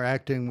fun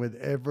interacting with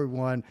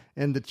everyone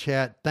in the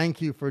chat.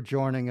 Thank you for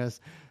joining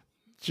us.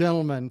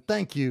 Gentlemen,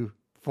 thank you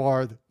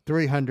for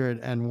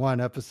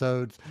 301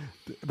 episodes,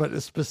 but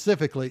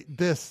specifically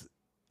this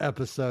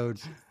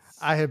episode.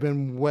 I have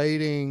been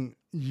waiting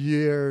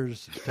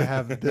years to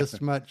have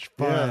this much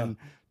fun.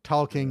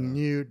 Talking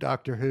new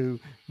Doctor Who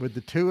with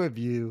the two of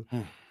you.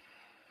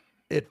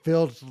 It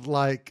feels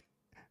like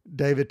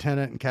David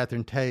Tennant and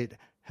Catherine Tate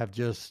have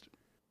just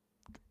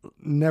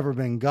never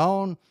been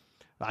gone.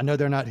 I know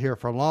they're not here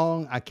for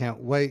long. I can't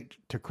wait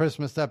to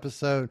Christmas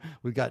episode.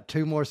 We've got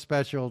 2 more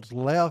specials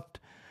left.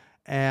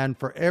 And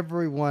for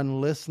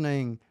everyone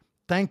listening,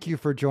 thank you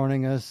for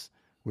joining us.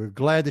 We're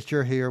glad that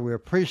you're here. We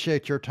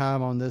appreciate your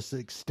time on this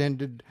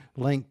extended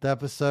length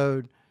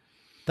episode.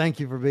 Thank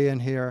you for being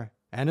here.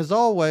 And as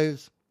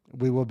always,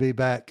 we will be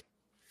back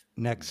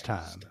next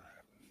time.